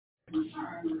Not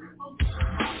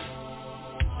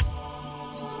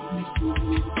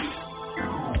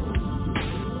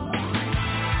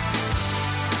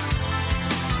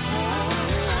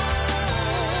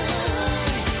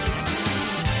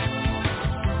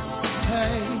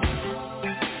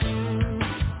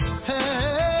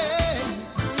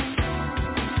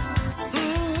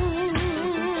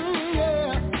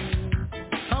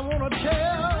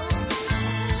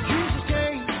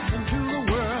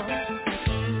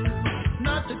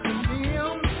to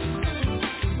condemn,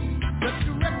 but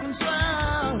to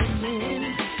reconcile.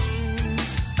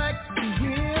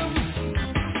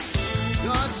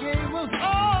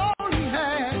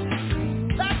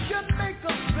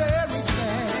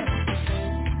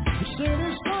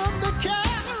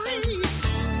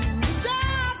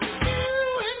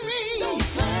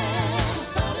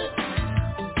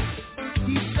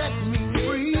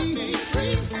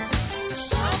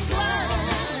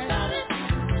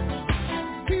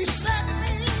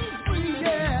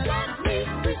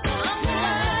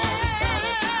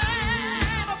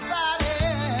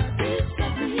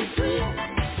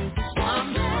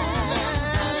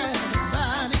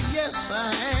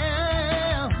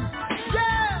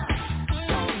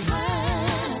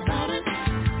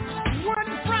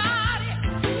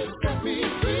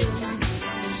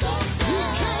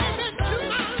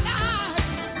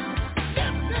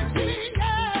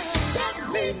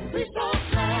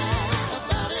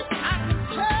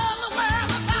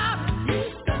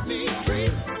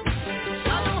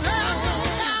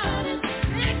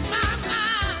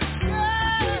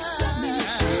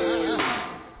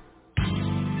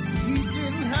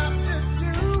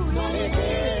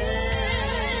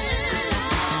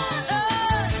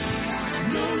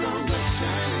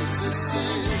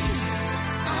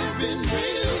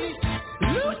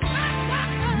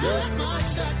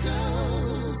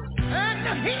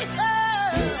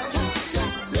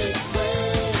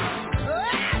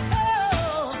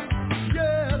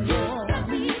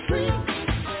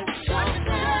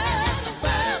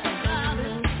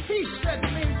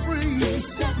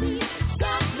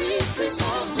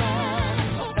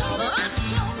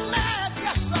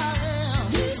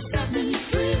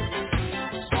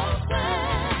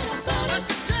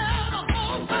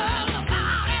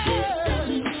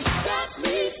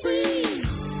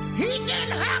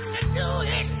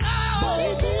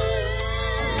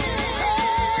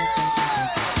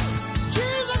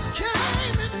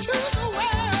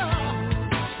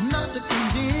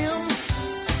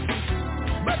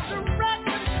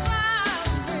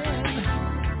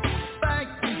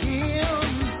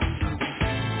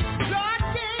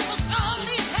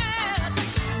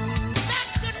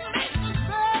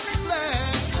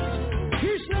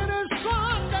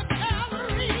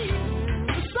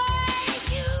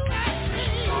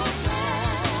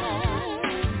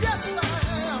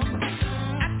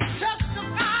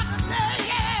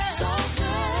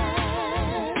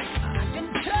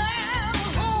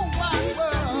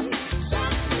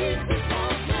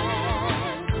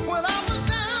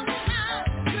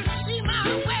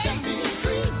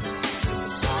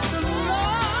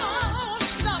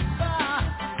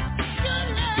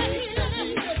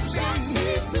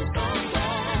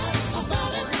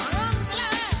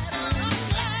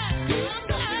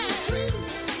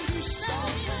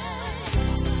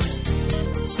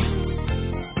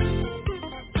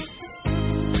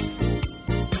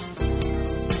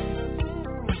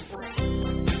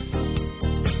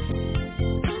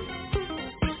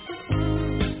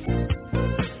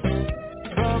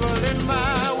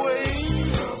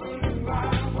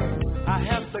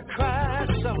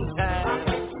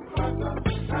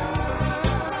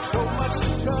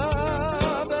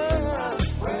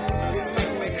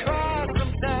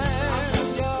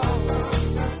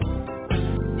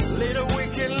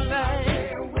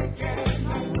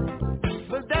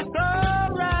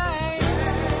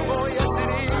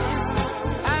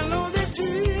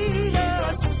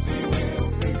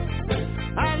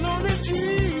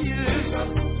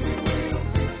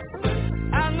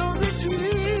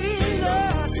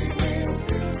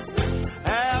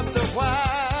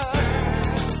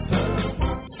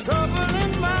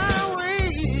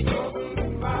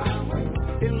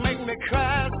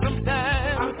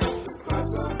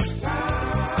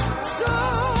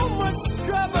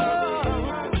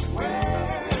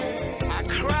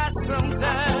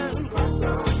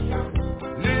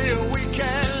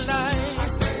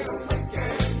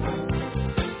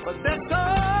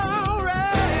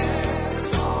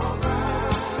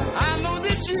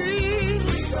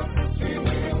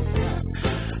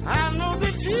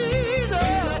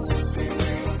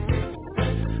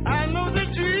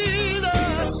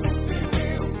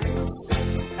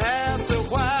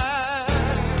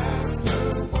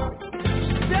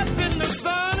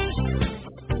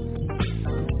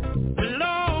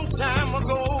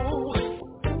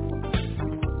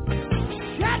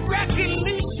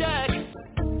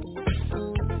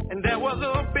 was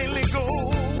a Billy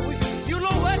Gold. You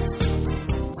know what?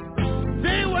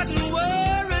 They wasn't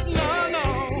worried, no.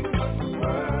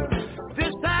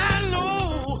 This I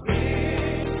know.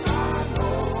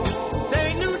 They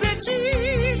knew that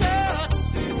Jesus.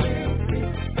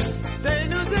 They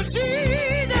knew that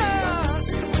Jesus.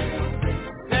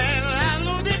 And I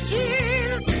know that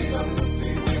Jesus.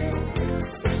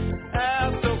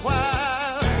 After a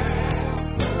while,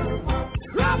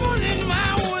 trouble in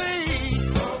my way.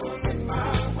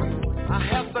 I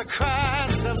have to cry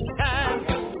sometimes.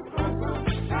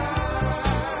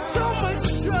 So much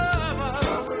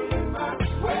trouble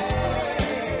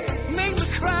make me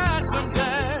cry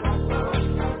sometimes.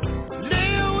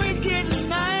 Lay awake at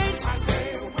night,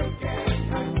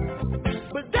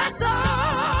 but that's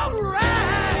all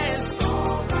right.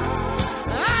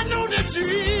 I know that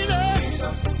Jesus.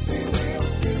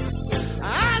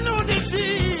 I know that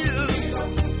Jesus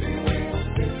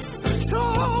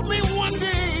told me one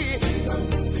day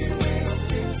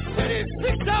that He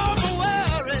fixed all the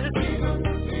worries.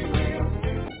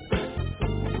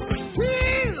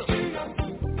 Jesus,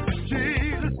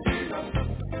 Jesus,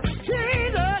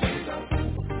 Jesus,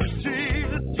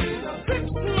 Jesus, fix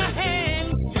my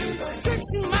hands, fix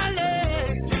my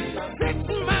legs, fix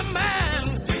my mind,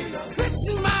 fix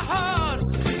my heart.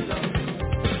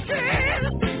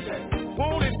 Jesus,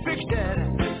 won't He fix that?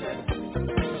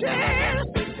 Jesus,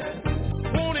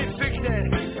 won't He fix that?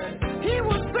 He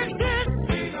will fix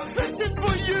it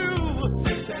for you.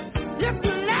 If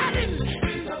you let Him,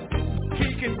 He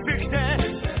can fix that.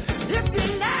 If you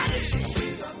let Him,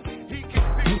 He can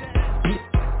fix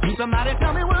that. Somebody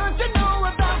tell me what you know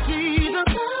about Jesus.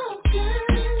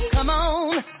 Come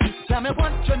on, tell me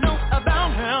what you know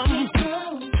about Him.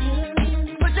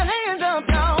 Put your hands up,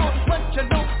 y'all. What you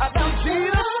know about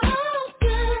Jesus?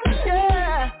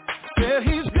 Yeah, yeah,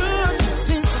 He's good.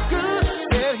 He's good.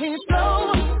 Yeah, He's so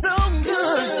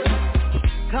good.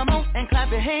 Come on and clap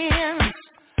your hands.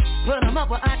 Put them up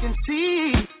where I can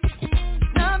see.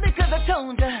 Not because I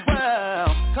told you, well,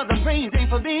 cause the praise ain't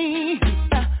for me.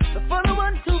 But for the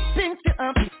one who picks you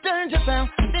up, turns you down,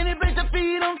 then He brings your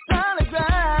feet on solid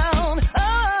ground.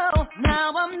 Oh,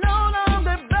 now I'm no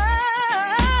longer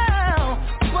bound.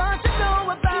 What you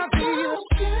know about Jesus?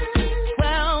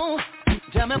 Well,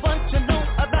 tell me what you know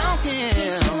about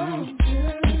Him.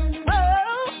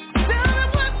 Well, tell me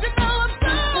what you know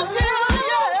about Him.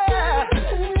 Yeah.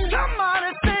 Somebody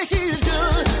say He's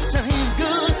good, and He's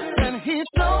good, and He's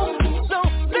so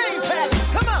sing back.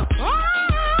 Come on. Oh,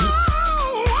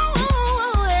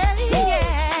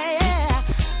 yeah.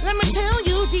 Let me tell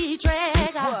you,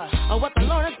 D-Track, what the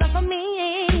Lord has done for me.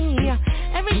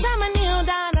 Every time I kneel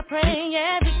down to pray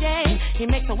every day, He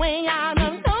makes a way out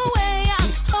of no way out.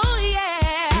 Oh,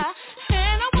 yeah.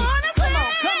 And I wanna play.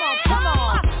 Come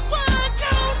on. What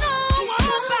you know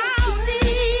about me?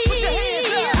 Put your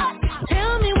hands up.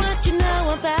 Tell me what you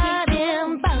know about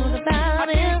Him, about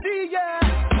Him. See ya.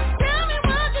 Tell me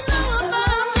what you know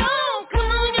about Him. Come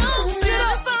on, you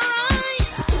feel fine.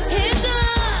 He's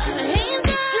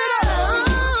good.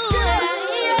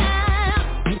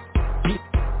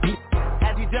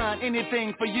 Has He done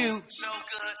anything for you? So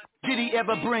good, Did He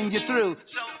ever bring you through? so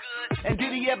good. And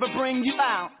did He ever bring you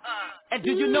out? And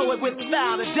do you know it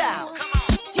without a doubt? Come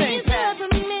on. Sing He's back. good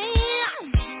to me.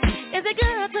 Is it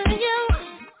good to you?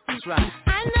 That's right.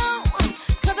 I know,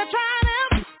 cause I tried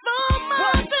Him so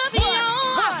much to be on.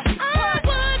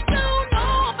 What you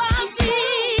know about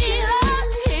Jesus?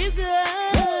 He's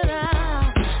good.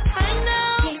 I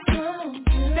know.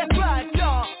 That's right,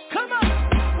 y'all. Come on.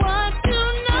 What you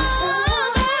know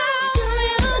about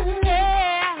Him?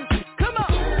 Yeah. Come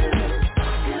on.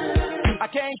 I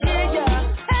can't hear ya.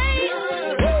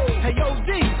 Hey, yo, D.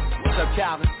 What's up,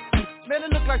 Calvin? Man, it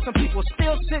look like some people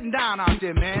still sitting down out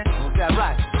there, man. Is that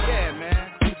right? Yeah,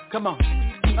 man. Come on.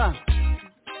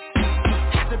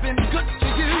 Has it been good to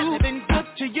you? Has it been good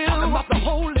to you? Talking about the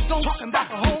Holy Ghost. Talking about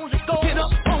the Holy Ghost. Get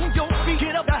up on your feet.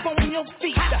 Get up on your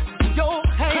feet. Your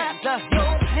hands.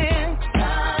 Your hands.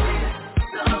 God is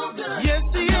so good. Yes,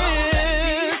 He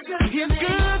is. He's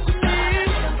good to me.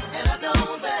 And I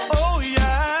know that. Oh,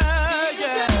 yeah.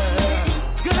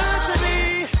 Good to me.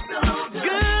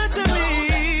 Good to me.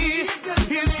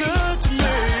 He's good to me.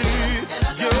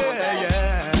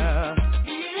 Yeah.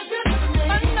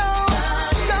 I know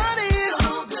God is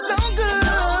so good.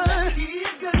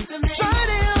 Try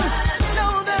Him.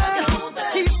 Know that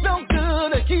He's so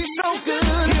good. He's so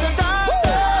good.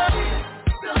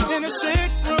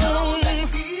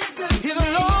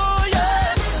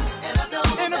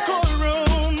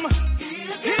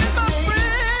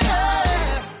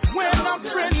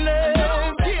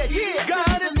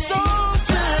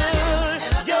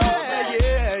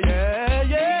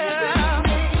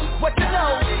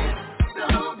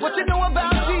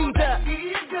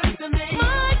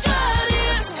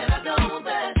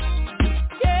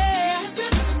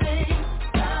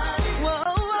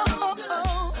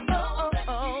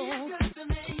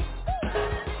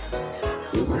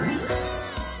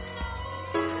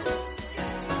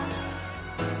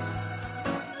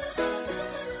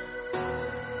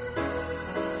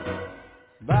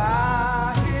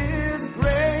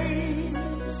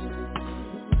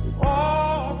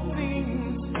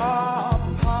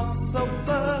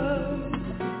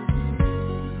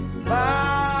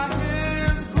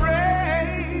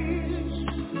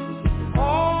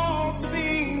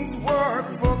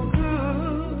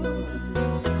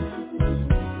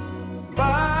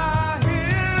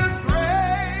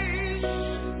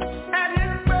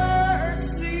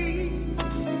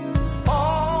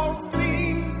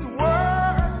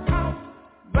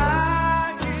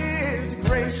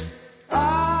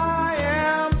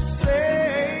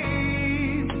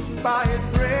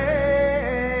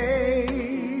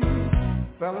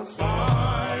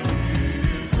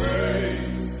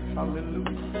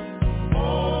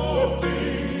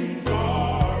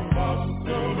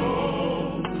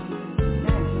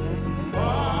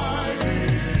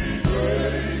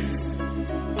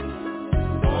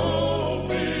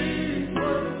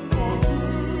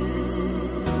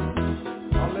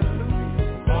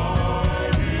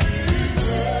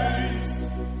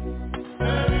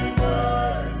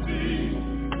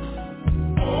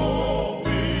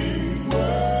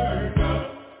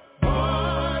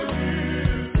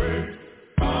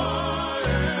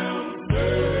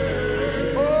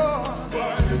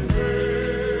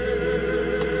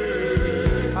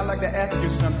 like to ask you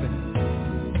something.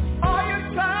 Are you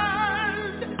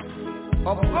tired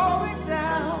of going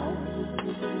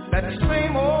down that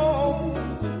same old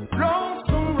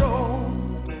lonesome road?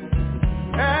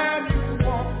 And you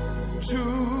want to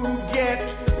get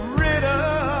rid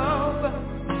of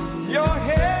your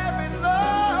heavy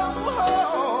load.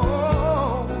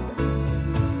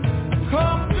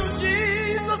 Come to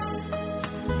Jesus,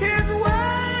 He's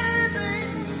waiting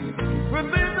with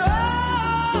His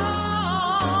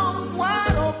arms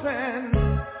wide open,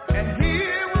 and He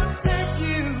will take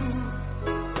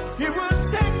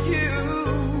you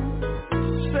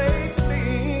safely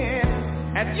in,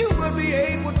 and you will be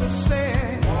able to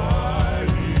sing.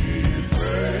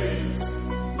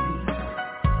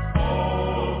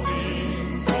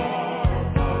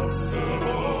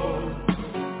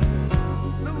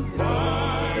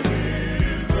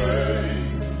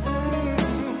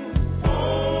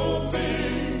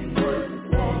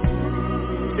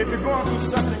 If you're going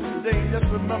through something today, just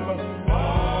remember,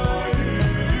 by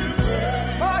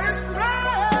His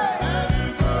grace,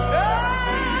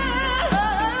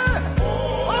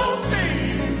 all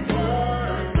things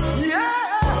work.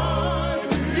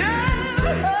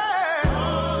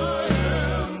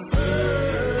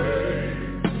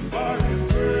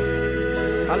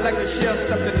 I'd like to share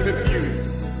something with you.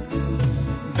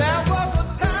 There was a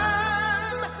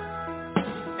time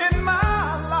in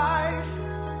my life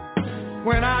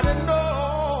when I didn't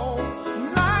know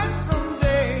night from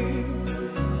day,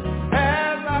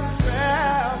 as I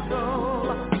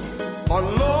traveled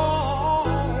along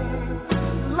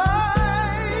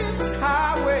life's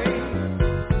highway.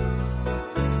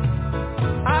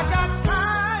 I got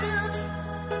tired.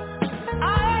 I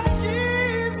asked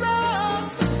Jesus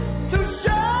to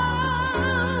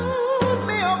show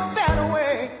me a better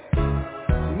way.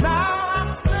 Now I'm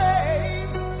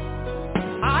saved.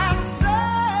 I am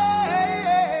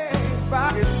saved by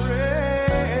His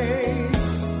grace.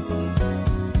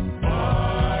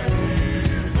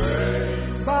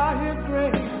 By His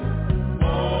grace.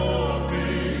 All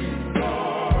things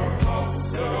are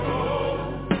possible.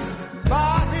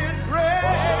 By His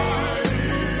grace.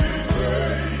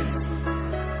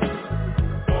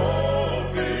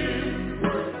 All things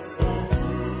work for good.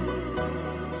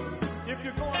 If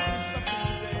you're going through something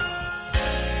today,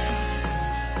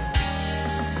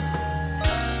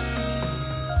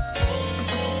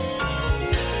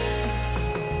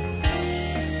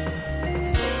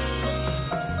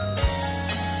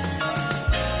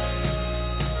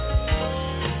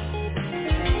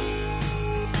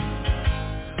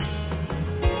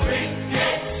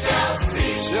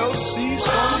 shall cease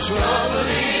from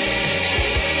troubling.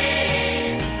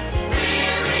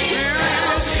 Weary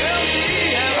shall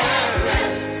be at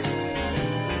rest.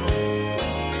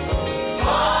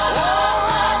 All the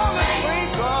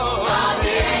saints of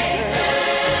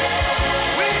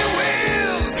we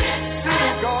will see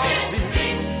God's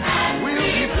peace. We'll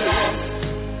be blessed.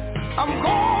 I'm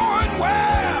going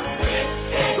where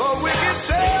the wicked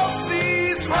shall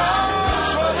cease from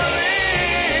troubling.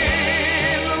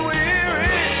 The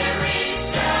weary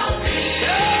shall be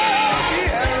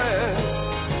at rest.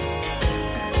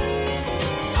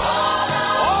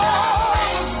 All the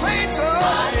saints of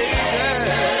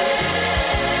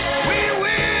we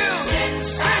will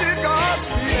see God's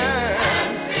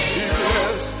peace. Be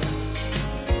blessed.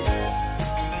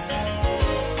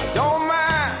 Don't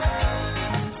mind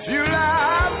you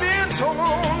lie been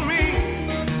on me.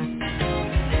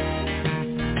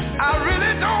 I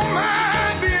really don't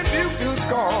mind being duped and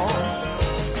scorned.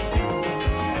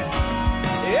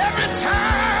 Every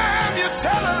time you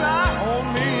tell a lie on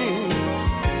me,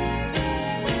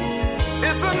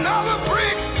 it's another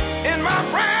brick in my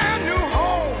brand new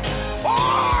home. Oh,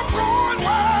 I'm going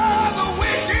where the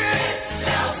wicked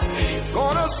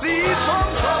gonna see some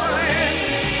troubling.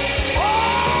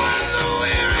 Oh, and the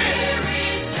weary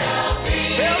shall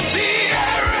be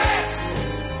at rest.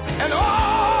 And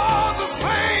all the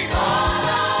saints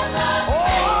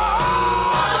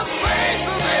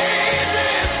of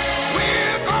ages,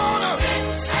 we're gonna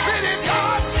sit at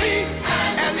God's feet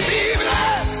and be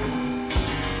blessed.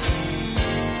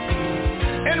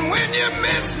 And when you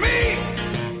miss me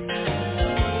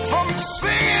from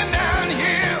singing down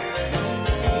here,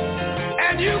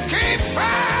 and you can't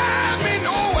find me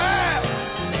nowhere,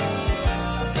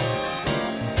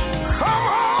 come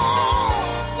on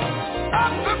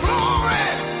up to glory.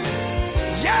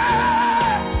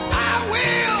 Yeah, I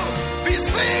will be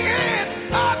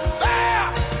singing up there.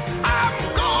 I'm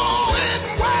going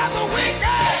where the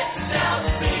wicked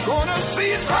gonna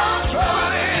see some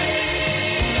troubling.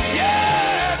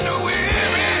 Yeah, the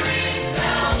weary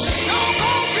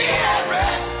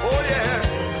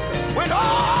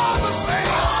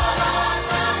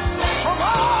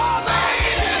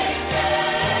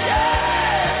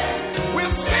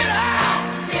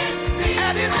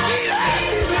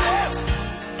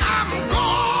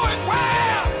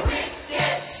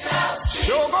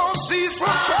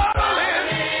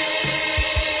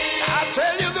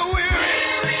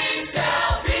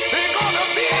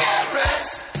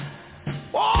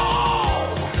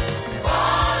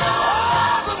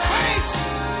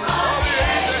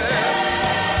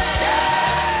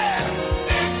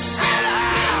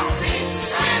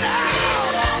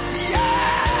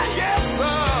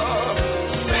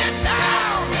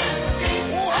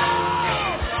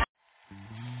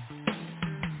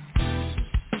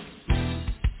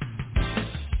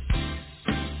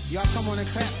on and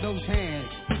clap those hands.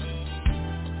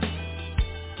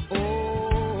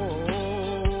 Oh,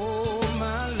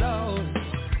 my Lord.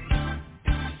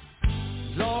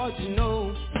 Lord, you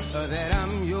know that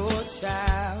I'm your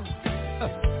child.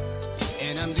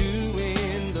 And I'm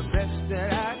doing the best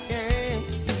that I can.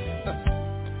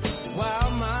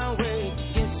 While my way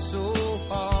gets so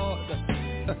hard,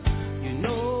 you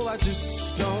know I just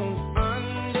don't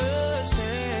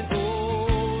understand.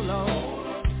 Oh,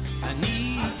 Lord, I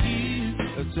need you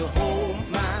to hold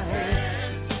my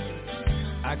hand.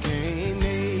 I can't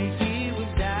make it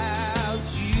without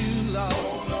you,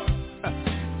 Lord.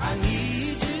 I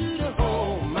need you to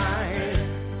hold my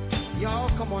hand. Y'all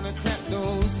come on and clap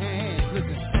those hands.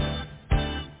 Listen.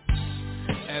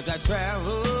 As I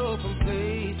travel from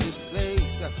place to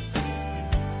place,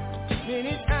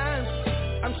 many times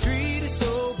I'm treated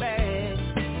so bad.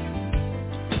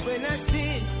 When I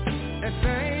sit and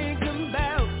think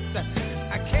about,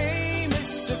 I came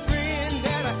as a friend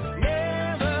that I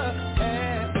never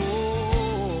had. Oh,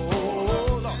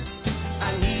 Lord,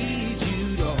 I need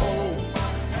you to hold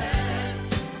my hand.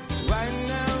 Right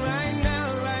now, right now,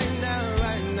 right now,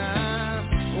 right now.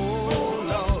 Oh,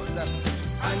 Lord,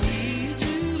 I need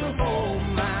you to hold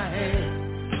my hand.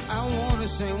 I want to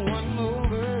sing one more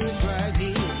verse right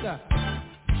here.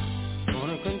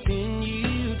 Gonna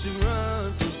continue to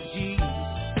run to Jesus,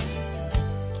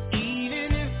 even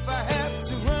if I have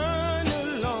to run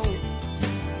alone.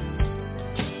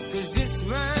 'Cause it's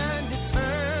my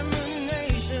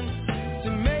determination to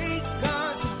make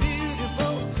God so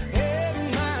beautiful heaven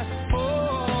my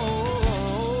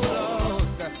home.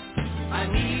 Lord, I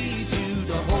need you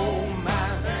to hold my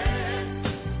hand.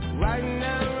 Right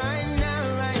now, right now,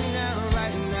 right now,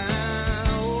 right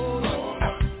now. Oh, Lord,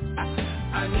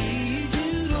 I need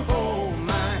you to hold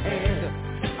my hand.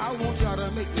 I want y'all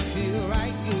to make me feel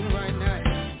right good right now.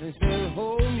 And say,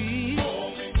 hold me,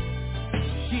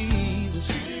 Jesus.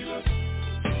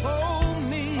 Hold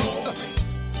me,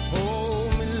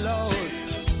 Lord.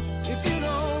 If you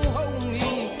don't hold me,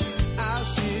 I'll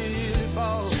surely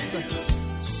fall.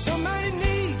 Somebody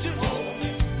needs you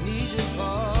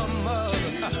for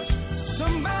mother.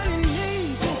 Somebody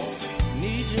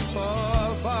needs you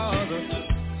for father.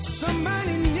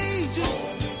 Somebody needs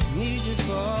you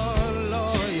for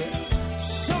lawyer.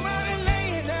 Somebody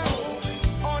laying down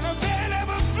on a bed of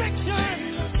affliction,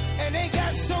 and they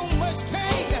got so much pain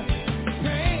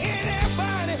in their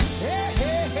body. Hey,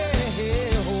 hey, hey,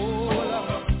 hey, oh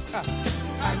Lord,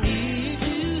 I need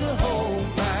you to hold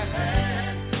my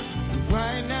hand.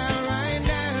 Right now, right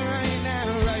now, right now,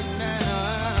 right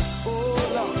now. Oh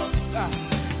Lord,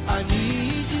 I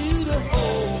need you to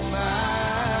hold my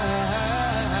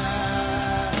hand.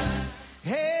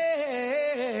 Hey,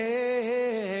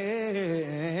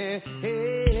 hey,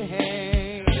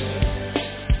 hey.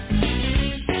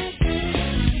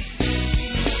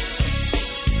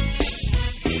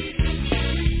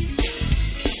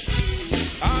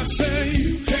 I say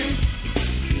you can't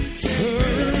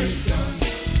hurry.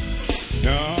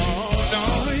 No,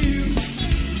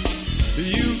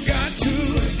 you got to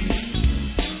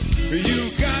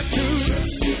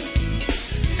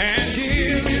and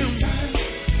give him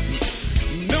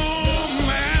no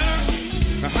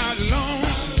matter how long,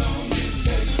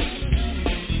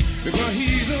 because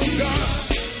he's a God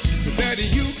that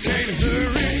you can't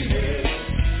hurry.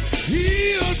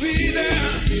 He'll be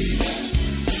there.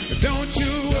 Don't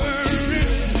you worry.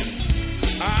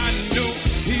 I know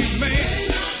he may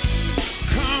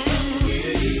come.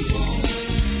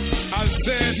 I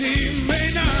said he may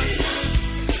not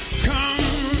come,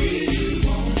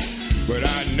 but I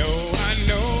know.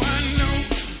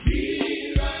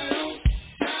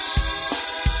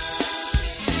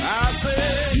 I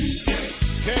said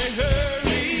can't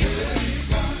hurry.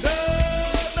 No.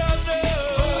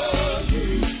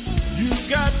 You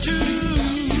got to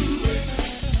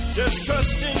just trust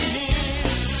in him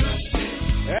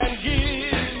and give.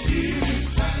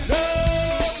 No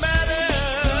matter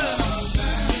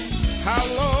how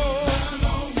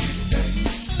long,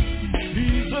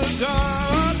 he's a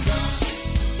God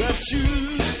that you.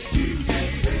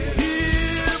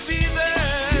 He'll be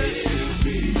there.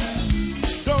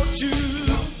 Don't you?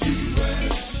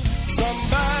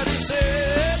 Somebody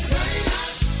said,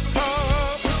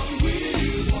 come.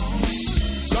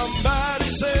 Somebody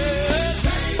said,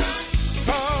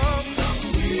 come.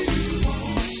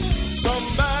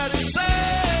 Somebody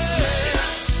said,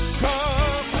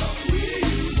 come.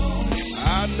 I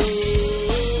know.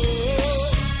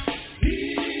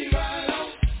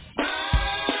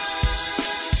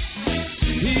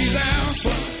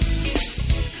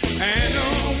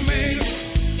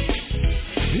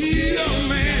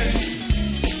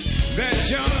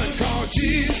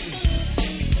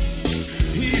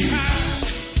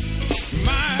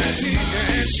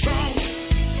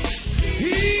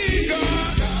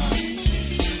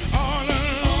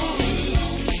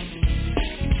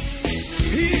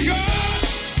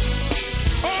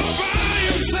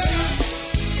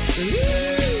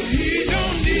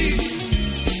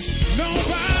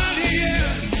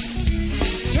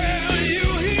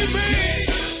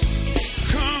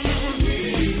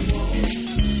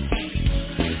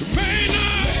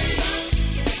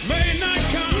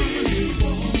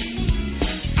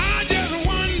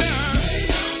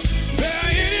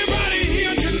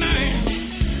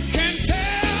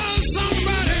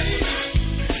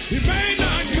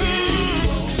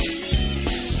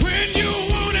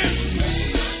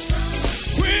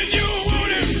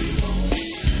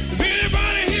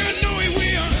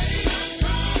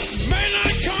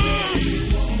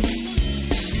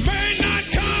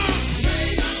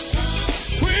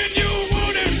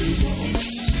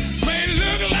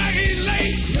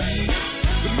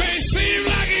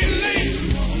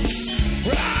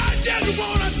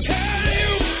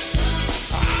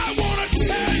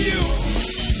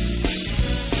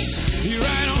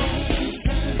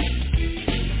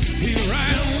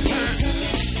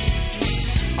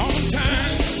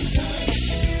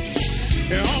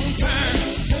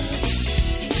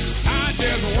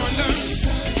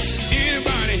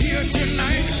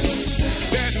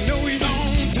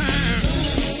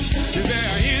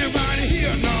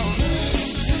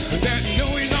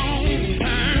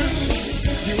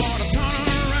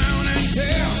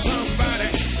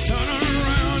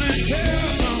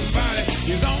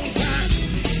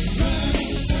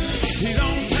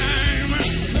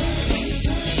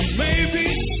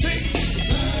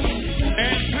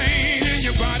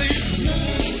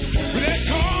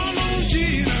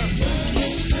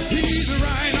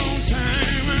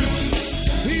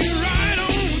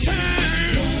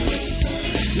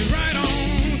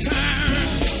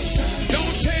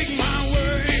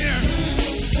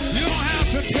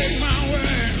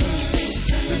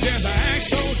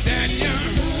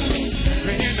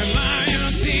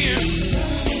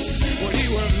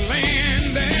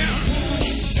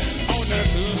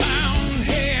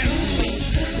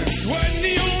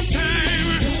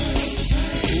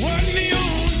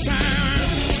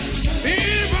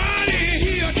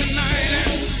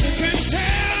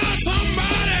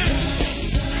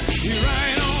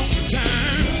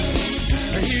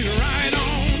 he's right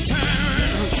on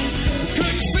time.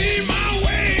 Couldn't see my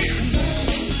way,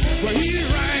 but he's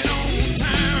right on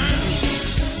time.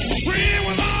 Friend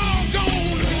was all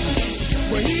gone,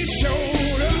 but he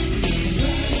showed up,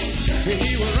 and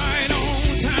he was right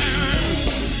on time.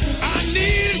 I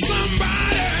need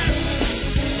somebody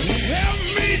to help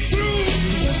me through.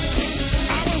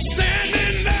 I was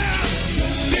standing there,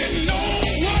 didn't know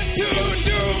what to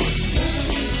do,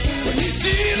 but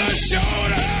Jesus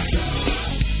showed up.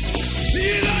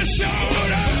 Jesus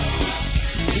showed up.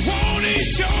 Won't he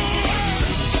show up?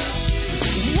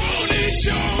 Won't he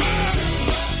show up?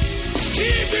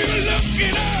 Keep you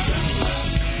looking up.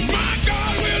 My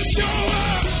God will show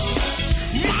up.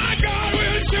 My God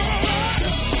will show up.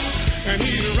 And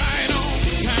he's right on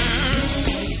time.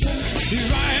 He's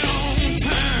right on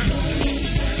time.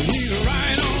 He's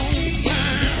right on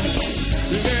time.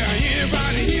 Is there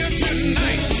anybody here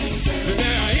tonight? Is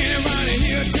there anybody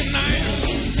here tonight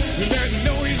that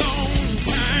know he's on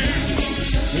time?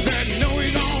 That know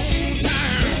he's on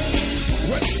time?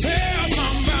 Well, tell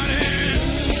somebody.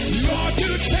 You ought to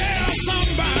tell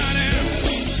somebody.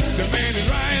 The man is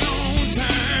right on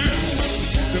time.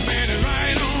 The man is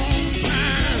right on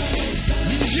time.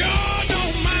 Y'all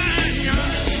don't mind.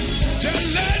 Just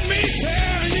let me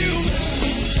tell you.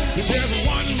 There's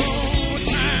one more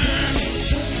time.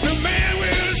 The man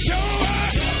will show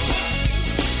up.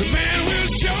 The man will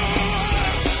show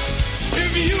up.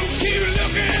 If you keep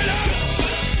looking up.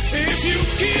 If you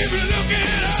keep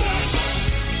looking up.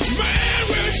 Man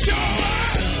will show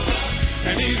up.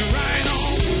 And he's right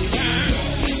on time.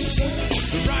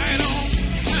 Right on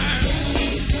time.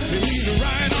 And he's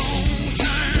right on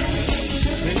time.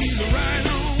 And he's right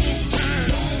on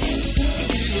time.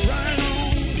 He's right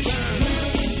on time.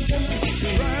 He's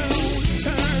right on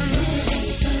time.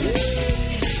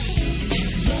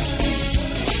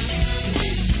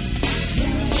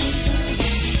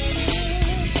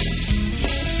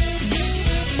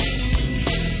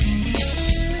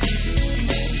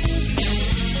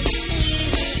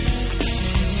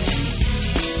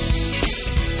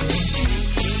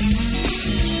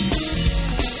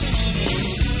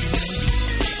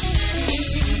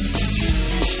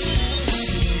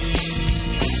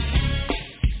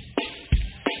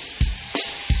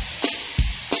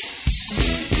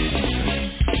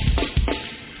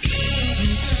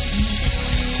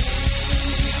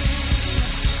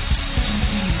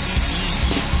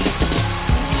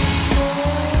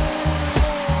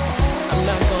 I'm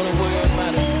not gonna worry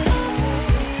about it.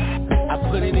 I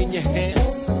put it in your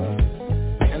hands,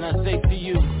 and I say to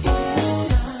you,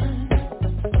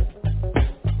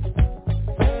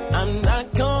 I'm not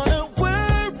gonna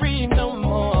worry no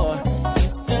more.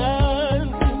 It's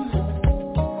done.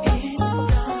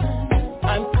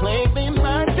 I'm claiming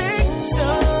my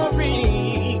victory.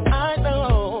 I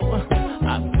know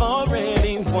I've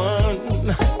already won.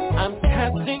 I'm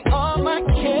casting all my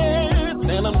cares,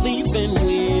 and I'm leaving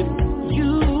with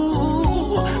you.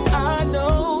 I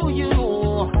know you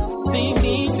see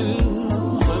me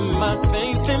through. Put my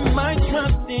faith and my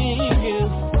trust in you.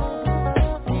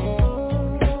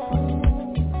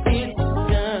 It's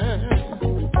done.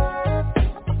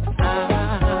 I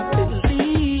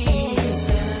believe.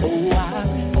 Oh, I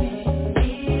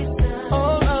believe.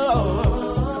 Oh, Lord.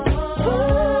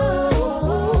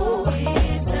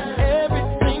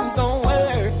 Everything's gonna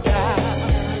work out.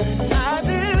 I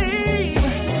believe.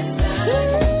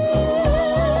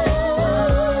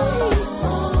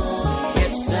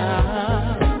 It's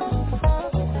done.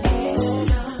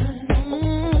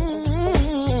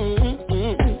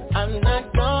 I'm not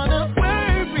gonna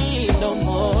worry no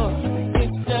more.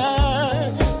 It's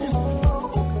done.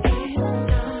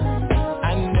 I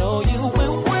know you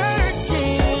will work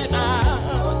it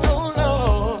out. Oh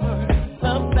Lord,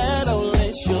 the battle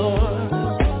is yours.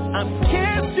 I'm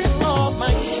casting all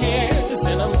my cares,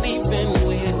 and I'm leaving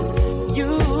with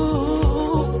you.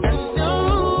 I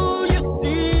know you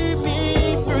see me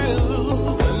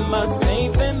through. With my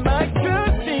faith and my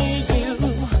trust in you.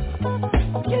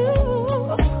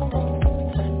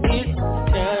 It's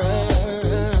done.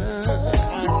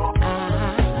 I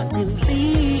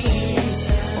believe.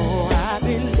 Oh, I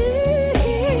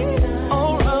believe.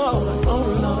 Oh Lord,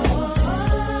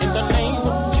 in the name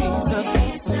of Jesus,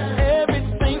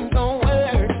 everything's gonna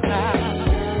work out.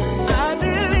 I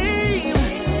believe.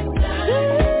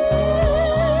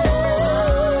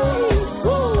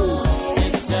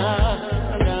 It's done.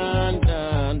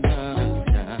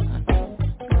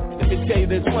 Let me tell you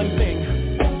this one thing.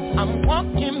 I'm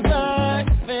walking by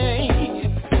faith,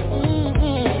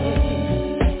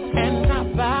 and not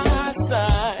by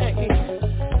sight.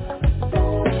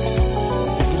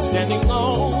 Standing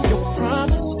on your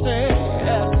promise.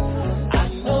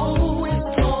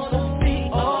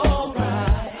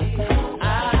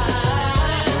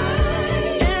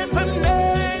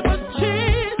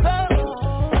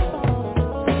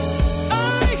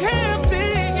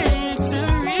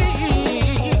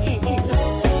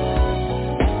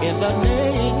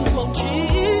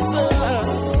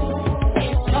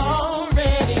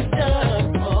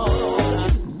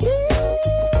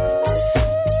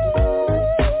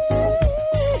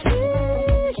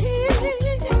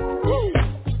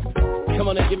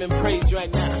 gonna give him praise right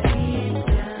now.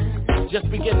 Just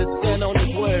begin to stand on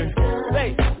his word.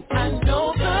 Say, I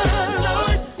know the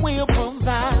Lord will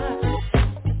provide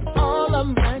all of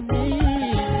my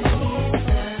needs,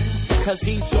 'cause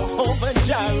he's Jehovah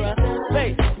Jireh.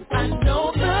 Say, I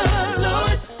know the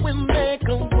Lord will make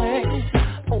a way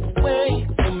for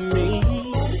me.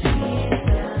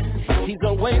 He's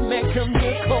a way maker,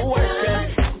 miracle worker.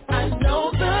 I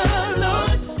know the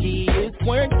Lord, he is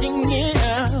working it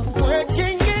out for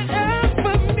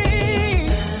me.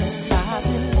 I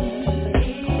believe.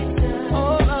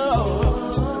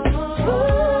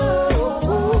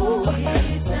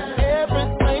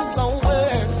 Everything's gonna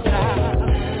work out.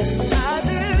 I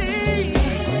believe.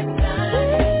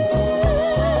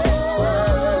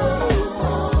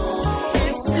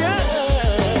 It's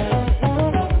just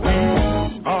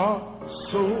our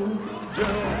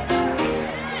soldiers.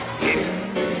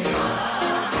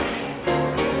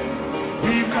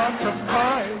 We've got to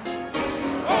fight,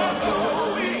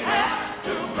 although we have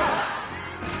to fight.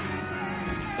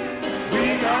 We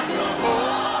got to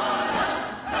hold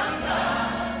nothing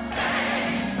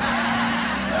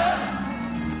matters.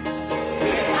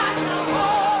 We got to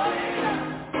hold it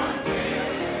until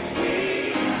we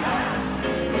have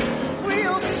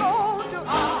real soldiers.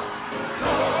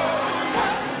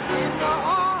 In the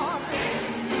army.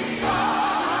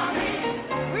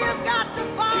 We've got to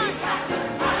fight.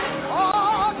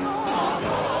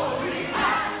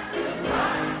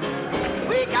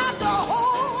 We got to hold.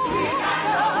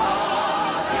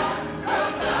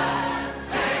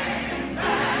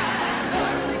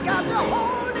 We got to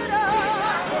hold it up.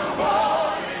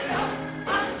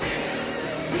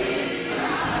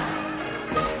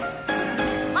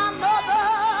 My mother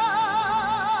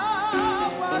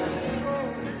was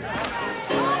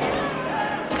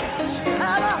she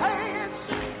had her hands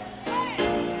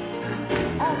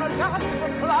on the gospel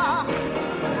clock.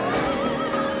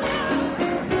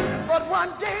 But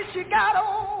one day she got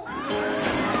old,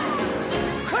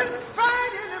 couldn't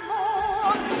fight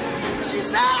anymore. She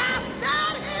said, I'm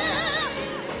down here,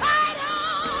 fight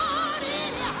on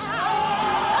in your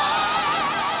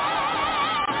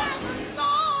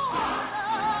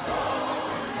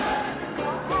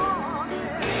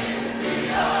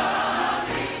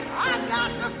I got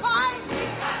to fight.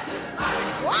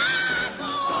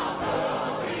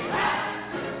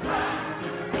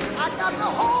 I got to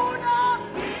hold up.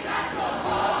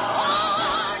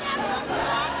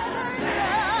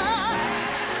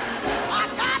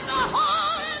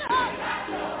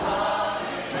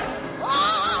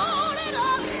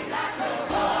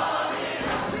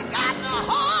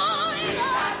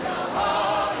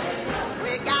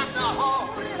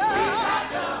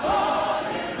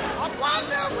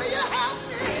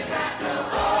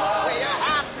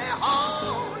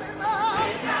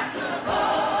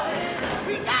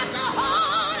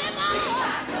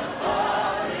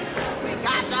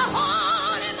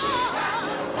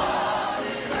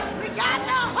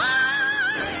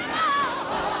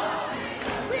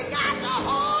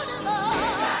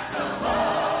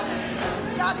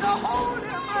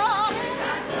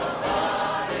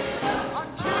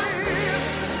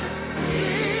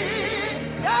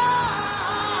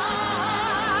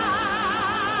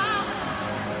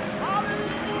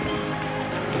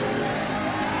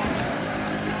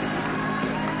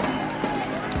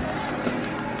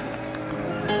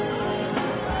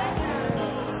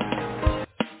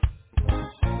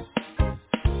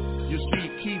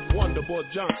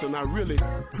 Johnson, I really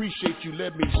appreciate you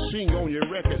letting me sing on your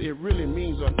record. It really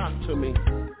means a lot to me.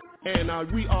 And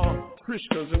we are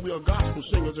Christians and we are gospel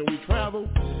singers, and we travel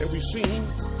and we sing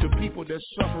to people that's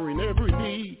suffering every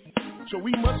day. So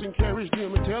we must encourage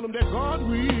them and tell them that God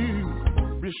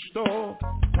will restore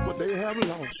what they have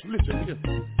lost. Listen here.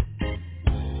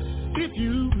 If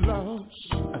you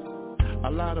lost a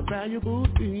lot of valuable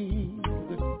things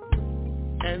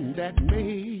and that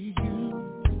made you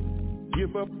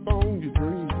give up on your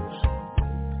dreams,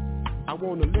 I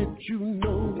want to let you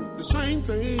know the same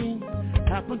thing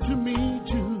happened to me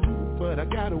too. But I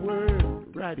got a word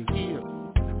right here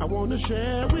I want to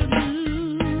share with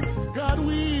you. God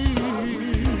will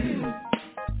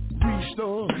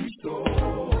restore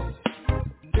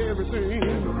everything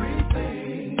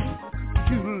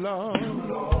you lost.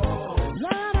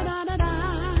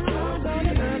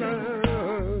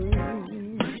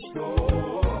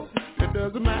 It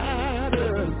doesn't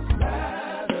matter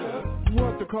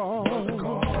what the cost.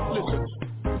 Listen,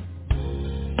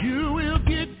 you will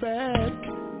get back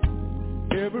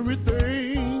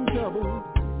everything double.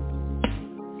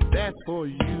 That's for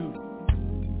you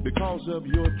because of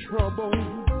your troubles.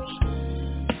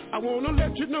 I want to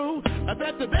let you know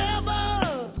that the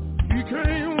devil, he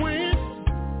can't win.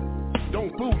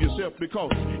 Don't fool yourself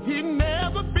because he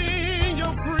never been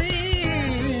your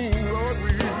friend. Lord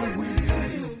will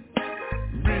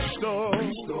restore.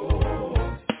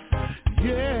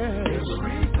 Yes,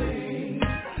 everything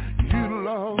you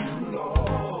lost.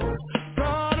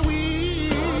 God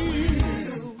will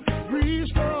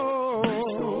restore.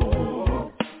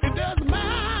 It doesn't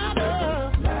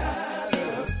matter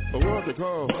what the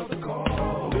call.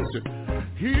 Listen,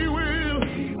 he will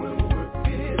work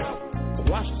it out.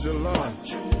 Watch the Lord.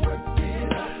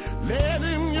 Let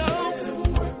him go.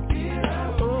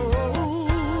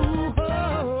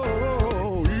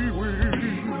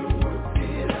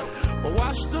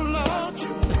 Watch the Lord.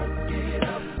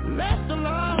 Let the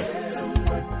Lord.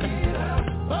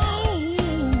 Oh,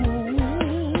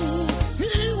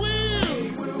 he will.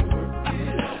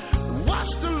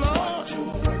 Watch the Lord.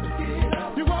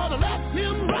 You want to let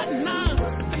him right now.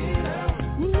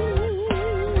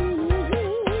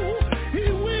 He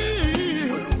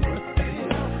will.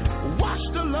 Watch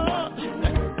the Lord.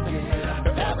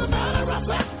 As a matter of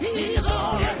fact, he's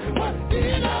already worked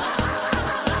it out.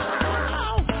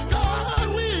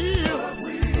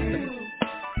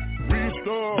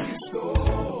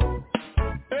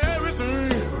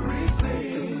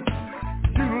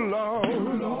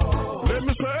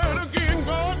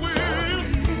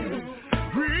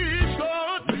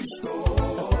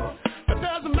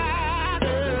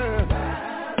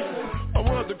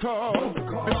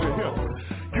 Listen here.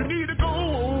 You need to go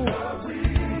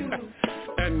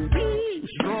and be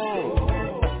strong.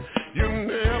 You're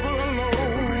never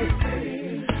alone.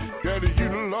 That you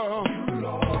love.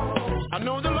 I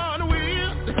know the Lord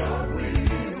will.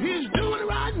 He's doing it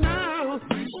right now.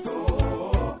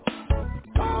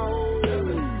 Oh,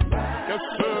 yes,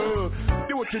 sir.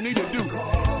 Do what you need to do.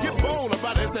 Get bold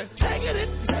about it and say, taking it.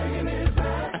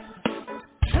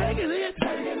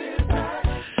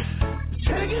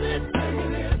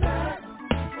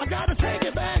 I gotta take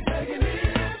it back.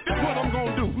 That's what I'm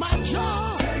gonna do. My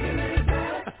job.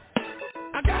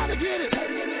 I gotta get it.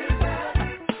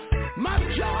 My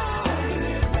job.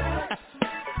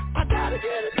 I gotta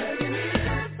get it.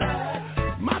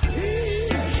 My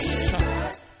peace.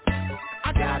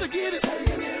 I gotta get it.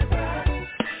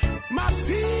 My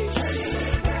peace.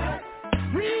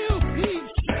 Real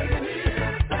peace.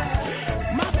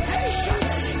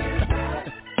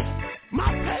 My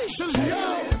patience, yo.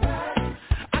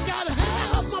 I gotta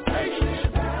have my patience.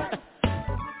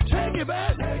 Take it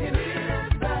back.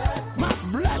 My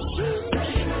blessings, yo.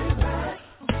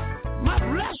 My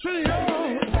blessings,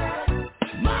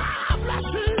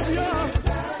 yo.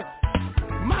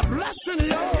 My blessing,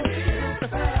 yo.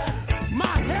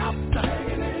 My health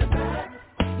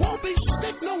won't be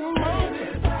sick no more.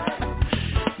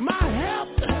 My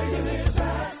health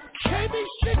can't be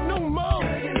sick no more.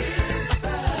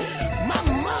 My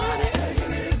money,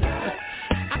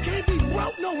 I can't be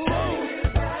broke no more.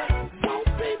 Won't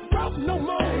be broke no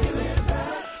more.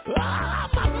 Ah,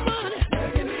 my money.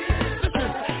 Listen,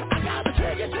 I gotta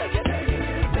take it.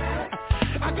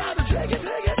 I gotta take it.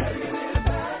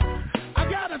 I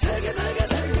gotta take it. I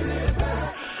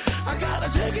gotta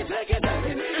take it.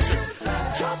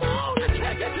 Come on and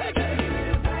take it.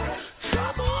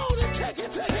 Come on and take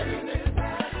it.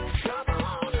 Come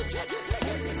on and take it.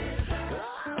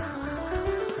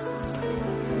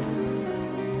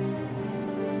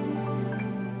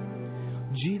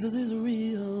 Jesus is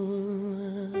real.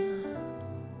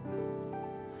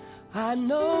 I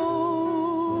know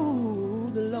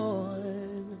the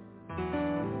Lord.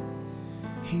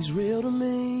 He's real to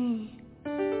me.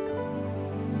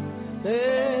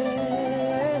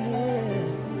 Yeah,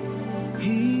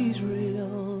 he's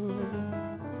real.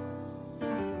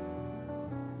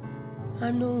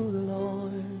 I know the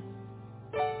Lord.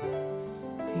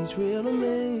 He's real to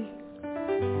me.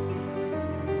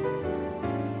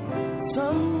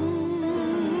 Sometimes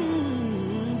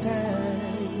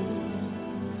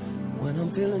when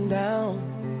I'm feeling down,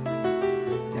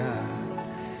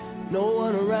 no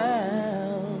one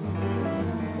around,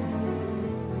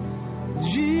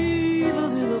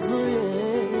 Jesus is a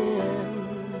friend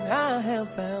I have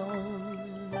found.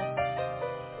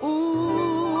 Ooh,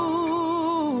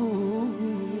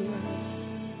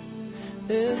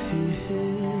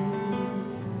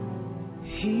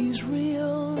 he's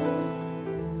real.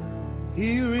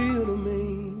 He's real to me.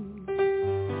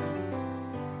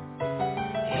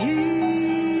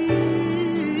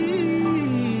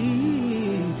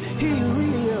 He's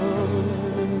real.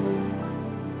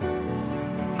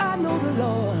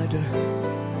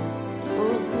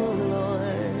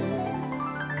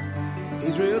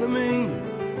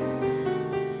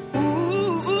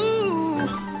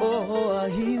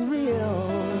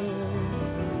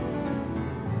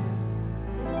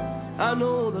 I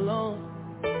know the Lord,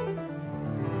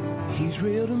 He's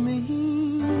real to me.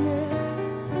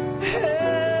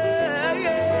 Yeah,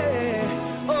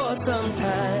 yeah. Oh,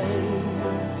 sometimes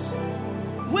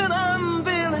when I'm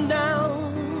feeling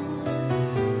down,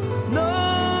 no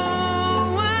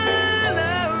one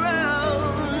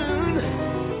around,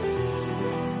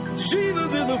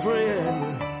 Jesus is a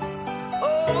friend.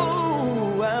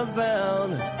 Oh, I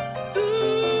found. Ooh,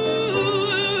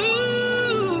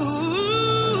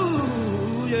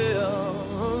 yeah.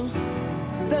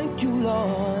 Thank you,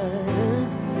 Lord.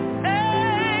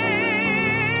 Hey,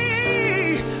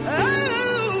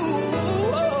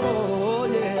 oh,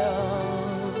 yeah.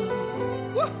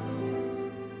 Woo.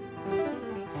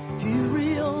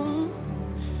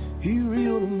 He's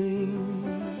real to me.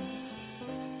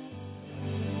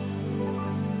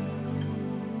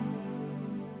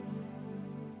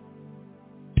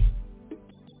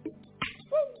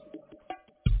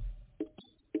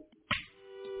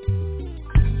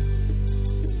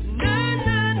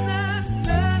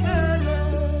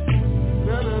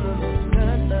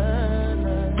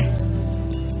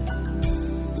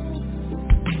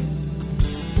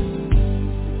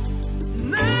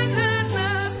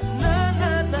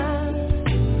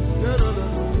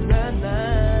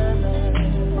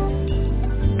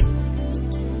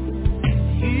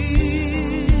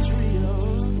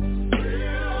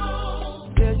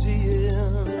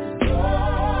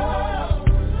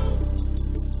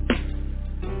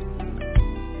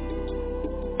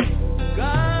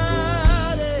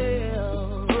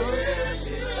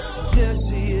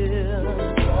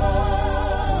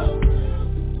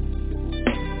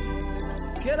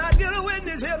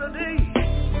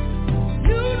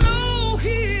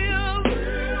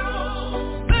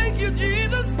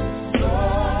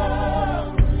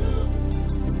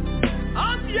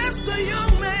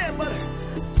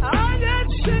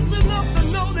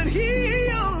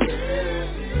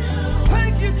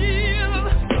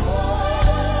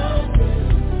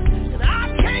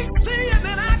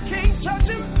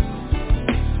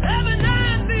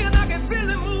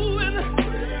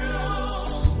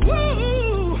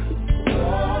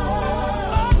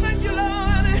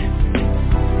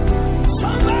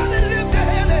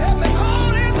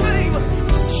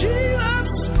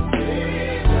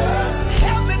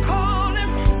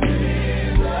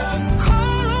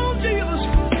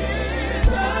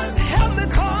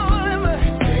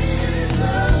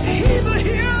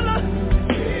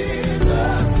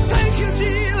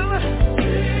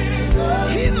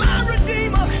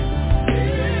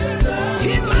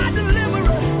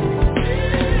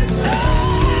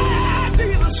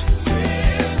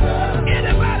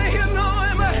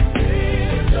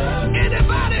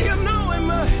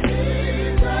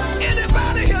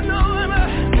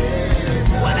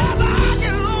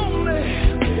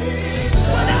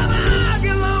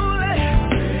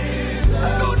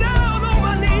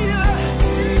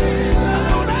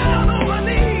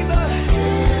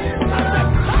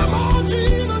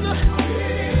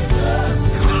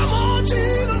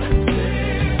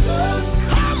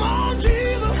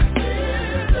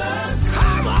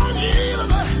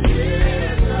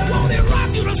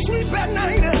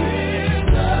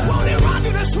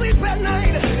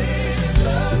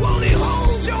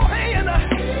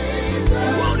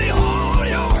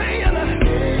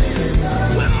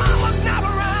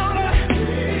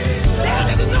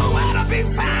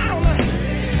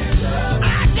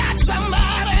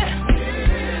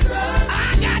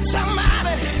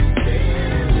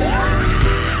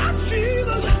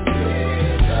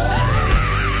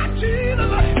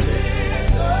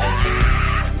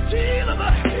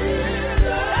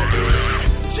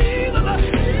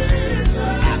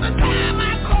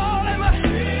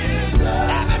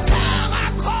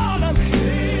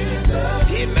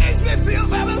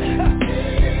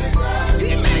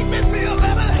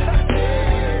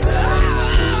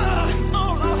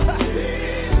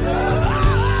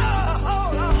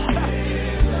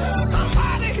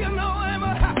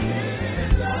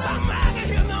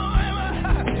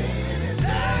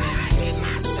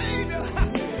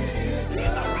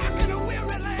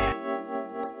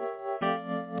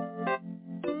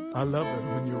 I love it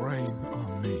when you rain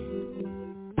on me.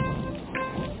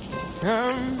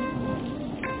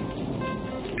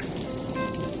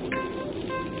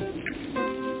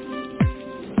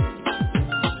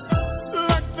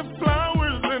 Like the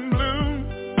flowers in bloom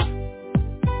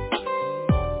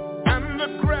and the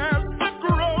grass that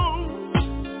grows,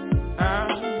 I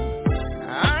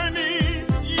need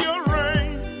your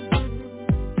rain.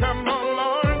 Come on,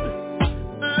 Lord,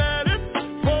 let it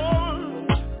pour.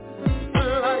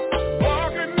 Like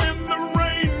walking in the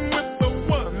rain with the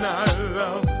one I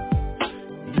love.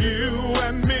 You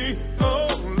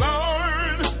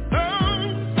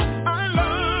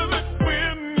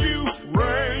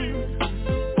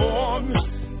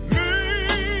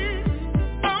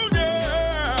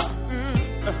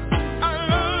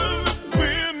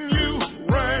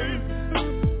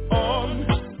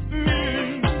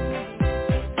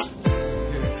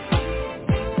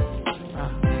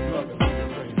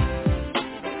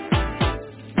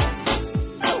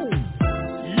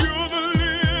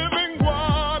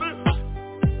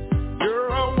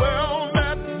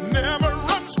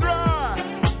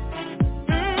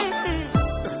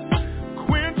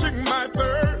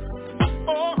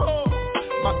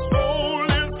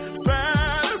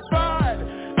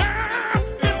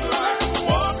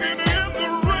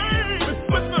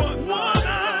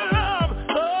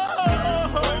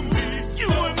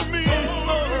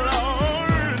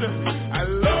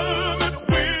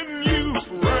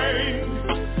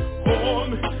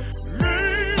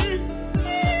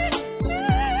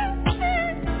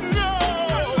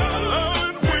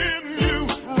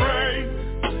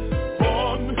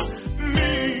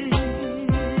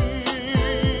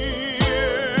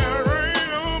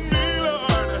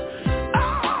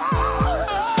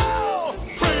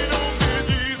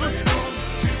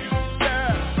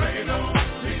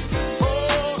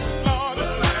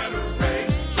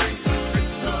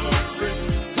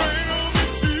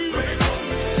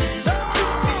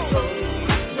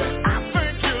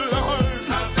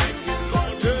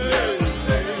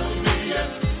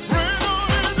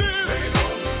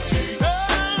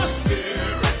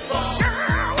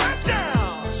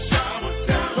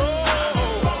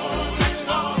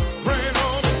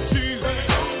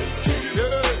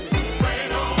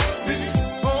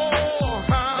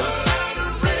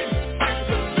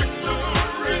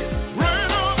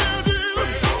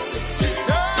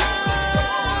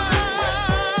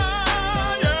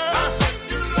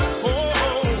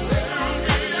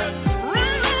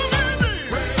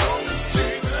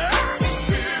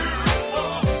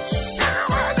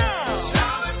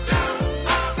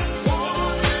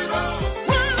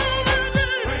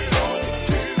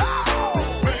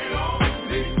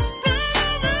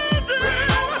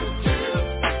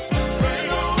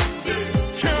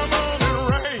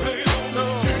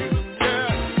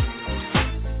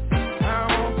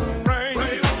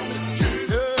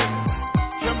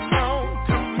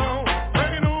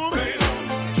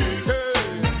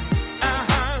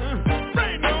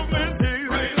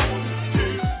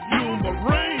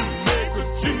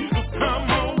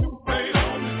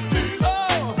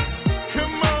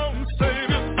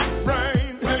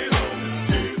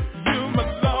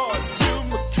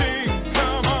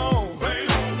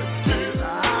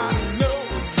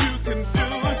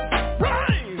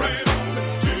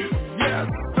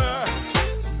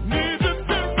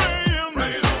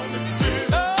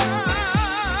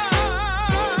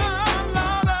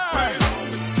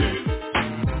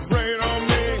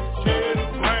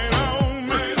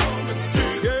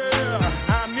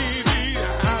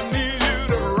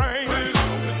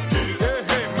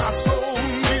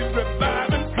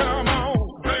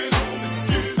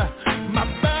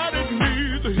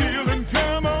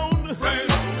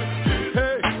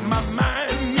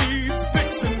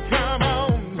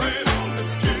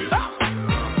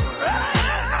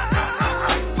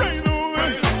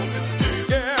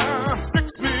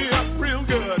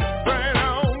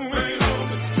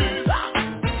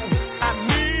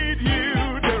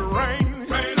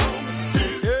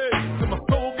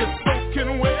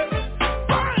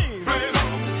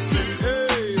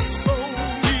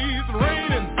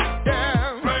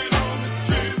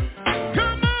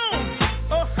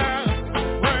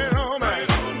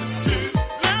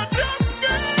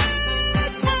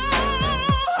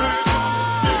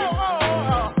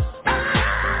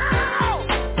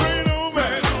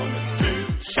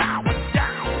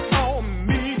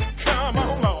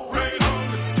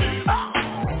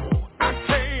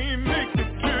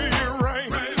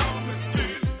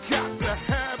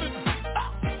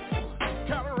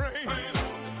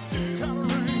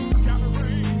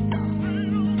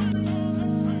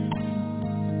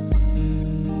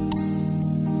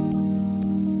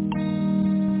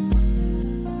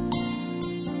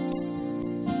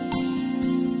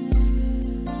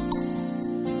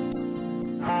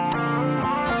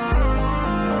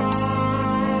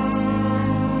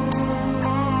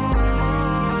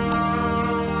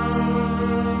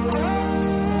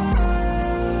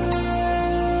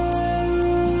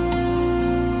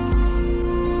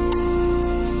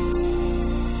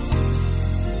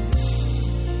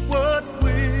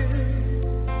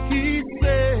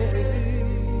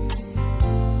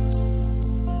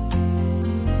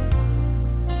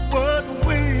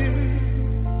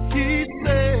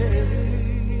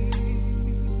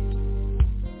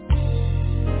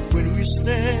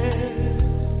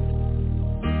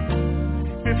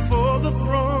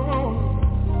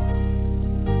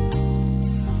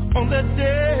that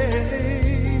day.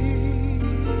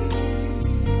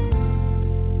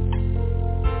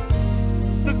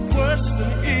 The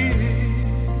question is,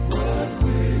 what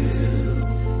will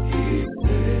he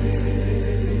say?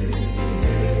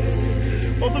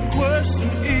 Oh, the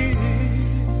question is,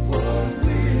 what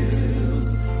will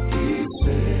he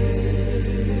say?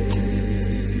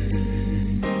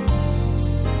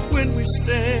 When we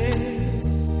stand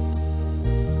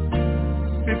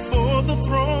before the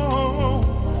throne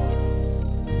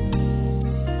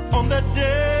on that day,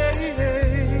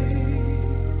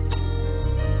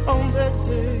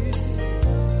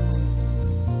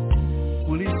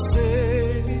 will he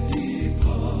say,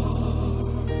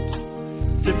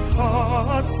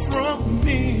 depart from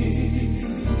me?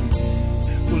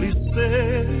 Will he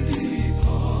say,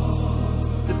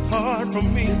 depart from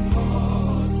me?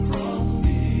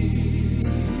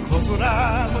 Because when I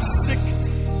was sick,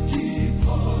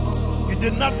 you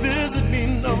did not visit me,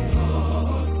 no.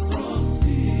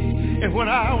 And when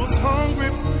I was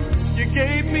hungry, you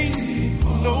gave me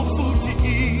no food to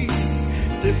eat.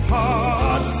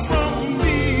 Depart from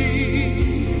me.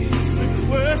 The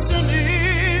question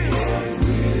is,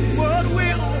 what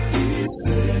will he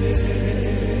say?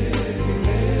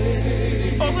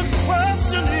 Oh, the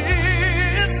question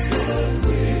is,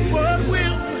 what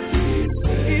will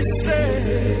he say?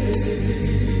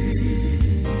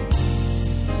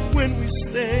 When we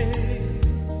stand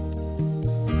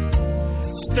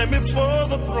before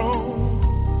the throne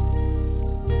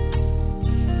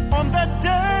on that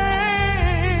day,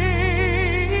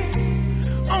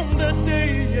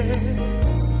 yeah.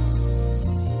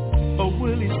 Or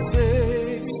will he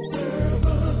say,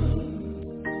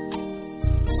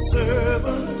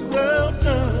 servant, well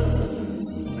done?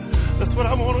 That's what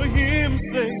I want to hear him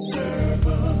say.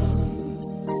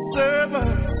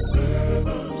 Servant,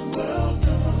 well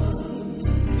done.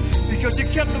 Because you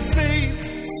kept the faith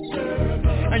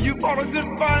and you fought a good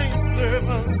fight,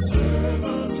 servant.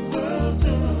 Well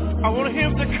done. I want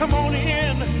him to come on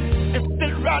in and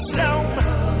sit right down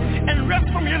and rest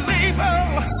from your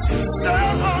labor.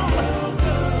 Servant.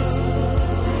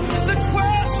 The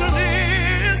question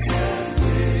is,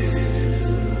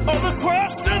 oh, the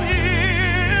question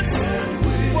is,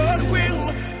 what will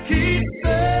he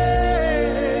say?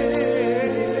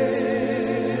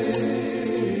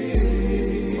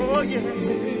 Oh, yeah.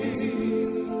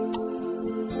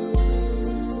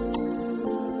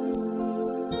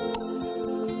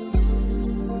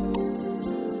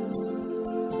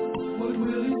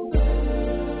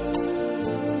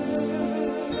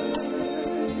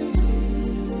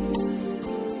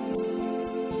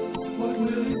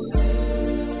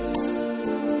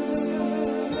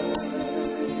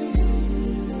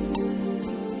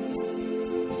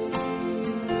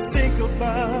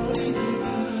 About it.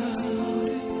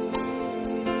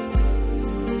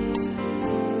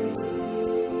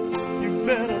 You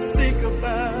better think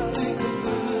about it.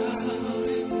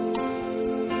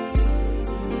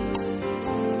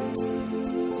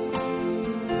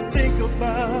 Think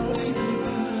about it.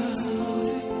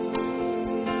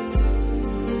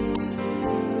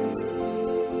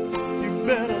 You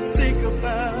better think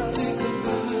about it.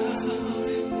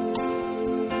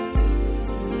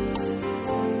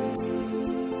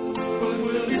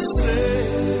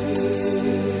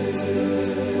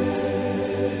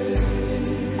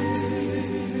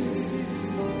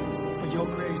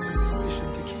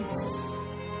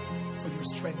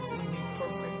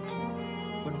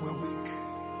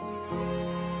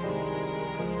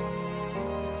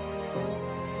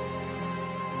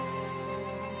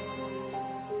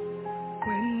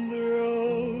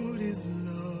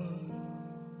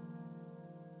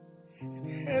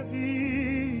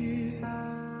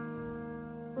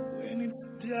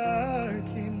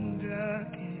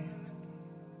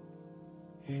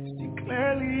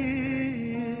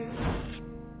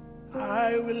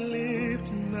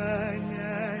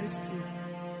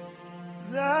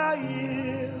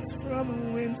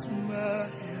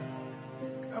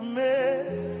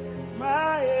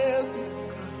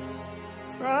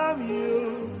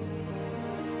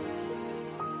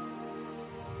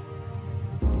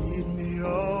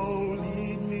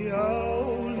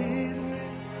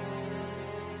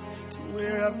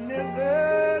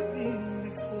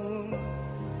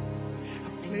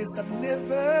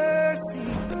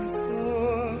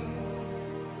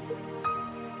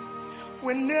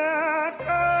 When I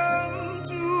come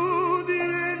to the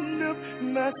end of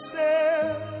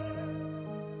myself,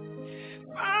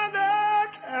 Father,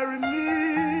 carry me.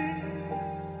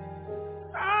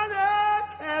 Father,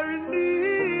 carry me.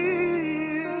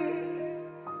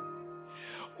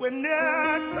 When I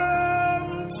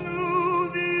come to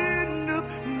the end of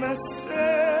myself,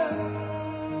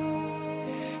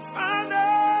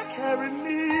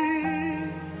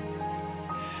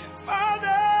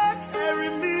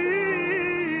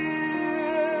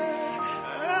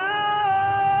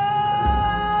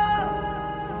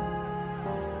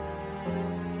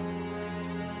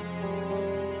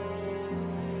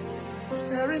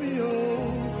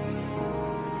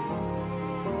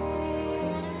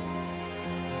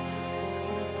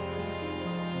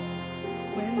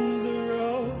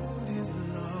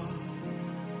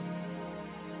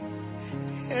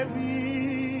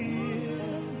 heavy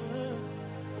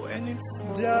when it's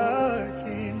dark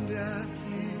and dark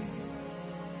here.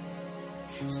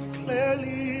 See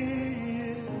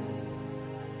clearly,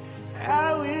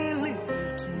 I will lift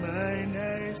mine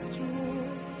eyes to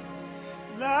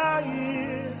the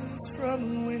hills from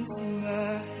whence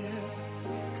my help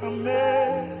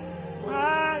cometh.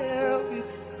 My help it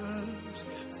comes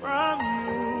from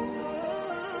you.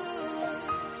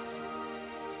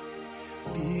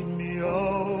 Lead me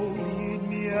out, lead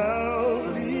me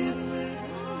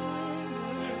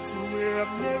to where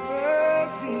I've never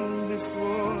been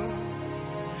before,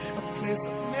 a place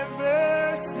I've never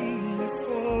seen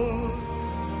before.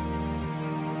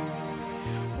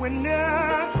 When I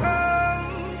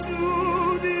come to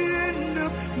the end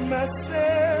of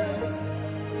myself,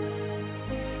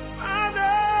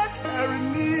 Father, carry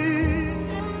me.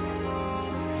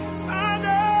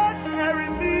 Father, carry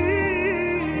me.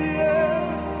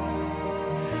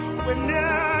 When I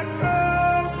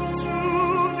come to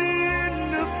the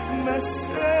end of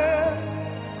myself,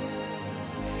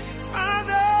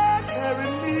 Father,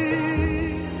 carry me.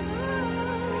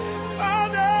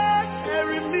 Father,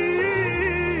 carry me.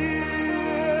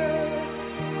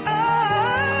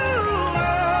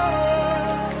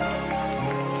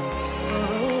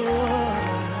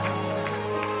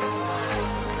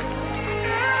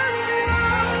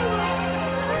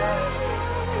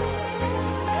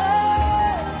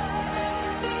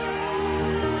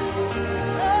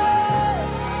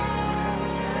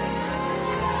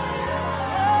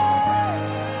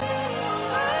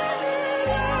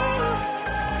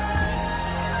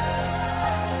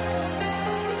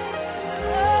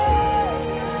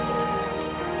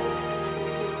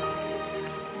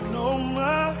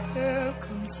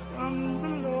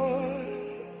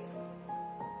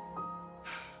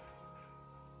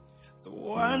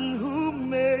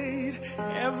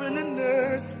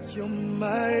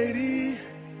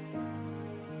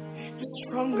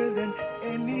 Stronger than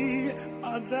any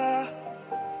other.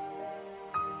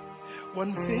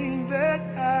 One thing that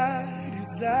I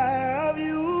desire of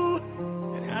you,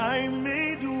 that I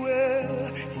may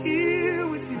dwell here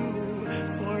with you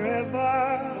forever.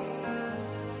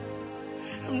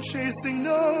 I'm chasing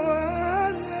no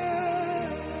other.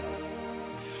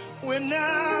 When I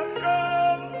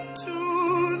come to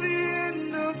the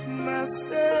end of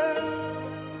myself,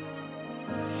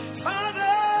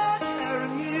 Father, carry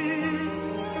me.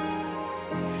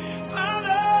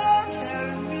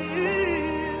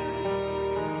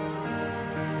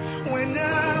 When I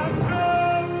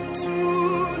come to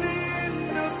the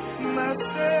end of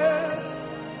myself,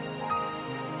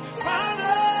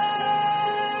 Father,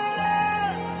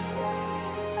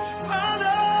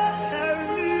 carry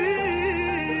me.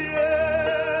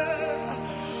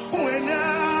 When I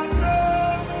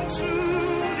come to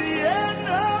the end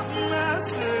of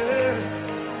myself,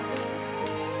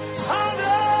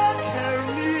 Father, carry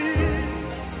me.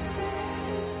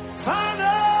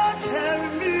 Father, carry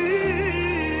me.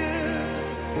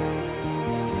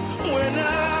 When I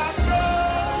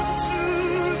come to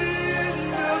the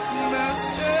end of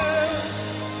myself,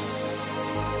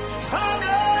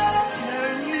 Father,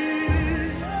 carry me.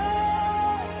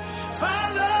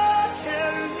 Father,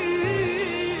 carry me.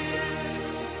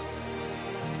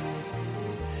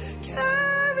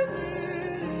 Carry me.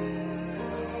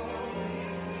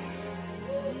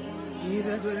 He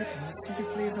that dwelleth in the secret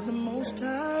place of the Most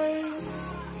High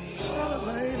shall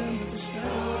abide under the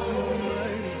shadow of the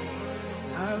Almighty.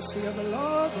 I'll say of the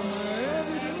Lord, my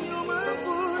everything, know my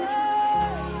voice.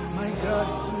 My God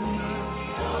is enough.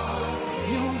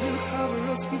 You will cover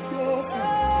us with your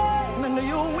face, and under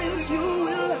your wings you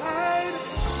will hide.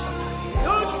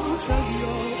 Your truth shall be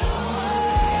all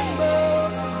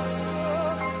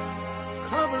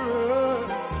cover us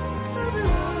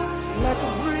like a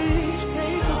breeze,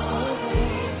 take us over.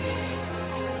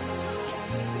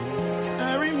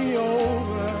 Carry me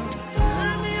over.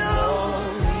 Carry me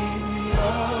over.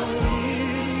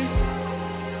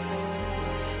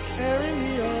 Carry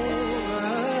me over.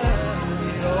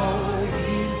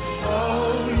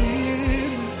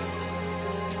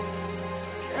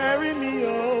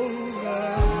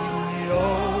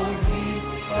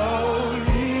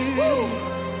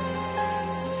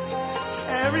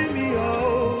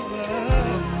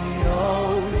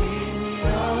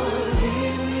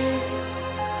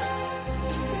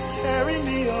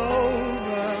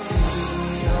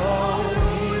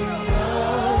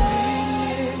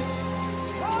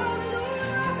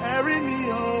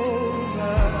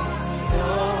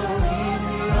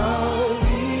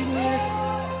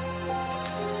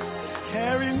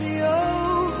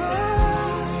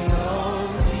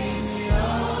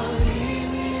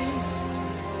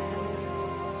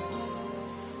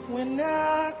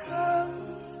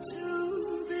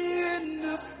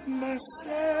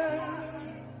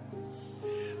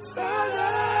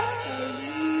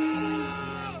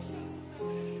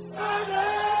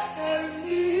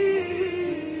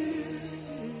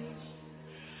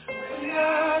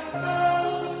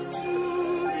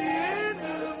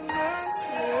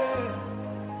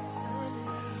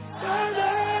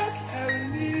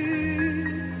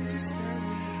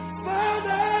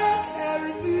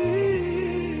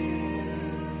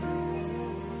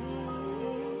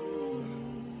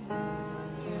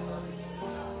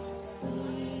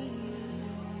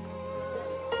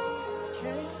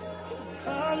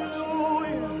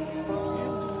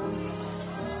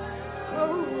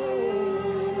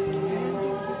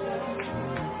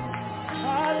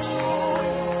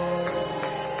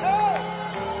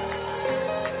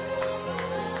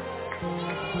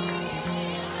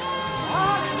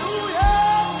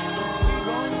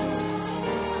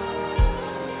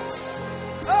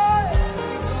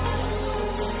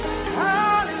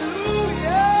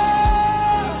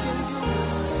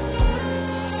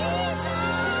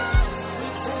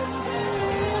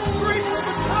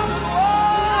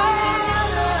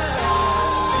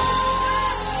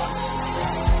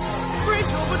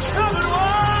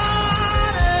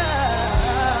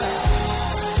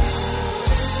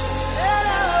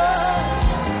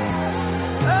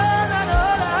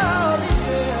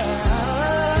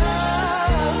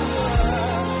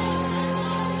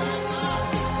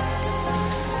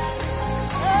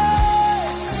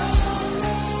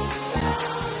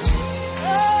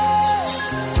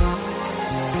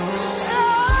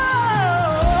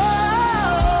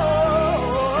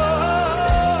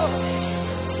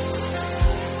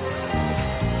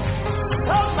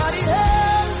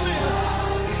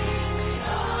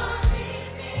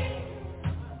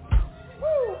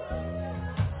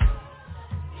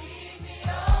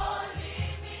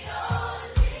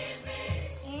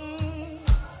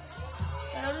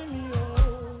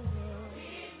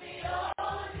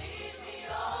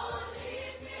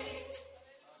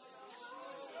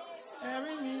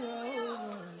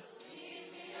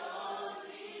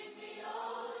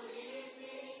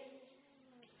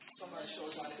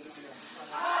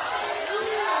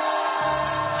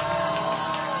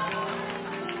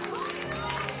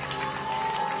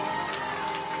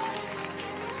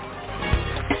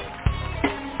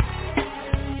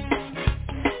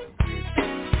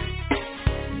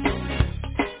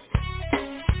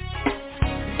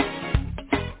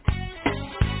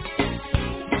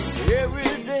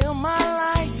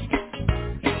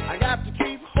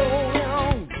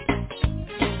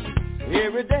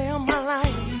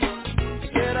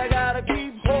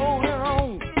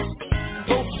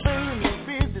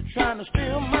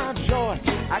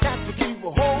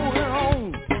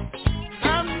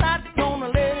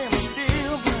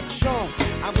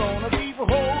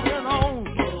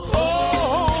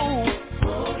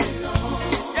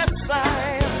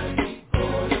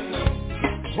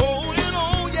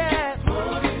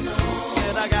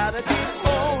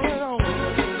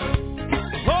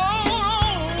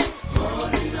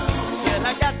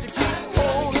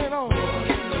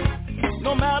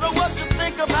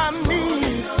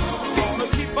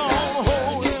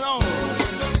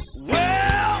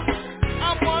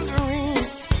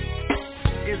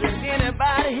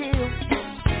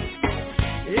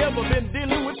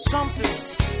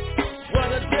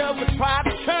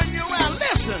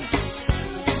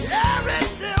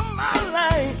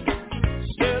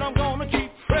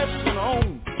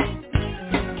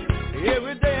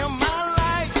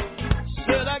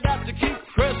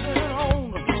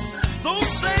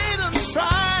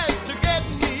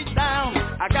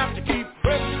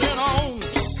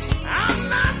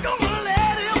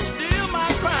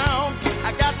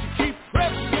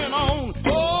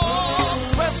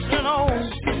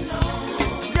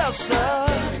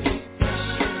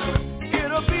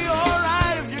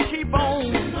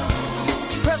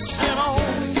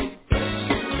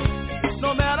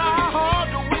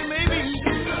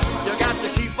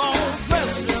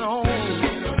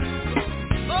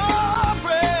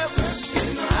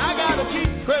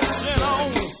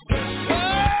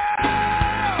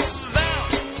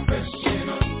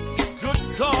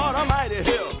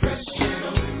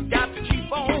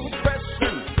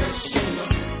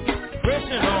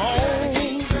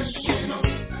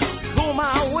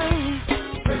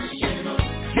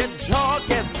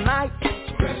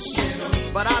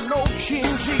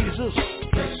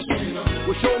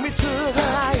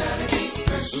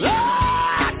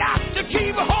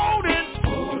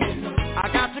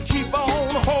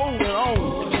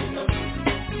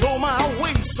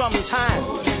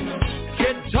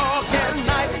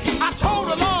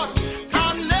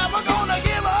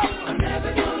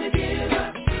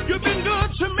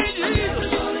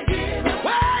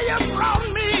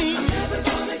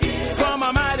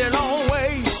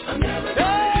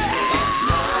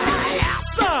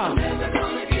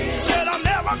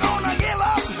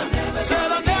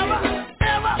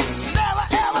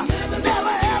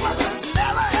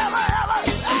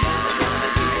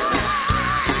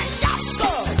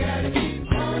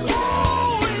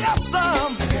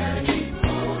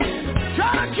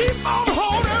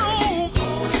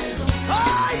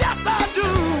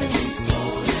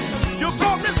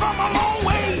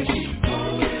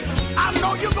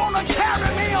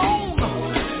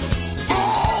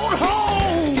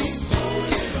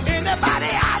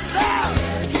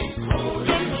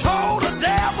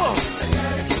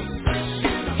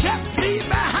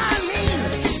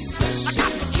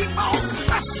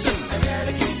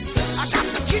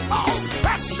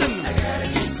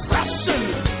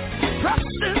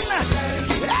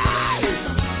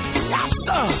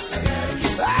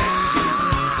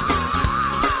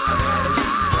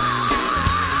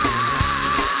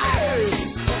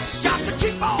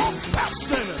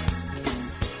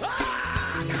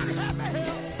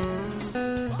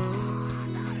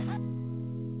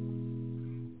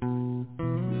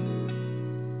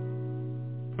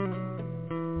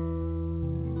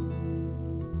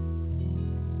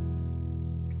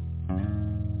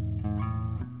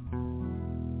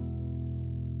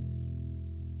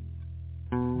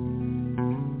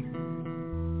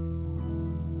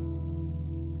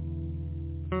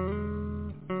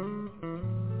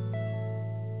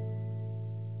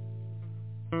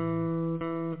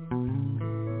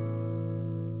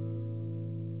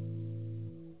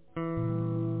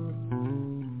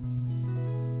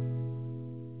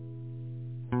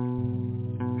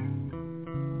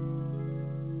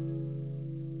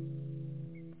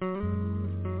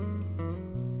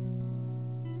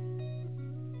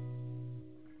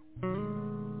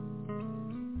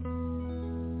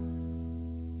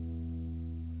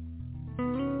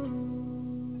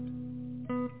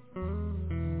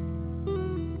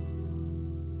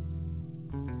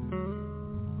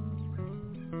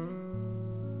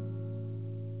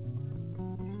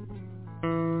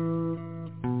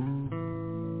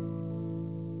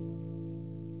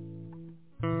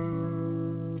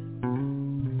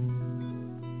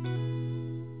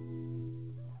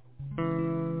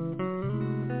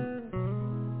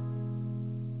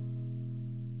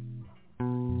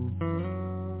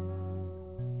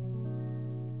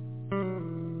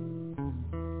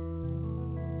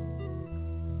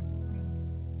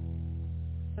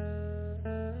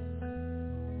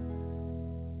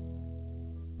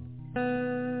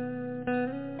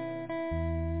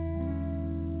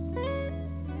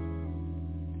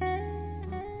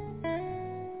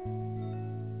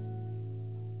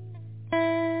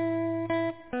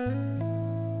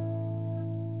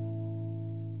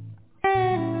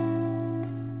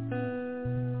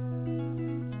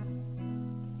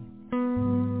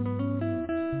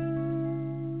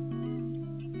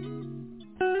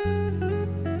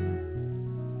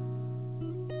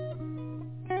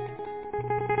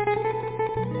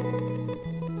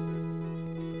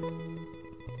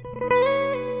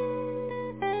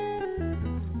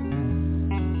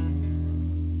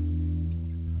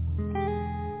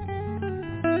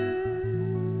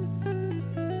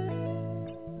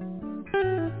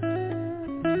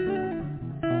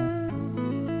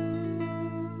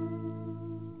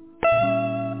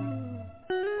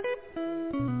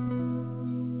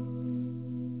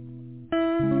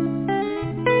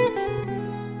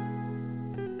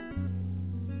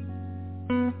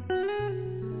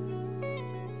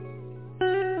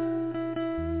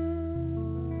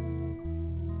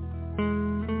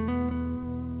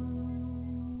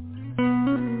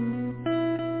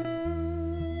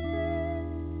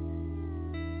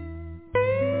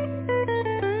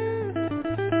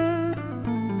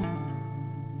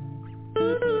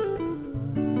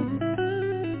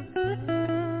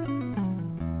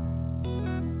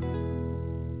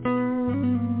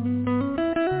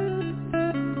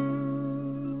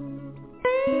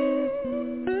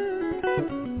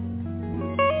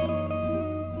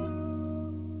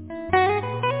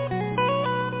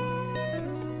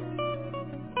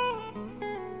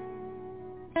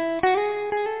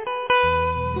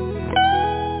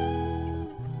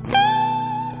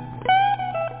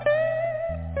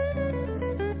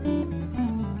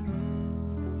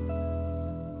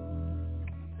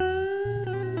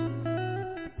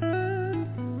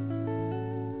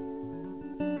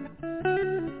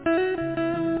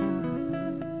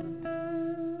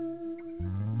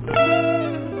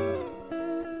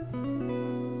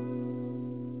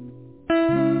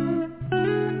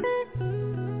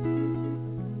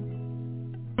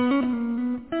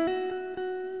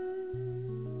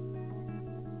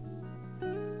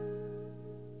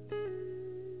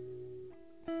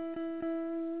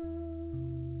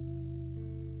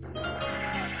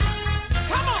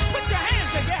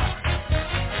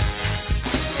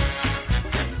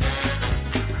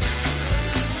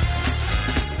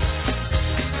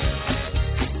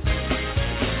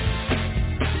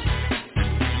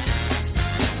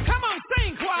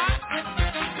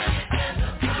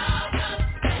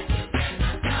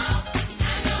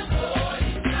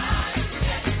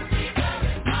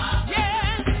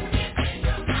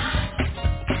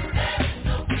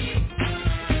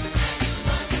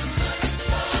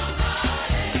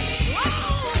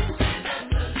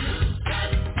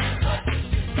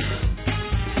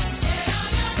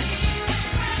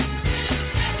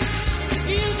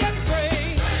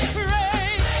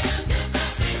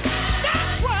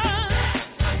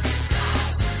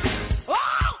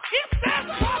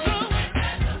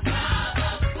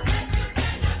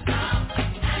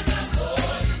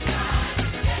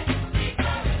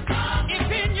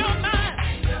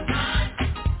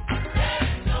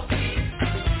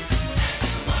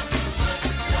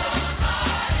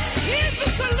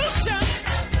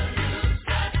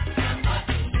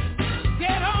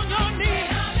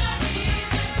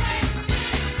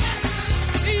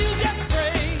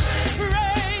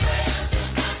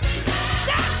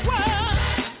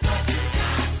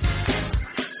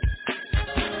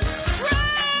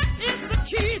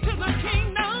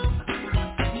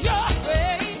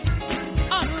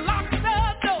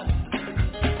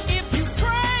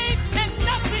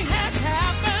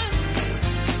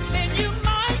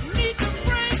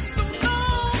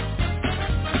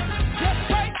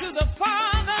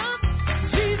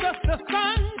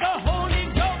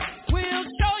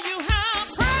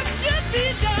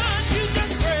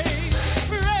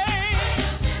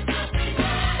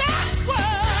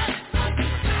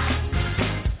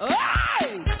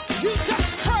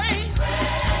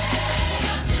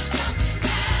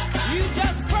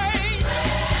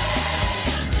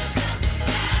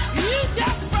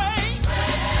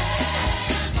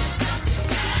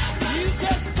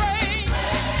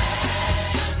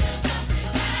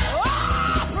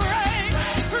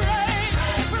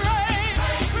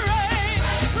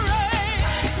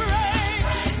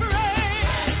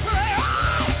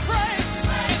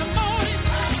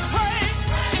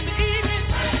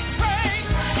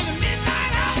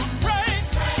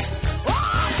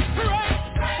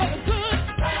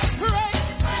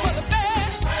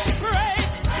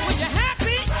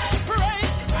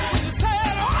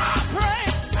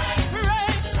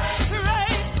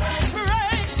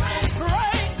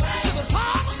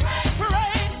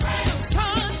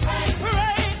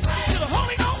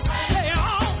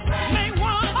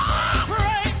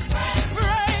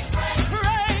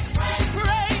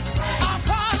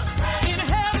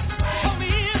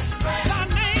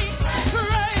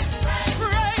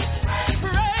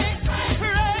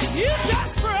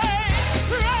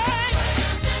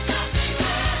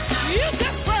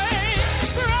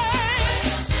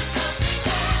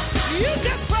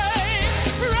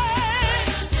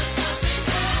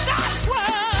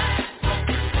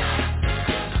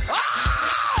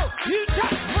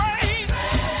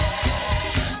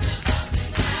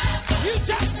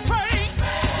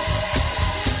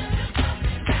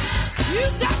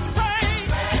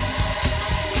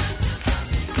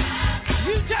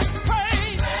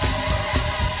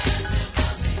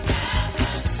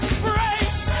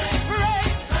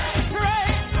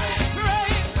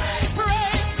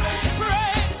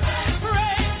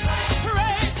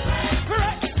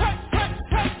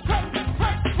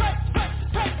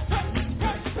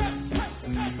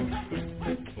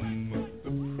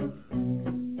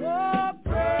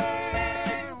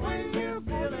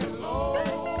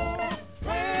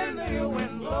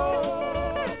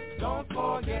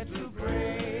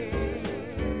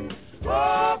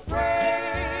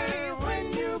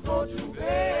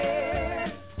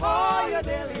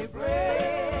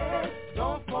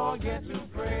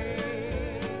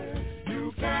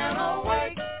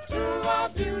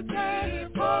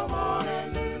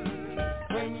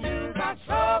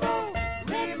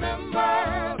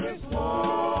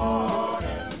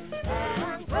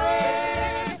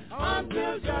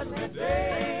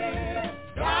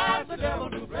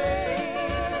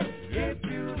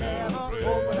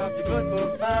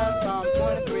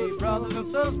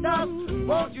 little stuff.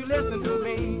 Won't you listen to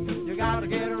me? You gotta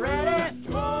get ready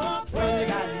when you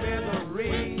got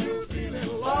misery.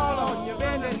 Fall on your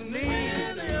bending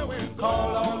knees.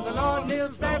 Call on the Lord and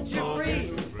He'll set you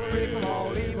free. Free from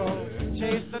all evil.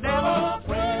 Chase the devil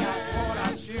when you got worn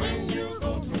out shoes.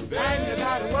 And you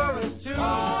got worries too.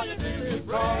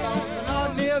 Call on the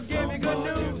Lord and He'll give you good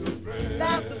news.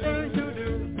 That's the thing to do.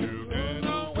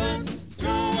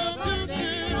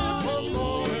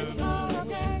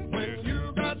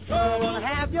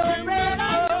 Have your bread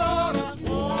on my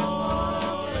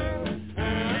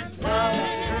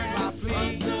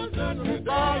plea.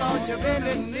 Fall on your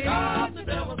bending knees. Call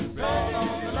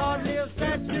on the Lord and He'll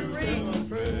set you free.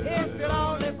 If you'll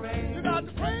only pray. You got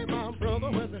to pray, my brother,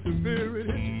 when the Spirit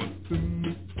hits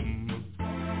you.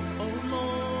 Oh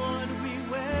Lord, we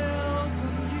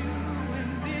welcome you in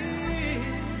this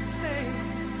place.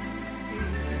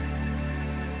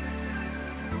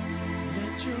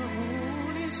 Let your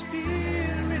Holy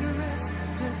Spirit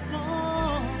rest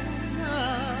upon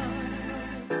us.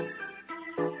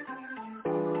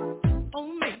 Oh,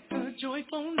 make a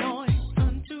joyful noise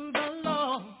unto the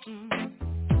Lord,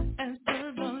 and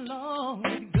serve the Lord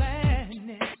with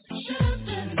gladness.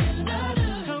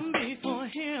 Come before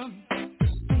Him,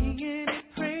 singing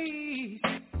praise.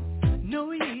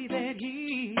 Know ye that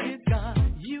He is God.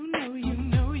 You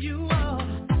know you are.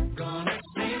 Gonna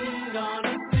sing,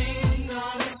 gonna sing,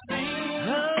 gonna sing.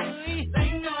 Oh,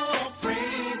 sing all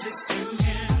praises to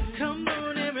Him. Come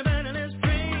on, everybody, let's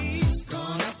praise.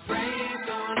 Gonna praise,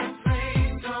 gonna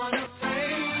praise, gonna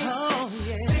praise. Oh,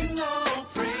 yeah. Sing all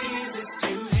praises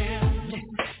to Him.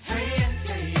 Hey,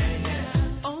 hey,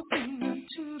 yeah. Oh, sing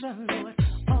unto the Lord,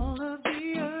 all of the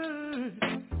earth.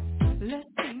 Let's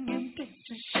sing and dance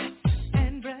and shout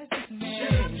and bless His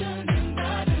name.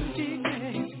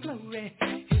 Declare His glory,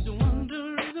 His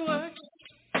wondrous works,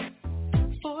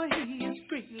 for He is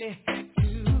greatly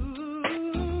to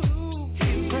be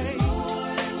praised.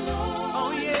 Oh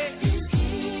yeah, yes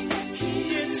He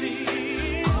is.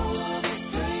 All of His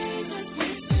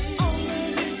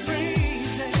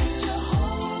praises,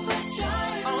 Jehovah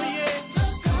Jireh. Oh yeah, the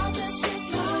God that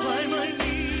supplies my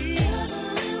need.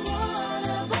 Every one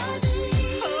of our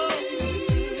needs. Oh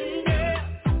yeah,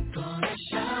 gonna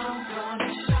shout, gonna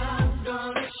shout,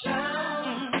 gonna shout.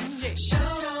 Yeah,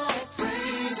 shout all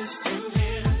praises to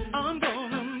Him. I'm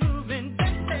gonna move and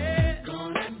dance.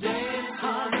 Gonna dance,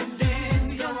 gonna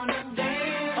dance, gonna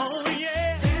dance. Oh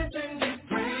yeah, dancing with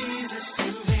praises to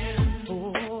Him. Oh,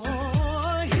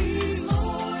 He's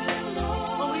Lord and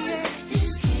Lord. Oh yeah,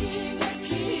 He's King of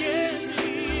Kings. Yes, He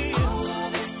is. All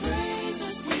of His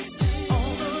praises we sing.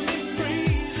 All of His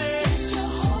praises.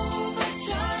 Jehovah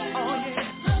Jireh. Oh yeah,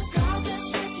 the God that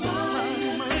supplies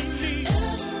my needs.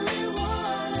 Every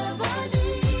one of our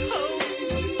needs.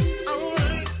 Oh, all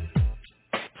right.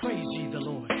 Praise ye the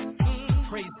Lord.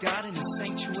 Praise God in His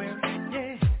sanctuary.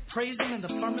 Yeah. Praise Him in the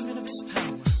firmament of His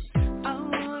power. I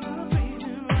wanna praise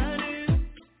Him right now.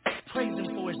 Praise Him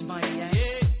for His mighty acts.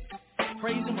 Yeah.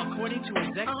 Praise Him according to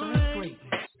His excellent greatness.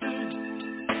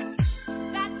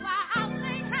 That's why I'll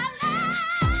sing hallelujah.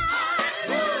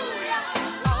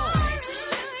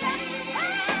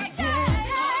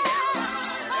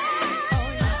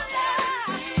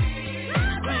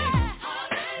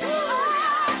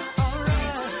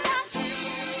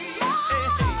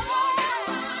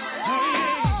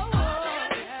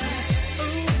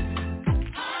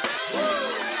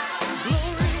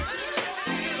 Glory,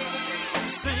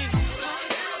 sing,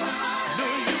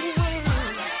 know you were.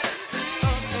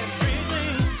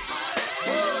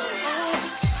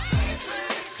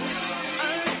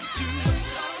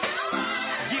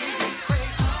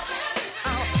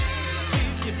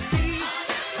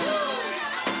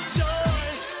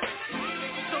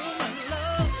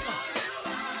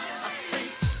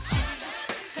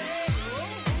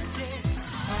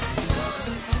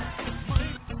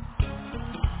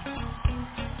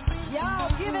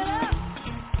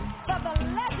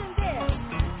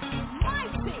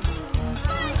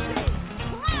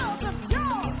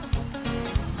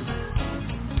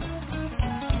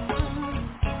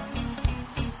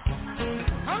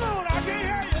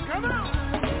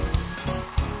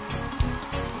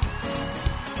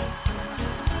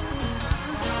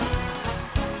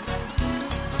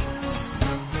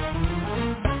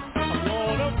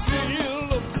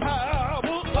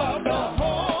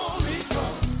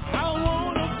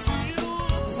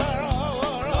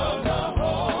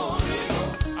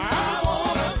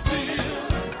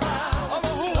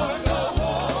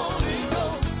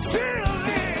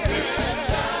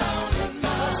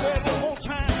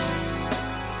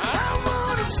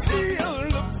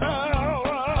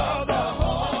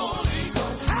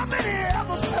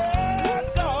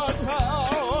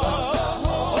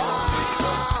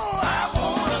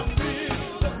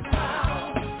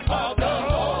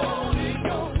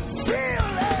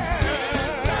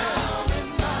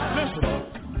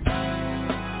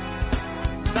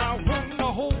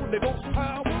 Holy Ghost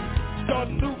power start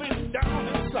moving down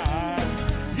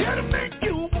inside. Yeah, to make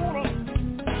you wanna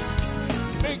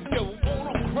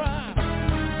cry.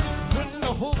 When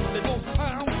the Holy Ghost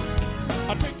power,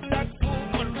 I take that full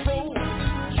control.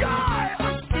 Joy,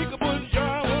 unspeakable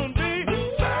joy will be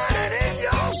burning in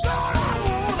your soul. I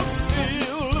wanna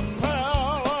feel the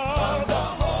power of the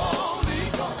Holy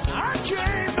Ghost. I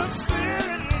came to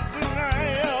feel it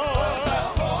tonight.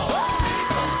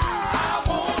 I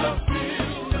wanna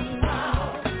feel the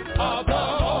power of the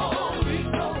Holy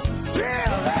Ghost.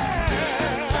 Feel that.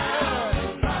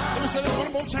 Let me say this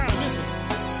one more time. Listen.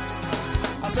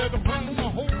 I said when the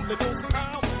Holy Ghost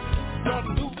power start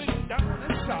moving down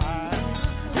inside,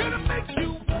 it'll make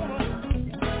you wanna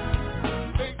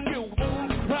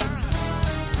cry.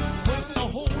 When the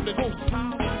Holy Ghost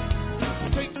power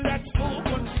take that full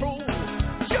control,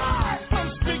 joy,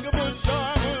 unspeakable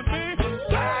joy will be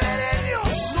burning in your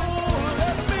soul.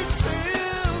 Let me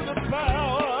feel the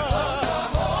power.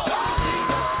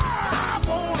 I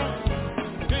wanna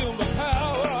feel the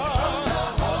power.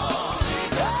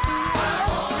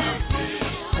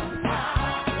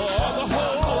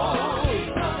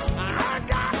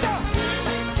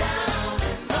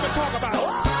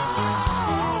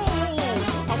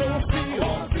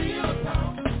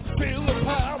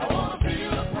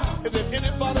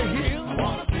 Anybody here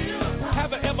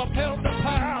have ever felt the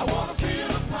power?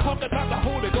 Talk about the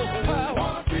Holy Ghost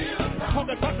power. Talk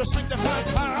about the sanctified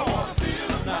power.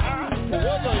 Now, I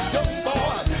was a young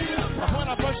boy when I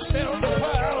first felt the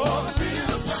power.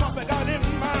 Something got in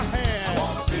my hand.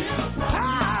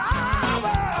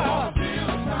 Power!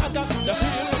 I got to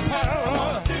feel the power.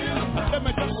 Let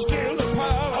me just feel the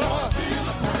power.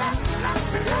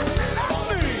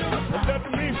 Let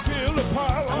me feel the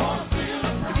power.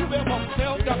 If you ever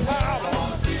felt the power,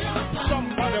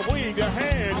 somebody wave your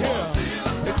hand here.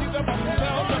 If you ever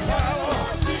felt the power,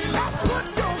 now put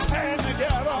your hands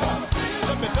together.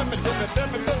 Let me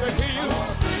hear you.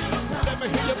 Let me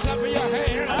hear you clapping your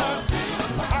hands.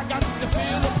 I got to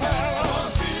feel the power.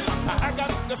 I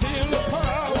got to feel the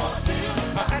power.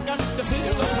 I got to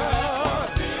feel the power.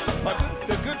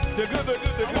 The good.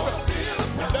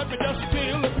 Let me just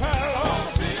feel the power.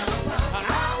 I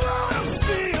want to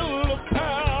feel the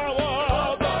power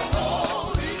of the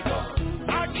Holy Ghost.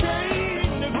 I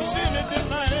came to feel it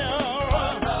tonight.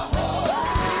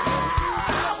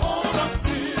 I want to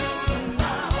feel the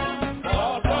power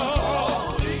of the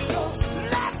Holy Ghost.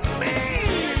 Let me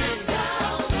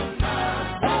down in my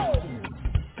soul.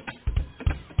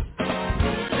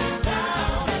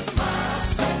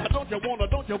 Don't you wanna?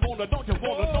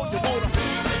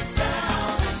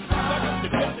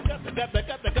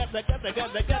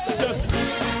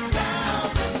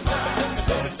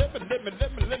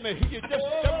 Let me hear you just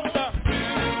jump down.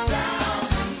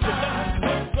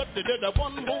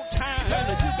 One more time.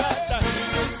 You got to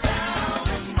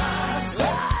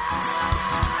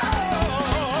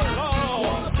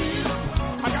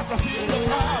I got to feel the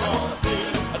power.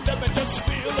 Let me just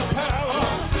feel the power.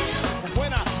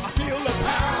 When I feel the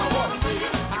power,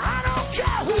 I don't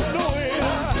care who's doing.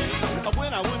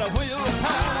 When I feel the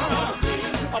power,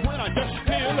 when I just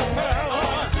feel the power.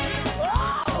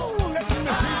 Oh,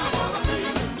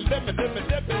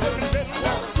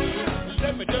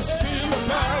 let me just feel the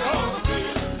power.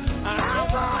 I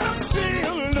wanna feel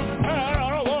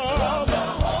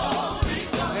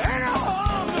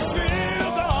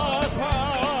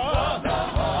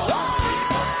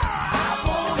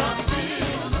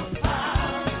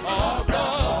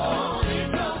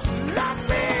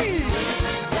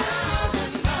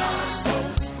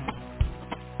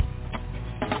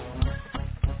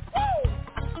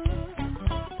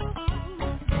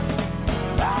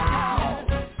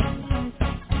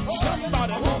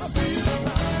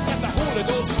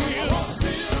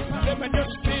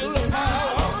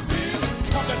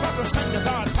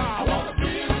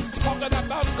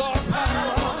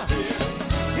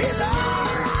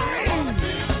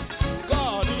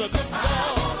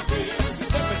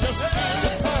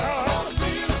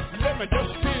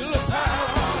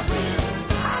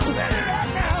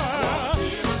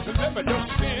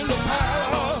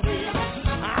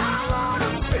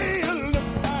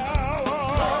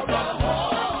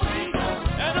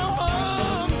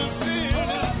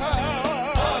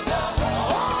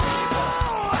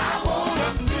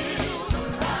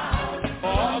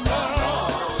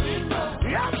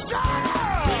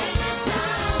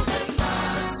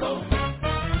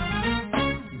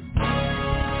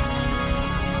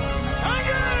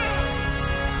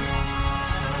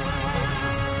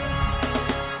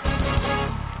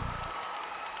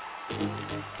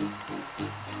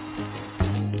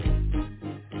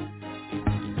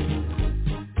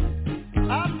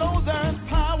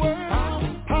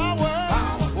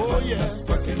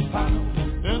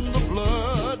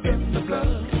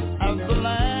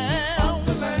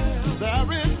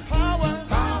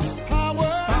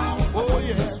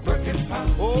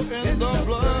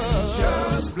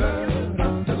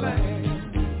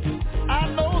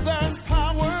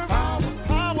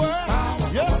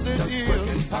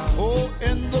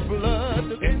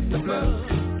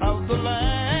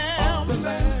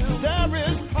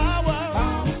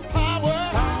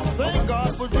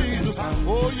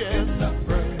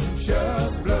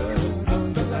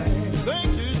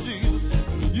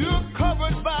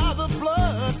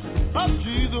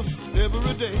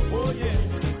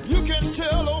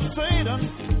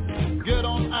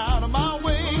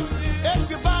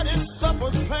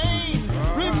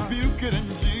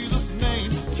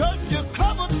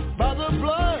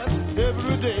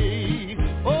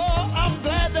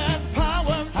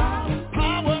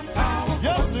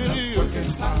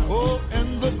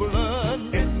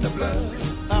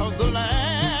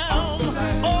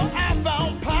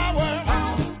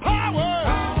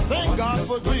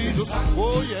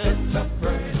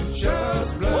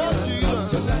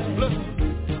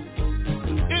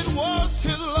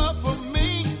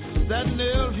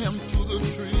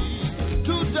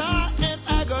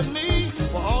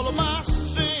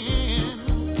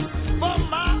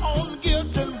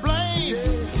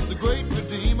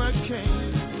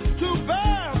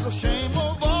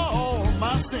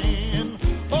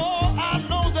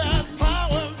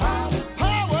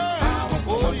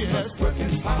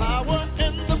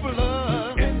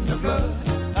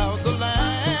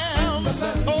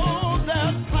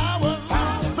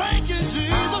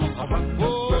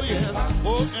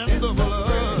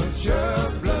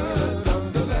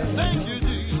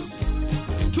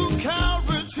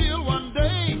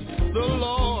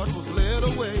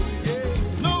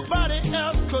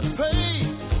Jesus paid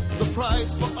the price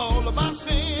for all of our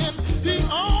sin. He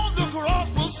on the cross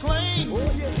was slain,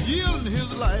 yielding his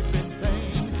life in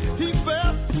pain. He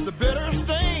felt the bitter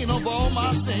stain of all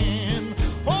my sin.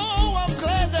 Oh, I'm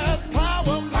glad that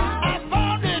power, I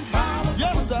found it.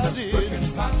 Yes, I did.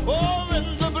 Oh,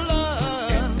 in the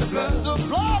blood, the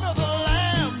blood of the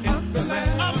Lamb.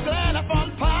 I'm glad I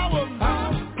found power,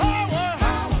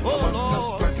 oh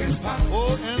Lord,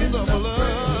 oh, in the blood.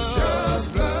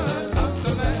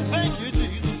 Thank you,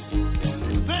 Jesus.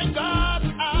 Thank God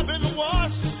I've been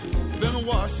washed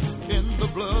in the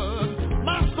blood.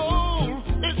 My soul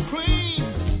is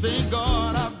clean. Thank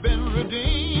God I've been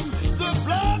redeemed. The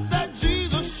blood that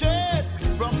Jesus shed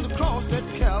from the cross at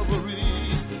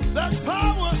Calvary. That's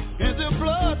power in the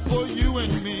blood for you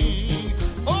and me.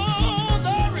 Oh,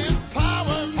 there is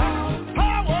power.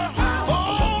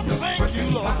 Oh, thank you,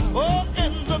 Lord. Oh,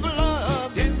 in the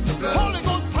blood. Holy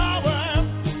Ghost power.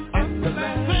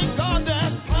 Thank God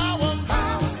that's power.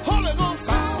 Holy Ghost.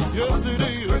 Yes, it is.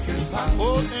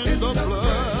 Oh, in the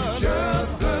blood.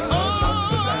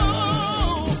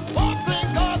 Oh, thank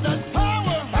God that's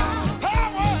power.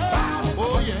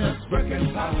 Oh, yes.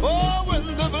 Oh, in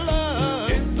the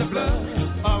blood.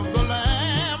 Of the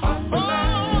Lamb. Oh,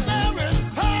 there is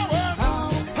power.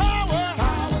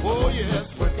 Oh, yes.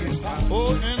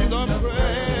 Oh, in the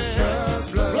precious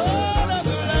blood of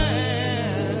the Lamb.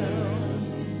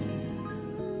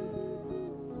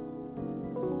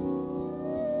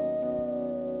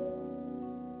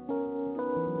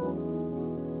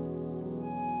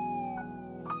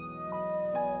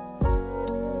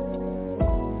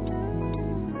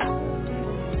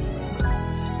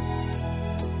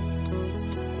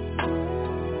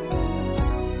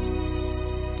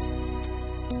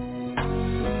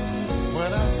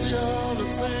 When I see all the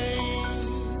things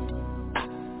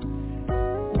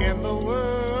in the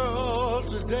world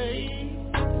today,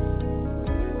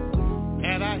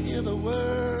 and I hear the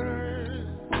word,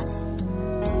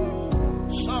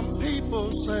 some people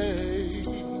say,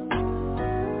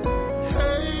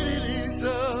 hate each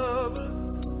other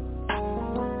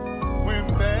when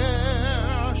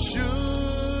there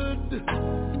should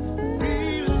be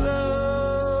love.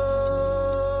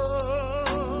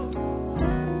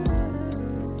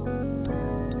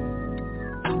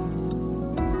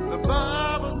 The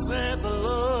Bible said the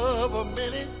love of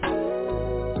many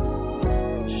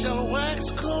shall wax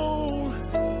cold,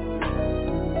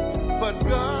 but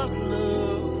God's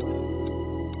love,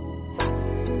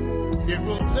 it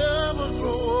will never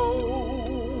grow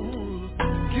old.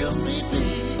 Give me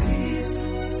peace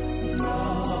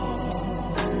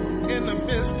in the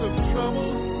midst of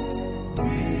trouble.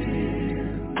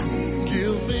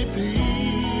 Give me peace,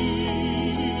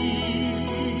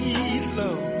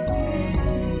 Lord.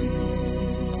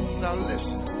 Now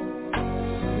listen,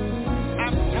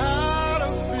 I'm tired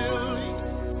of feeling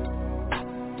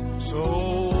so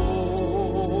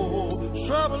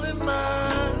trouble in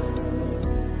mind,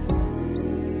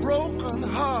 broken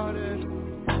hearted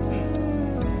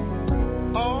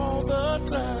all the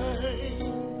time.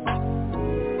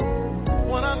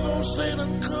 When I know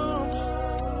Satan comes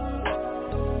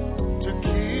to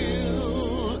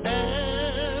kill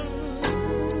and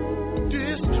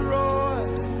destroy,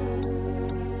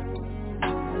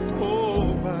 oh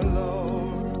my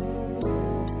Lord.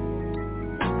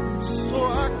 So I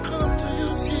come to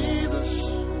you, Jesus,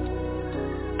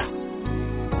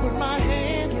 with my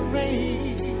hand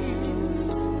raised.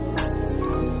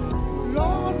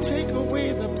 Lord, take away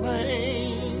the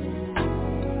pain.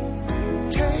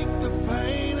 Take the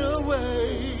pain away.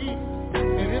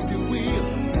 And if you will,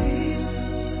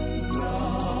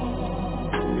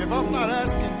 if I'm not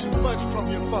asking too much from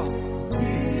your Father,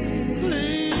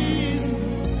 please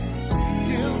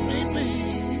give me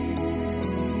peace.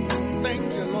 Thank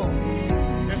you, Lord.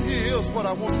 And here's what I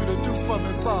want you to do for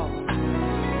me, Father.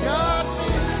 God,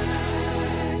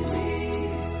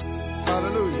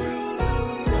 hallelujah.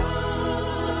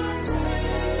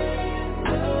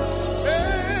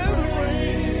 And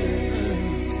rain.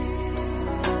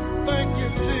 Thank you,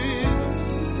 Jesus.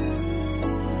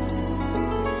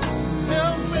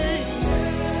 Help me.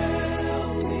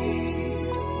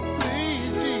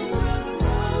 Please, Jesus.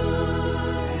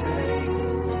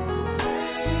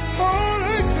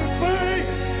 Heartache and pain.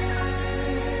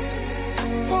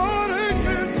 Heartache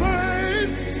and pain.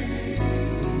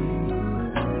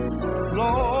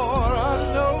 Lord, I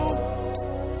know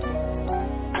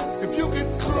if you can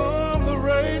calm the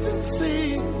raging sea,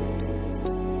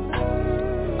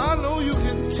 I know you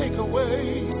can take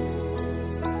away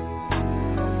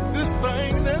this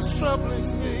thing that's troubling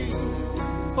me.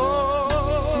 Oh,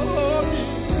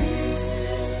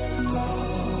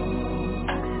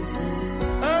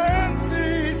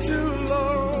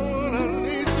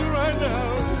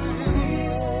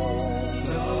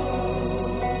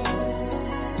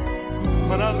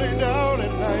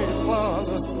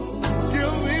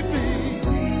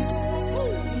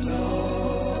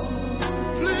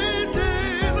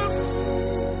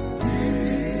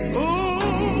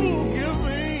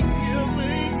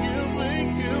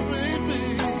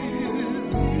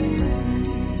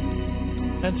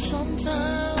 And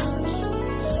sometimes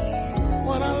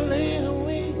when I lay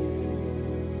awake,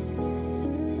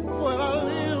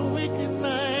 at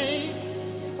night,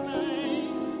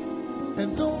 and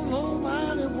don't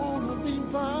nobody wanna be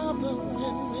bothered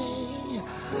with me,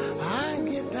 I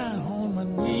get down on my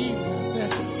knees and say,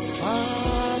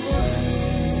 Father,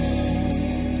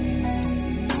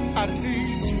 I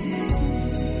need you.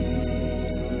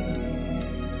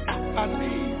 I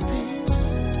need peace.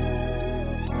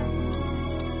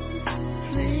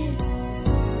 Please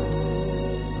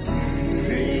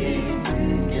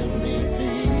give me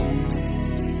peace.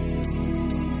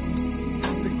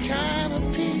 The kind of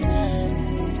peace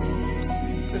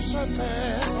that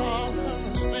surpasses all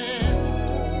understanding.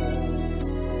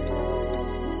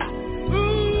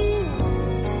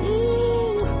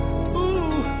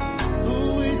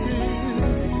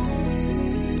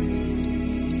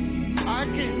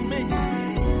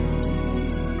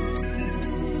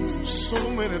 So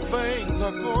many things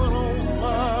are going on,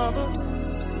 Father.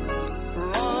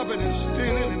 Robbing and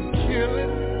stealing and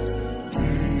killing.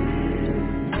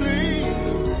 Please,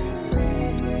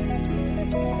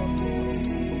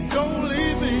 don't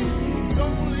leave me.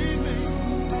 Don't leave me.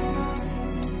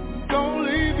 Don't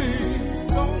leave me.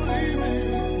 Don't leave me.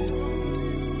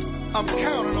 I'm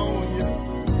counting on you.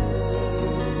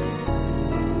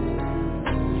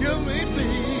 Give me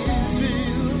peace,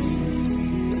 Jesus.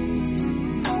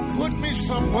 Put me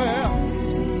somewhere,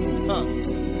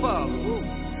 Father,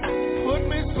 put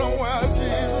me somewhere,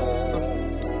 Jesus,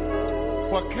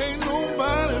 where can't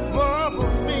nobody bother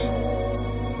me.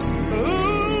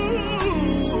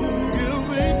 Ooh, give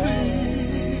me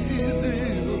peace,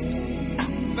 Jesus.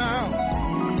 Now,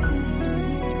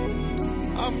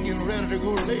 I'm getting ready to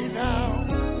go lay down,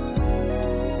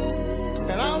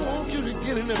 and I want you to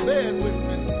get in the bed with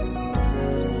me.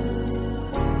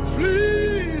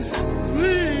 Please,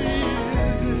 please.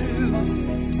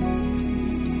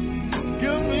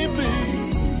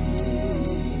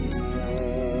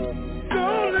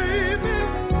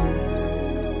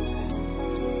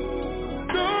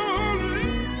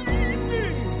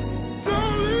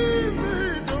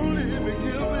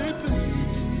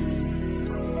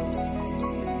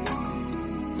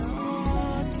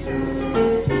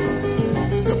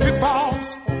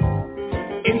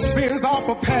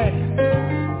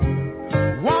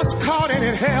 Was caught and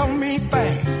it held me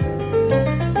fast,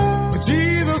 but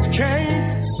Jesus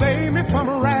came, saved me from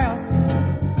a wrath.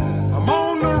 I'm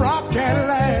on the rock at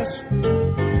last.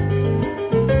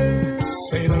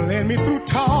 Satan led me through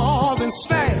toils and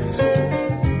snares.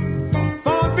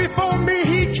 Thought before me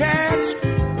he cast.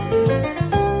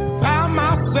 Found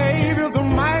my Savior, the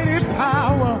mighty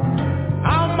power.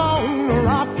 I'm on the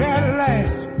rock at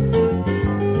last.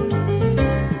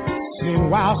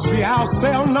 While see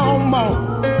ourselves no more.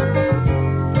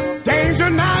 Danger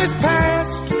now is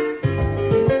past.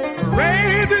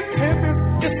 Raging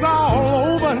tempest, it's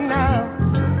all over now.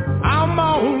 I'm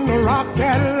on the rock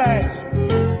at last.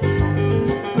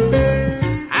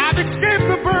 I've escaped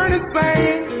the burning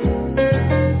thing.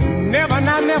 Never,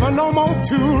 now, never, no more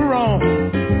too wrong.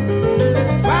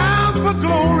 Bound for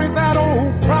glory, that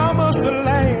old promised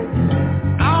land.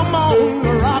 I'm on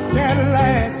the rock at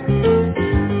last.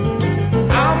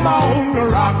 I'm on the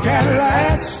rock at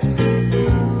last.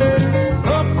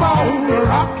 Up on the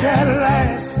rock at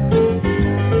last.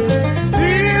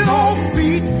 These old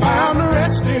feet found a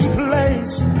resting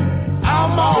place.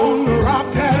 I'm on the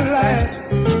rock at last.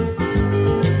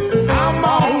 I'm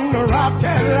on the rock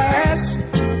at last.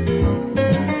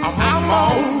 I'm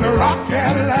on the rock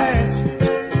at last.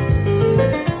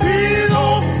 These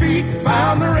old feet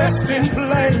found a resting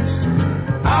place.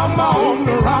 I'm on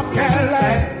the rock at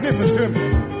last. Listen to me.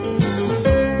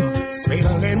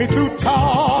 Satan led me through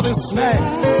toil and snare.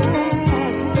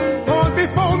 Lord,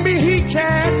 before me he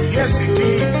cast, yes he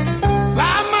did.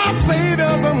 By my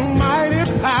Savior, the mighty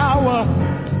power,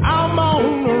 I'm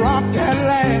on the rock at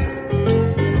last.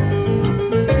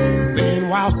 Then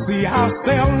while see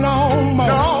ourselves no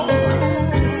more.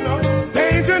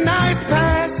 Danger night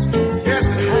past, yes it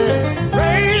has.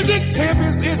 Raging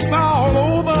tempest, it's all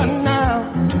over now.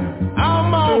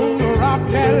 I'm on the rock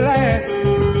at last.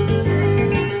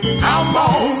 I'm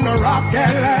on the rock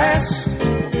at last.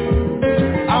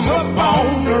 I'm up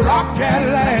on the rock at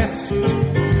last.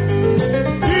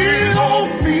 These old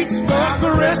feet stuck a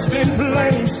resting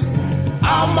place.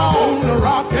 I'm on the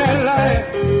rock at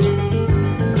last.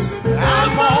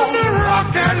 I'm on the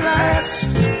rock at last.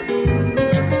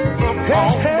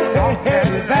 Hey,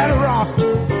 that rock.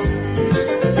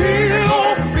 These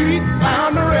old feet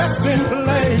found a resting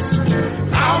place.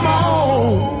 I'm on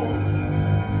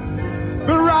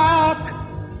the rock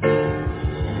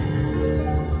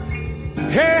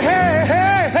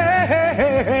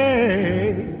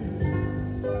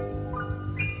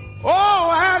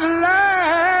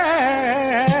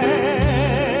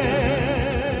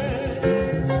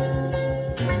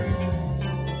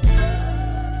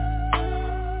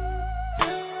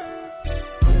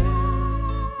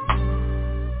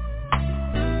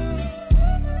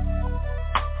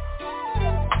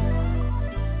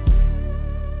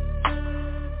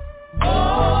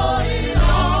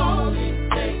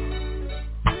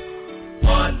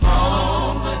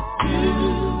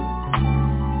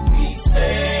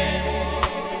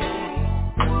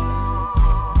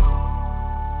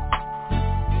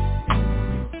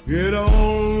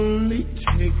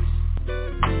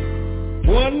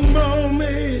One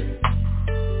moment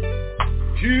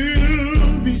to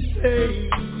be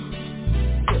saved.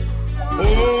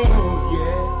 Oh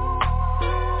yeah.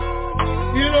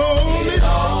 It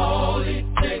only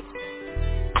takes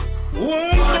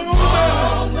one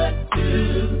moment to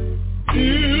be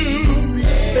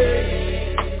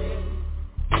saved.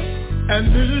 And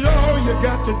this is all you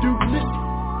got to do. Listen.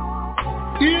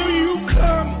 Here you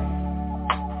come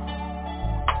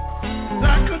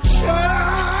like a child.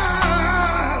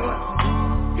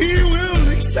 He will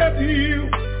accept you.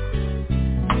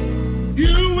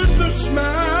 You with a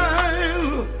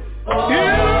smile.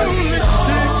 It only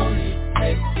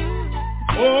takes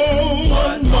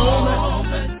one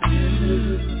moment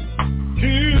to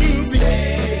be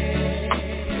saved.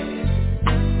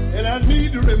 And I need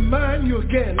to remind you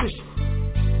again, listen.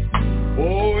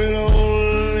 Oh, it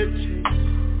only takes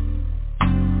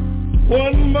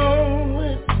one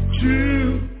moment to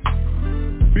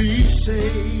be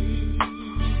saved.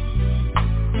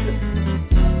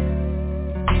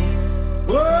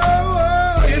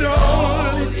 Whoa, it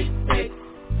only takes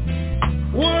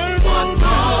one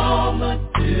moment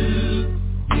to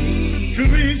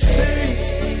be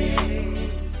saved.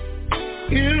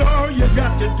 It's all you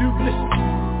got to do. Listen.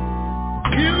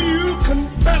 Till you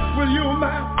confess with your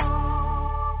mouth,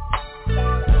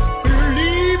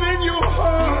 believe in your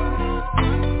heart,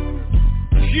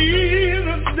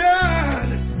 Jesus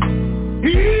died.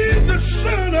 He's the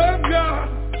Son of God.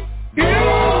 It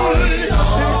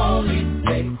only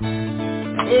takes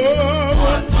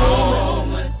one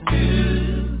moment to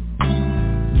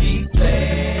be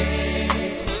saved.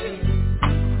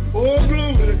 Oh,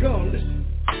 glory to God. Listen.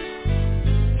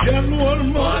 Just one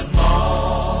moment.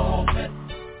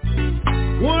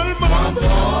 One moment.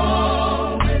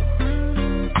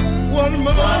 One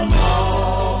moment.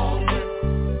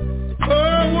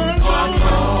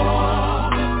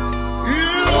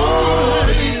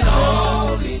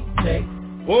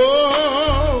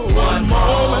 One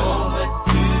moment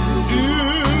to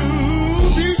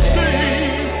be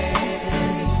saved.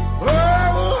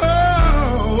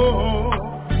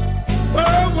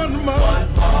 One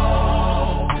moment.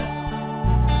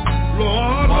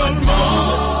 Lord, one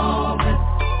moment.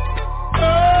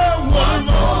 One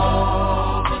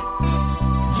moment.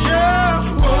 Just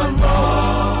one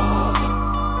moment.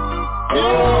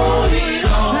 It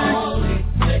only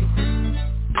takes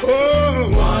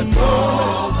one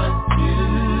moment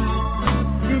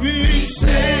to be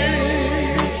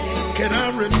saved. Can I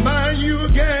remind you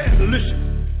again? Listen.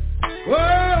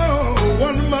 Whoa,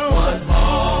 one moment.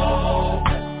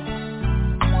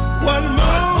 One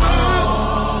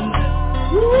moment.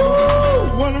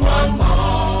 Woo, one moment.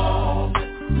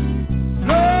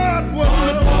 Lord,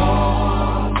 one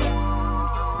moment.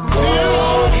 It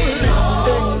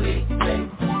only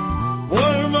takes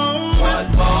one moment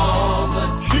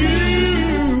to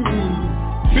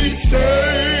be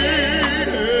saved.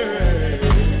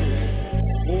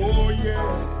 Oh yeah.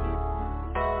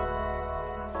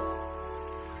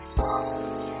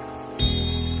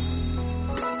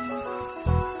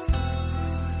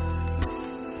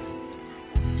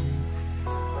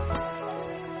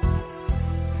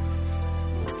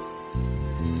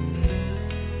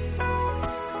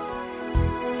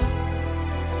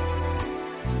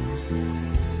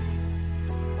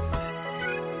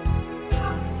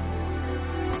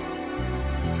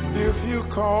 If you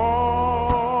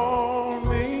call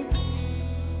me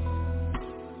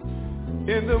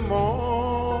in the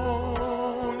morning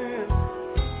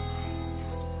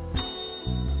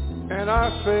and I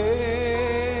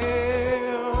fail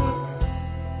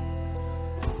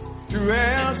to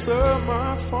answer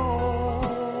my phone,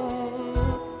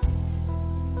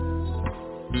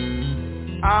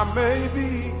 I may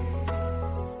be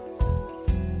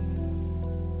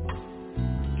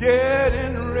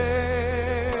getting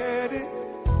ready,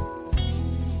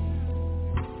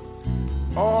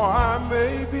 or I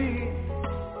may be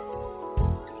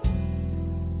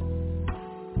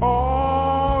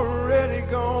already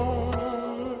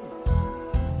gone,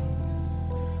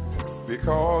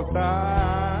 because I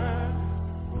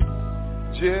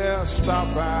just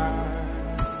stopped by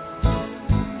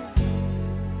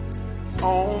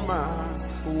on my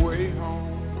way home.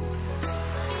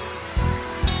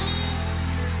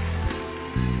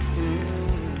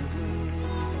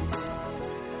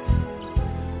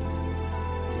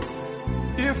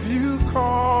 If you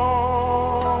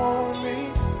call me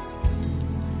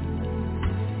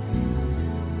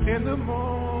in the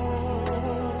morning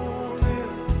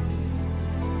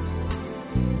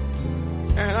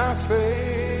and I fail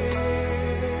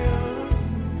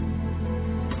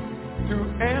to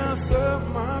answer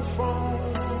my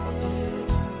phone,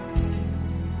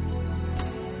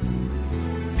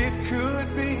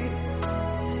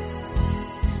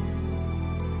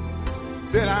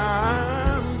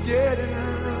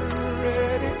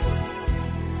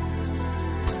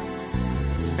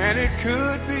 And it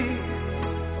could be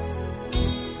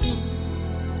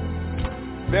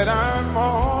that I'm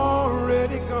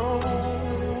already gone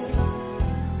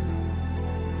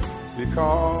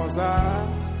because I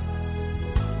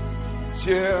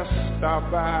just stopped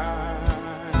by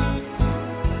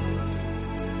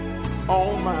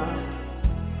on my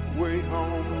way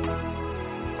home.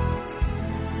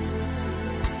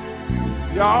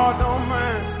 Y'all don't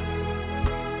mind.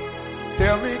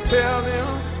 Tell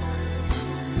them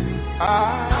I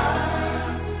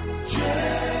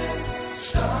just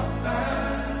stopped by.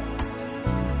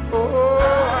 Oh,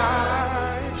 I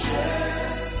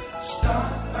just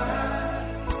stopped by.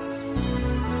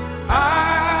 I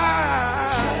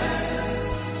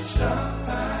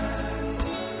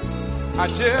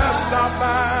just stopped by.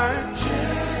 I just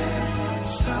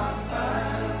stopped by.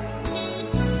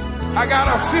 I got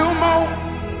a few more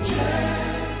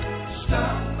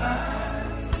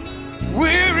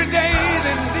weary days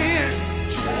and then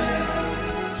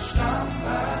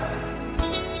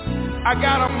I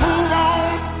gotta move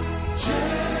on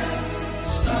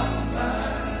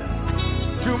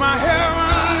to my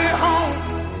heavenly home.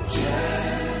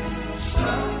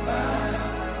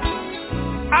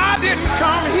 I didn't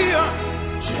come here.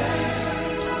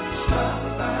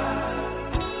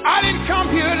 I didn't come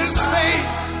here to stay.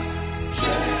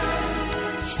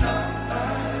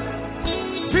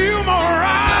 Few more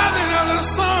rising of the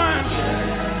sun,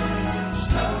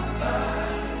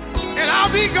 and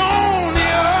I'll be gone the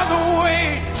other way.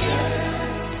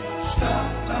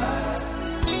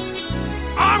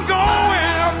 I'm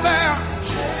going up there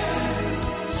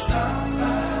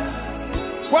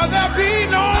where there'll be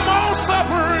no more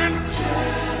suffering,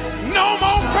 no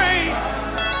more pain.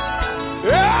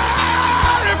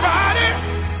 Everybody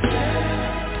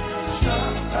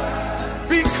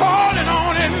be calling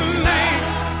on His name.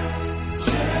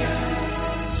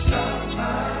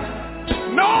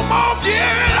 No more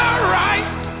giving up right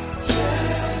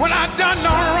when I done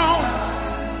no wrong.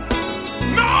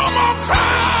 No more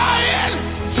crying.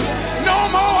 No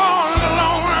more all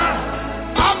alone.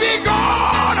 I'll be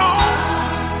gone on.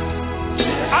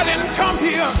 I didn't come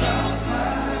here.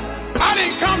 I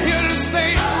didn't come here to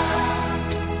stay.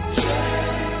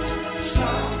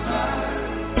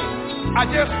 I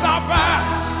just stopped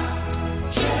by.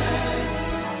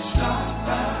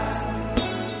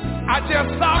 I just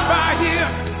stopped by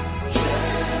here.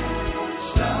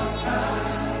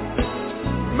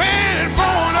 Man is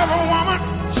born of a woman.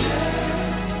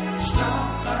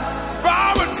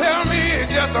 Bible tell me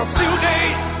it's just a few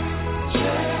days.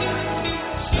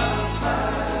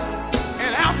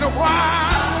 And after a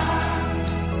while,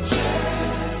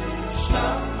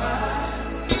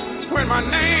 when my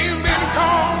name been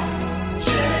called,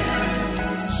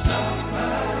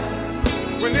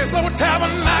 when this old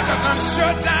tabernacle done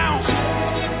shut down,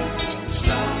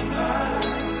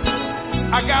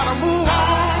 I gotta move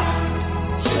on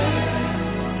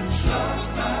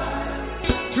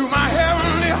to my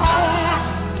heavenly home.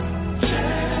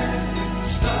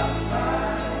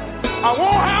 I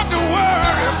won't have to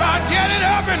worry about getting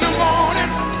up in the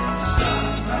morning.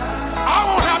 I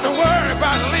won't have to worry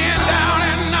about laying down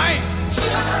at night.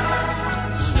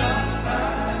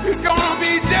 It's gonna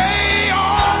be day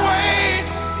always.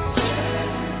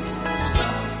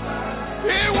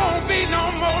 It won't be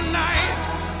no more night.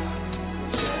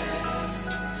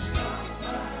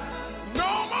 No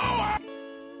more.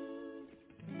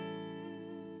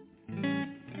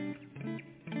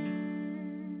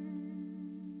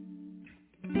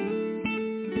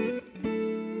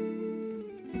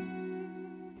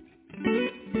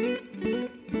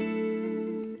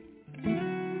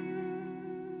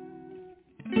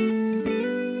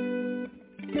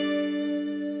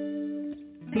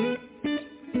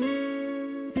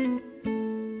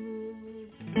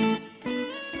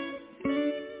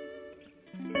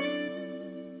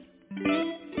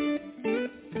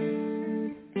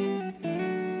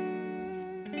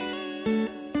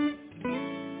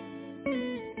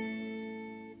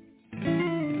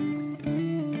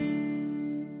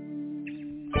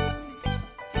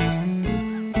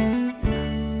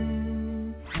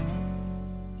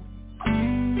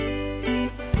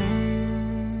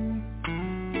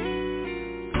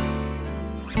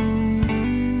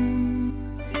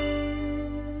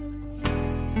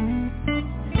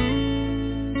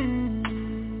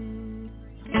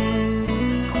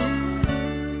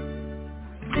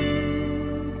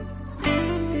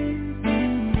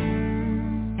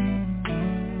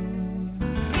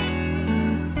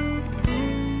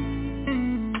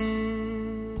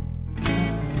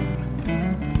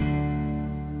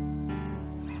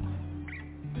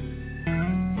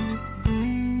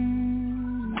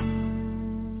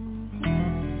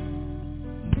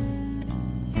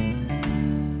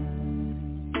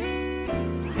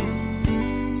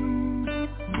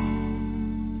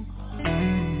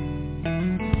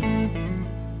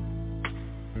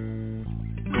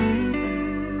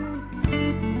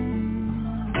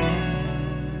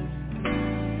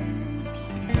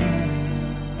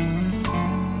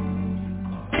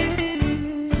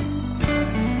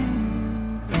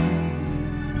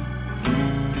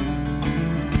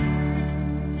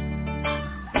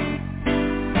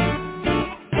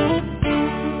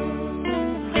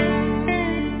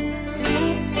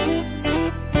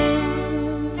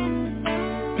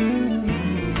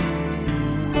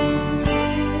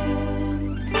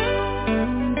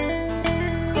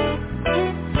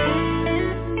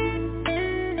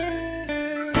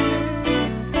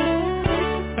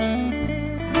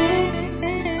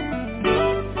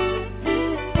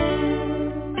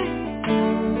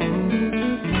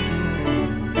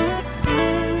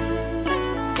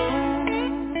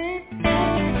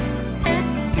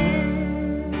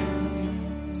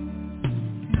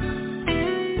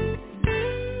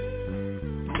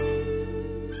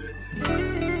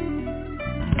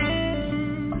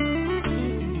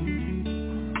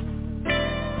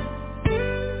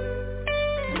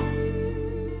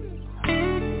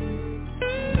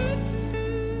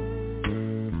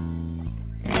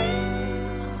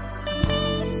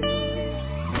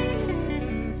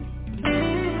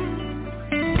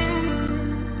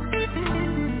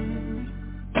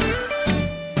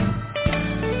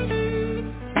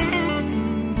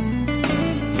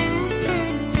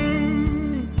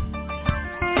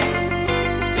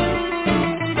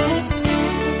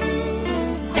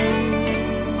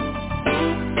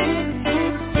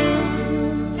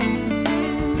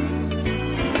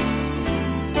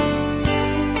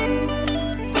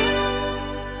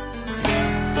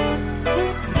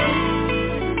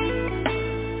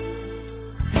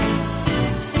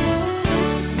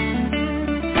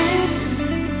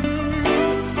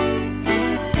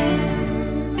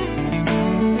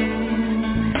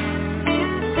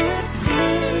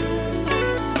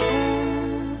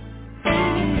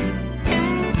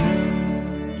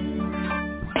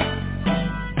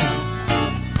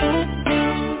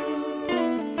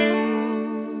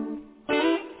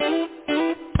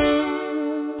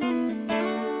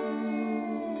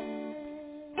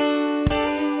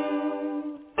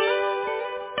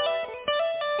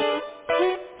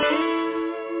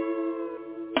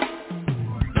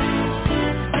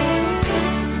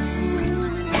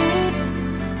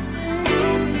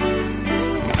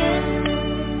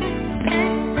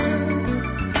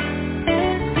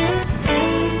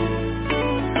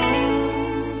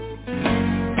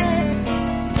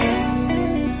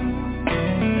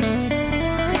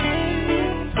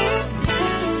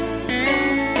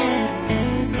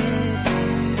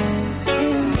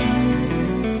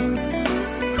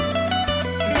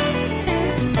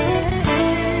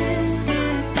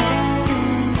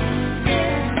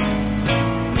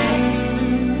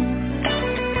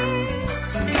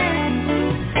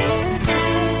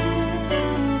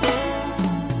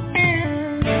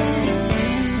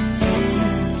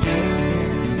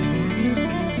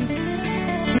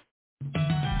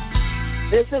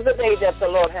 This is the day that the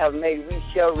Lord has made. We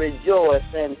shall rejoice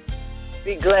and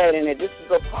be glad in it. This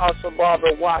is Apostle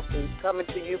Barbara Watkins coming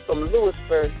to you from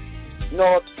Lewisburg,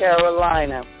 North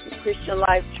Carolina, the Christian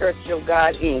Life Church of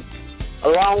God, Inc.,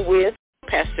 along with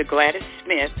Pastor Gladys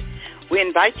Smith. We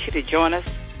invite you to join us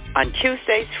on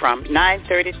Tuesdays from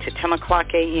 9:30 to 10 o'clock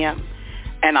a.m.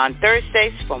 and on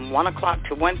Thursdays from 1 o'clock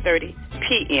to 1:30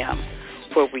 p.m.,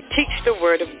 where we teach the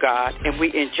Word of God and we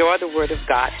enjoy the Word of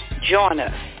God. Join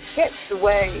us. Catch the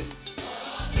Wave.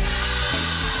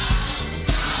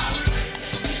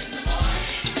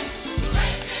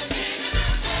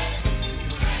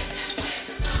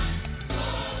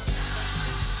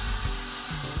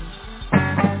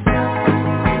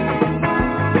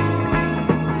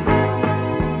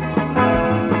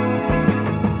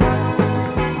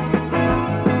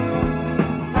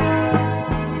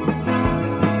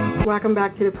 Welcome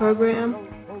back to the program.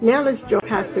 Now let's join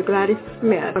Pastor Gladys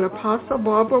Smith and Apostle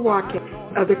Barbara Watkins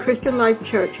of the Christian Life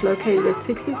Church located at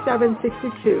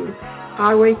 6762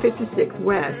 Highway 56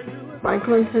 West,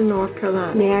 Franklinton, North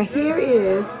Carolina. Now here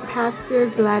is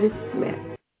Pastor Gladys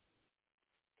Smith.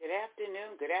 Good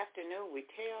afternoon. We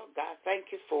tell God thank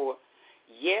you for,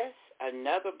 yes,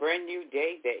 another brand new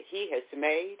day that he has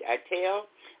made. I tell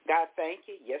God thank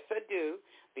you. Yes, I do,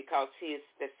 because he is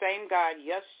the same God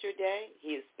yesterday.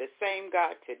 He is the same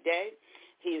God today.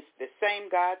 He is the same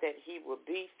God that he will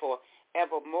be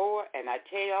forevermore. And I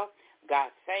tell God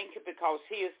thank you because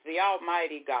he is the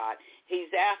Almighty God.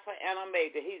 He's Alpha and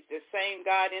Omega. He's the same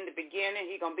God in the beginning.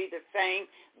 He's going to be the same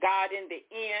God in the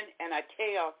end. And I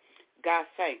tell God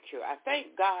thank you. I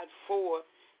thank God for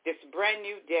this brand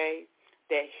new day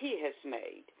that he has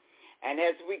made. And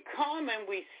as we come and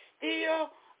we still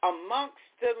amongst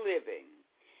the living,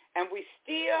 and we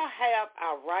still have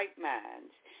our right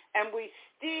minds, and we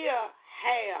still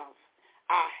have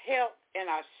our health and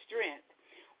our strength,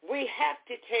 we have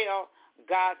to tell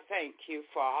God thank you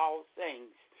for all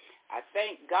things. I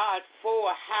thank God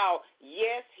for how,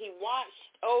 yes, he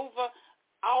watched over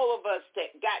all of us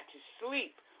that got to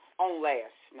sleep on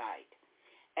last night.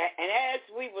 And as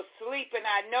we were sleeping,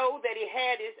 I know that he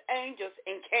had his angels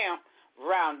encamped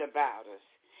round about us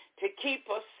to keep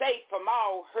us safe from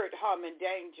all hurt, harm, and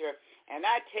danger. And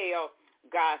I tell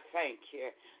God thank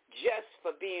you just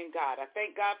for being God. I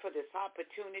thank God for this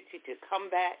opportunity to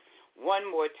come back one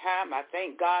more time. I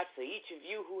thank God for each of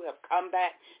you who have come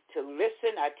back to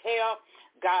listen. I tell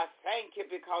God thank you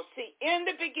because, see, in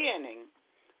the beginning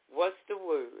was the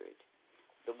Word.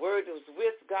 The Word was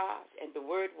with God, and the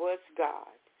Word was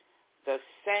God. The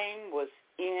same was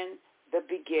in the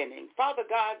beginning. Father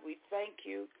God, we thank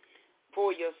you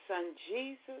for your Son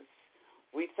Jesus.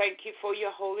 We thank you for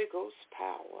your Holy Ghost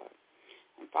power.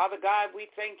 And Father God, we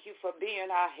thank you for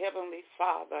being our Heavenly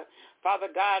Father. Father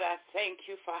God, I thank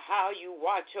you for how you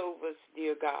watch over us,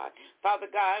 dear God. Father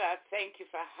God, I thank you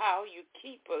for how you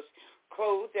keep us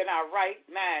clothed in our right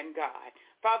mind, God.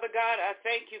 Father God, I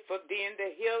thank you for being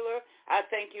the healer. I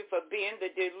thank you for being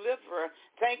the deliverer.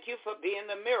 Thank you for being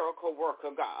the miracle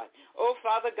worker, God. Oh,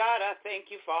 Father God, I thank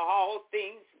you for all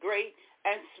things great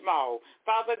and small.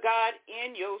 Father God,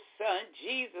 in your Son,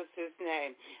 Jesus'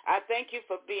 name, I thank you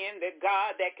for being the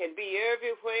God that can be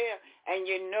everywhere and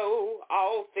you know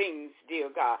all things, dear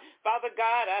God. Father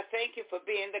God, I thank you for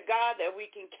being the God that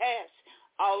we can cast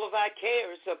all of our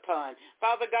cares upon.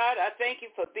 Father God, I thank you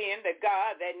for being the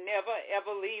God that never,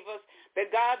 ever leave us, the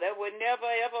God that will never,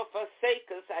 ever forsake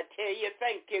us. I tell you,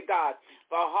 thank you, God,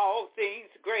 for all things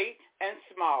great and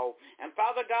small. And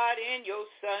Father God, in your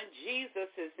Son,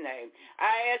 Jesus' name,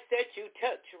 I ask that you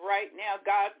touch right now,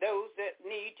 God, those that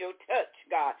need your touch,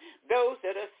 God. Those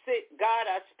that are sick, God,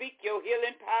 I speak your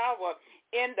healing power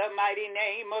in the mighty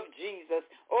name of Jesus.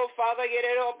 Oh, Father, get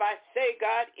it up. I say,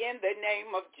 God, in the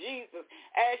name of Jesus,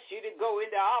 ask you to go in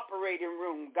the operating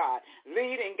room, God.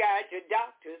 Lead and guide your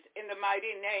doctors in the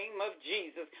mighty name of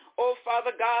Jesus. Oh,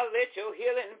 Father God, let your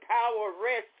healing power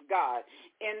rest, God,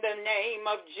 in the name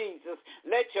of Jesus.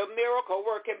 Let your miracle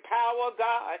working power,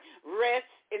 God, rest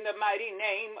in the mighty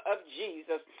name of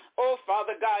Jesus. Oh,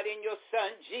 Father God, in your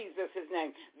Son, Jesus'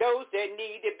 name, those that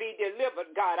need to be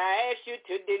delivered, God, I ask you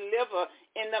to deliver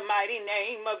in the mighty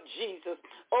name of Jesus.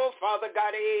 Oh, Father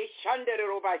God, in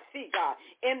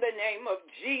the name of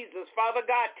Jesus, Father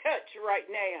God, touch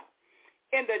right now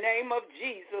in the name of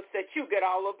Jesus that you get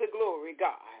all of the glory,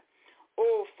 God.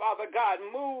 Oh, Father God,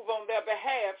 move on their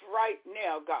behalf right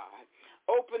now, God.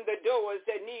 Open the doors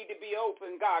that need to be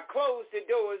opened, God. Close the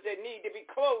doors that need to be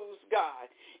closed, God.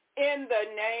 In the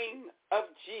name of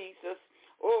Jesus.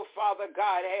 Oh, Father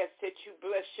God, I ask that you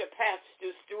bless your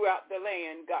pastors throughout the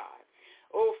land, God.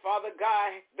 Oh, Father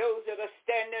God, those that are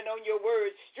standing on your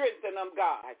word, strengthen them,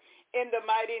 God, in the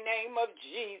mighty name of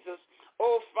Jesus.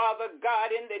 Oh, Father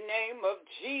God, in the name of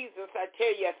Jesus, I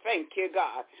tell you, thank you,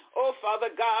 God. Oh,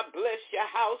 Father God, bless your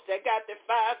house that got the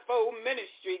fivefold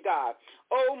ministry, God.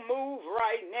 Oh, move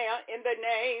right now in the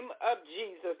name of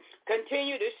Jesus.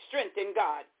 Continue to strengthen,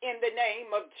 God, in the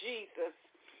name of Jesus.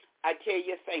 I tell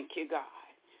you, thank you, God.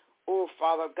 Oh,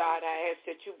 Father God, I ask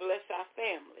that you bless our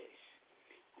families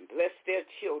and bless their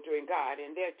children, God,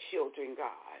 and their children,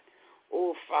 God.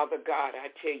 Oh, Father God,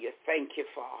 I tell you, thank you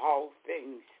for all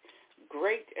things,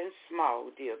 great and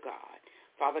small, dear God.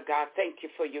 Father God, thank you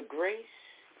for your grace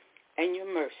and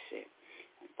your mercy.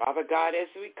 And Father God, as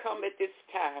we come at this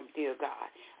time, dear God,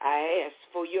 I ask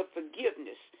for your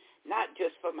forgiveness, not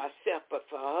just for myself, but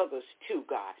for others too,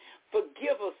 God.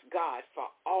 Forgive us, God, for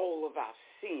all of our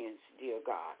sins, dear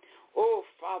God. Oh,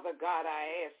 Father God,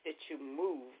 I ask that you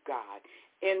move, God,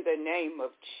 in the name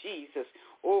of Jesus.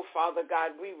 Oh, Father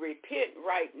God, we repent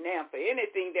right now for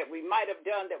anything that we might have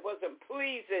done that wasn't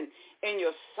pleasing in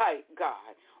your sight,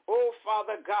 God. Oh,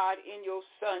 Father God, in your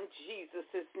Son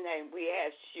Jesus' name, we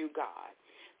ask you, God,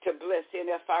 to bless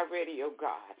NFI Radio,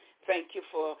 God. Thank you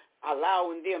for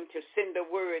allowing them to send the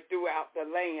word throughout the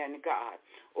land, God.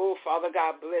 Oh, Father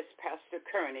God, bless Pastor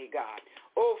Kearney, God.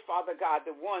 Oh, Father God,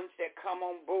 the ones that come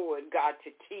on board, God, to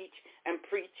teach and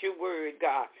preach your word,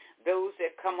 God. Those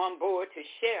that come on board to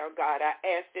share, God, I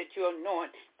ask that you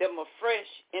anoint them afresh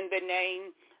in the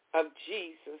name of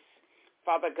Jesus.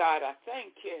 Father God, I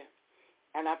thank you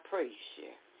and I praise you.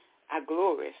 I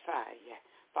glorify you.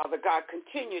 Father God,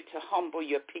 continue to humble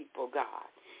your people, God,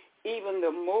 even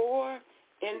the more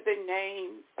in the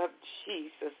name of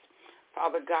Jesus.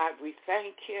 Father God, we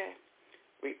thank you,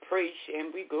 we praise you,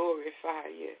 and we glorify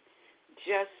you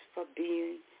just for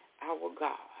being our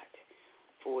God.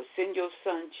 For it's in your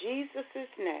Son Jesus'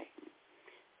 name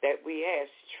that we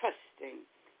ask, trusting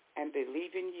and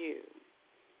believing you.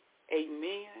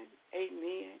 Amen,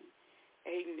 amen,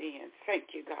 amen. Thank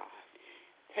you, God.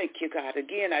 Thank you, God.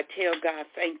 Again, I tell God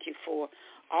thank you for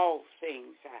all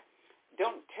things. I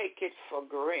don't take it for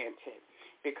granted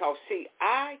because, see,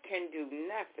 I can do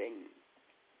nothing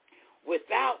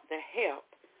without the help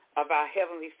of our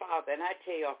Heavenly Father. And I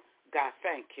tell God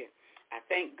thank you. I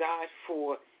thank God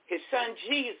for his Son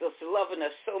Jesus loving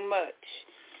us so much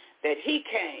that he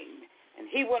came and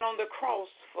he went on the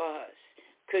cross for us.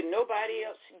 Could nobody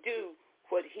else do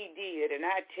what he did? And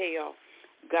I tell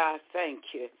God thank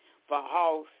you for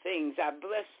all things. I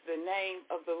bless the name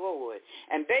of the Lord.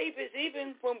 And babies,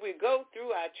 even when we go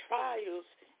through our trials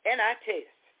and our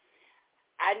tests,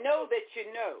 I know that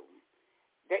you know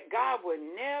that God will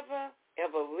never,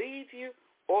 ever leave you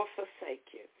or forsake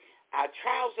you. Our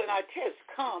trials and our tests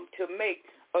come to make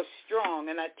us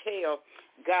strong. And I tell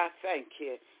God thank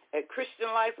you. At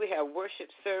Christian Life, we have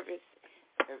worship service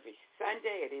every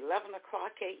Sunday at 11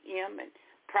 o'clock a.m. And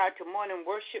prior to morning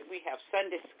worship, we have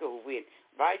Sunday school. We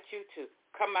invite you to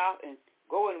come out and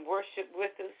go and worship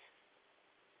with us.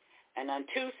 And on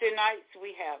Tuesday nights,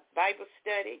 we have Bible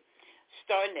study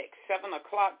starting at 7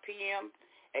 o'clock p.m.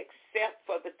 Except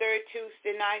for the third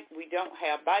Tuesday night, we don't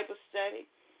have Bible study.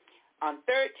 On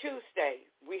third Tuesday,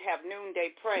 we have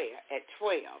noonday prayer at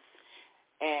 12.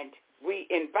 And we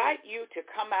invite you to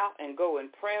come out and go in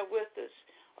prayer with us.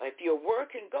 Or if you're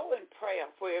working, go in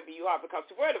prayer wherever you are, because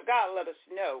the Word of God let us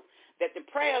know that the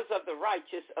prayers of the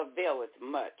righteous availeth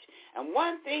much. And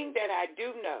one thing that I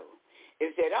do know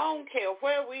is that I don't care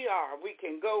where we are, we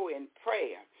can go in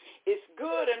prayer. It's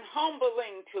good and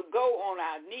humbling to go on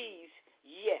our knees,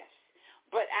 yes.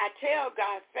 But I tell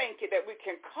God thank you that we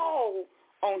can call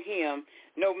on him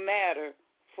no matter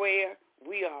where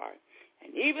we are.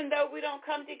 And even though we don't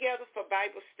come together for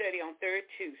Bible study on third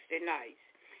Tuesday nights,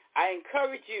 I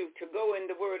encourage you to go in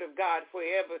the Word of God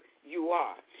wherever you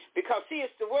are. Because, see,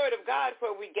 it's the Word of God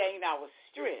where we gain our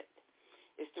strength.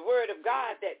 It's the Word of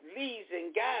God that leads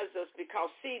and guides us because,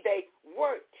 see, they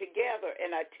work together.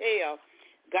 And I tell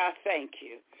God thank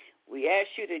you. We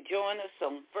ask you to join us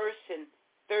on first and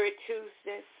third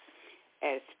Tuesdays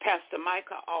as Pastor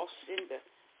Micah Austin, the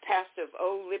pastor of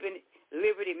Old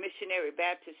Liberty Missionary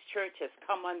Baptist Church, has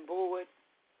come on board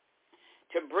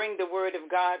to bring the Word of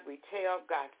God. We tell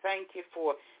God thank you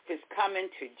for his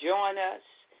coming to join us.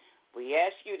 We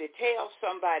ask you to tell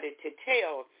somebody to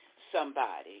tell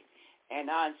somebody.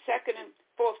 And on second and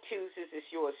fourth Tuesdays is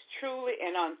yours truly,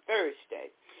 and on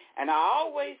Thursday. And I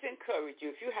always encourage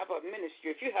you, if you have a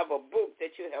ministry, if you have a book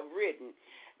that you have written,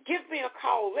 give me a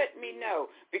call. Let me know.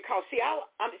 Because, see,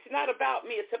 it's not about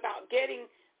me. It's about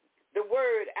getting the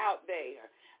word out there.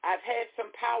 I've had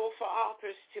some powerful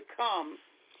authors to come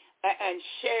and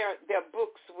share their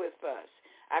books with us.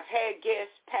 I've had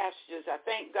guest pastors. I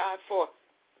thank God for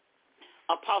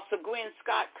Apostle Gwen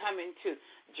Scott coming to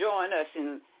join us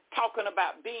and talking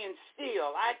about being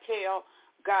still. I tell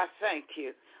God thank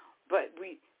you. But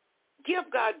we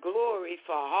give God glory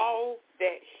for all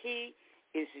that he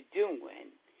is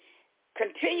doing.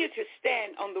 Continue to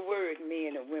stand on the word,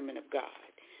 men and women of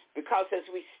God. Because as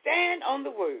we stand on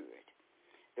the word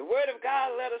of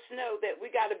God let us know that we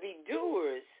got to be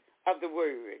doers of the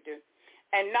word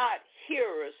and not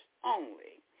hearers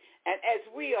only. And as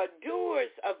we are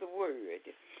doers of the word,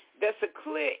 that's a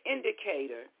clear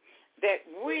indicator that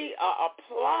we are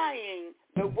applying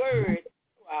the word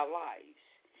to our lives.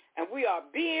 And we are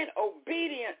being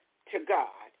obedient to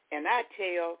God. And I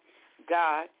tell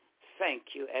God,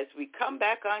 thank you. As we come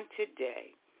back on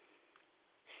today,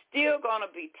 still going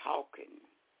to be talking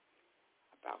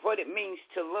about what it means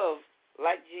to love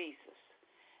like Jesus.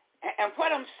 And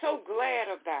what I'm so glad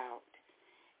about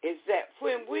is that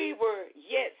when we were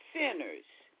yet sinners,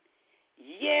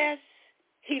 yes,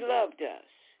 he loved us.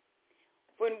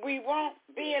 When we weren't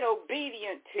being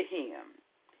obedient to him,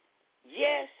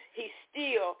 yes, he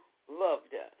still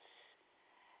loved us.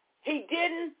 He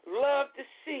didn't love the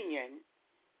sin.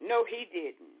 No, he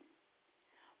didn't.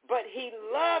 But he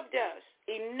loved us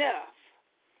enough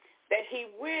that he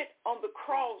went on the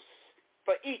cross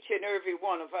for each and every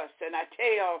one of us. And I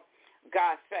tell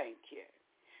God, thank you.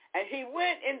 And he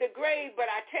went in the grave,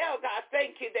 but I tell God,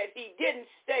 thank you that he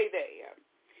didn't stay there.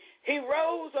 He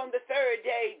rose on the third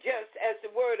day just as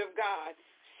the word of God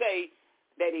say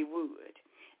that he would.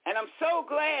 And I'm so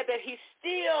glad that he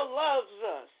still loves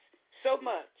us so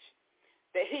much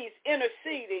that he's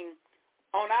interceding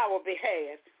on our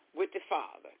behalf with the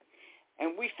Father.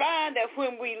 And we find that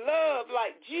when we love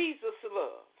like Jesus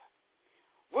loved,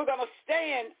 we're going to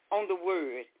stand on the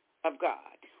word of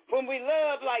God. When we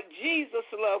love like Jesus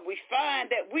loved, we find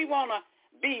that we want to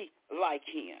be like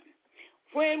him.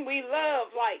 When we love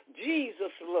like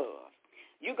Jesus loved,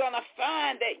 you're going to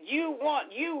find that you want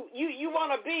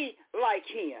to be like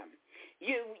him.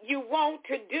 You want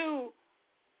to do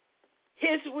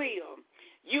his will.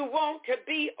 You want to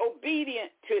be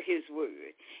obedient to his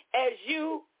word. As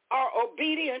you are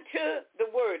obedient to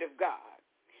the word of God,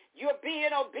 you're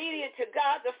being obedient to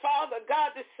God the Father,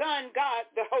 God the Son, God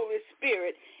the Holy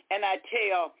Spirit. And I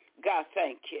tell God,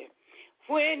 thank you.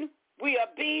 When we are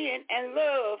being and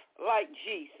love like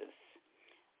Jesus,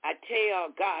 I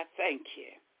tell God, thank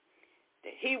you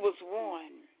that he was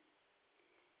one,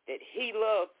 that he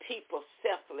loved people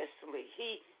selflessly.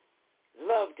 He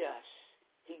loved us.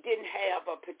 He didn't have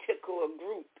a particular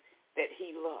group that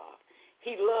he loved.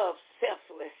 He loved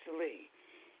selflessly.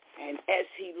 And as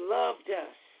he loved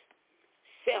us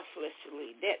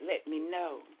selflessly, that let me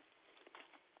know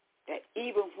that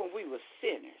even when we were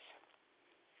sinners,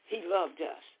 he loved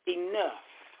us enough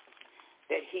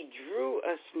that he drew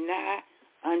us nigh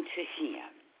unto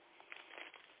him.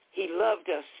 He loved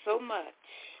us so much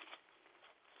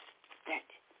that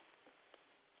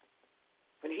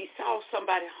when he saw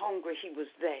somebody hungry, he was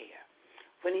there.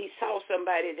 When he saw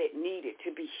somebody that needed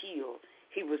to be healed,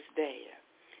 he was there.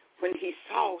 When he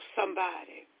saw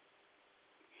somebody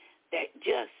that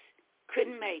just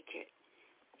couldn't make it,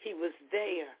 he was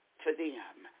there for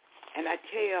them. And I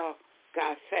tell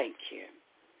God, thank you.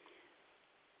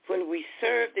 When we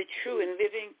serve the true and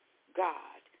living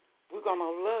God, we're going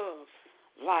to love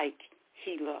like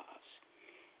he loves.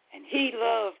 And he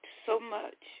loved so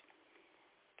much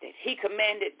that he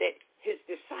commanded that his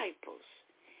disciples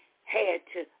had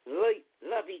to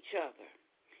love each other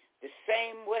the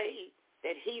same way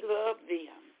that he loved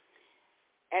them.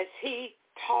 As he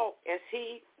taught, as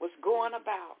he was going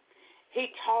about, he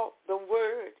taught the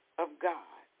word of God.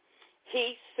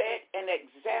 He set an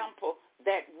example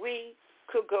that we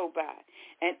could go by.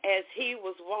 And as he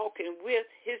was walking with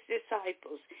his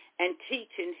disciples and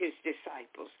teaching his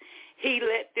disciples, he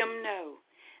let them know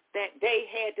that they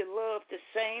had to love the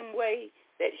same way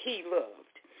that he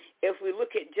loved. If we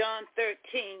look at John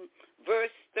 13,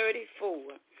 verse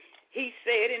 34, he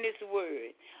said in his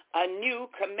word, a new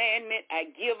commandment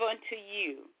I give unto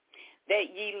you,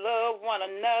 that ye love one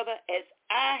another as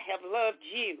I have loved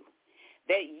you,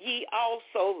 that ye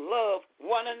also love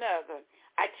one another.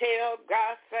 I tell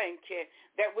God, thank you,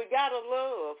 that we got to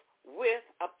love with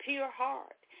a pure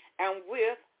heart and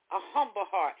with a humble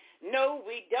heart. No,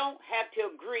 we don't have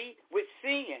to agree with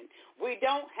sin. We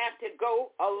don't have to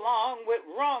go along with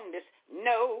wrongness.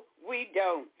 No, we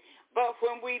don't. But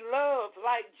when we love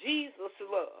like Jesus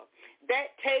loved,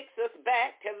 that takes us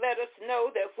back to let us know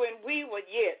that when we were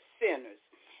yet sinners,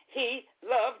 he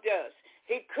loved us.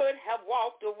 He could have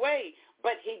walked away,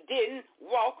 but he didn't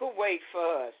walk away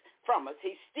for us. from us.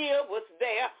 He still was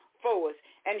there for us.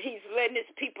 And he's letting his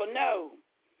people know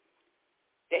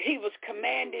that he was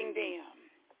commanding them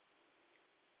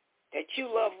that you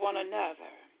love one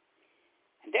another.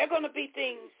 And there are going to be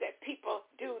things that people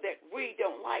do that we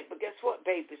don't like, but guess what,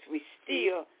 babies? We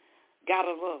still got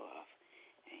to love.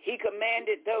 He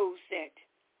commanded those that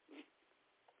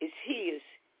is his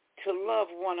to love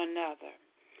one another.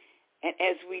 And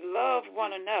as we love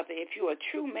one another, if you're a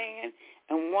true man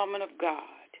and woman of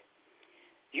God,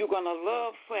 you're going to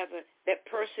love whether that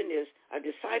person is a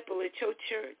disciple at your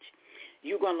church.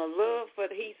 You're going to love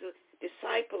whether he's a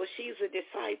disciple or she's a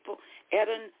disciple at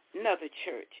another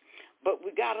church. But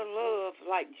we got to love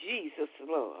like Jesus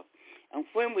loved. And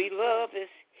when we love as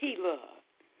he loved,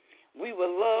 we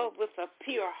will love with a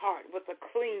pure heart, with a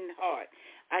clean heart.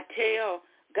 I tell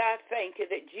God, thank you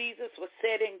that Jesus was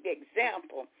setting the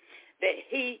example, that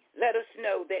he let us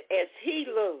know that as he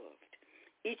loved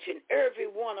each and every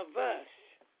one of us,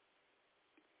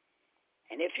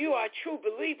 and if you are a true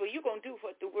believer, you're going to do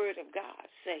what the word of God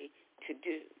say to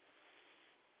do.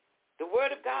 The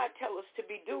word of God tells us to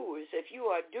be doers. If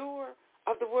you are a doer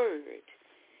of the word,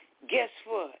 guess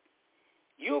what?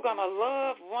 You're going to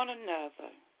love one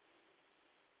another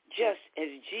just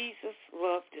as Jesus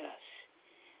loved us.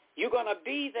 You're going to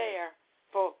be there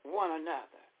for one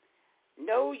another.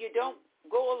 No, you don't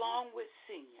go along with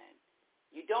sin.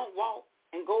 You don't walk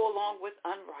and go along with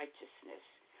unrighteousness.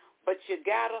 But you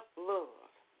got to love.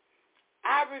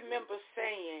 I remember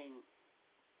saying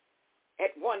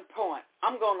at one point,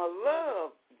 I'm going to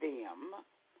love them,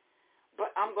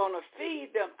 but I'm going to feed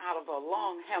them out of a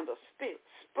long-handled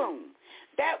spoon.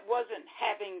 That wasn't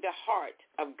having the heart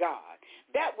of God.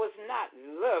 That was not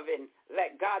loving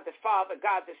like God the Father,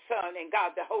 God the Son, and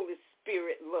God the Holy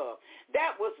Spirit love.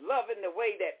 That was loving the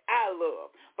way that I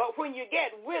love. But when you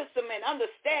get wisdom and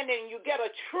understanding, you get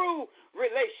a true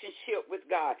relationship with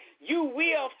God. You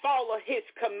will follow his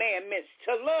commandments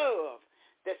to love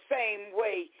the same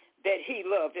way that he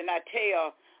loved. And I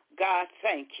tell God,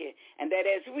 thank you. And that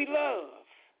as we love,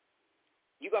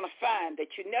 you're going to find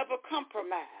that you never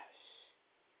compromise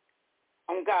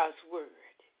on God's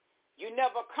word. You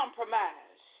never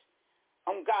compromise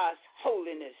on God's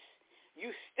holiness.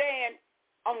 You stand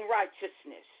on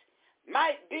righteousness.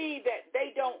 Might be that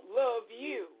they don't love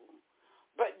you,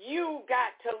 but you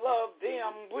got to love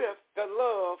them with the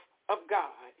love of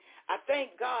God. I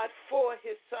thank God for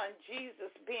his son Jesus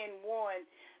being one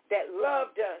that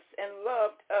loved us and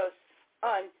loved us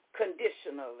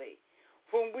unconditionally.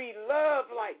 When we love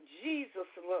like Jesus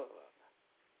loved,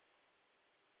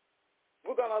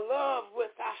 we're going to love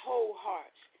with our whole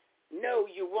hearts. No,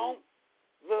 you won't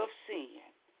love sin,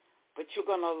 but you're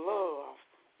going to love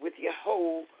with your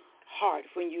whole heart.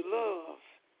 When you love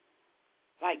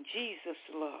like Jesus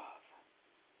loved,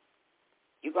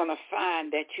 you're going to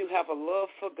find that you have a love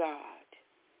for God,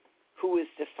 who is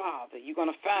the Father. You're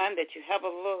going to find that you have a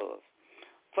love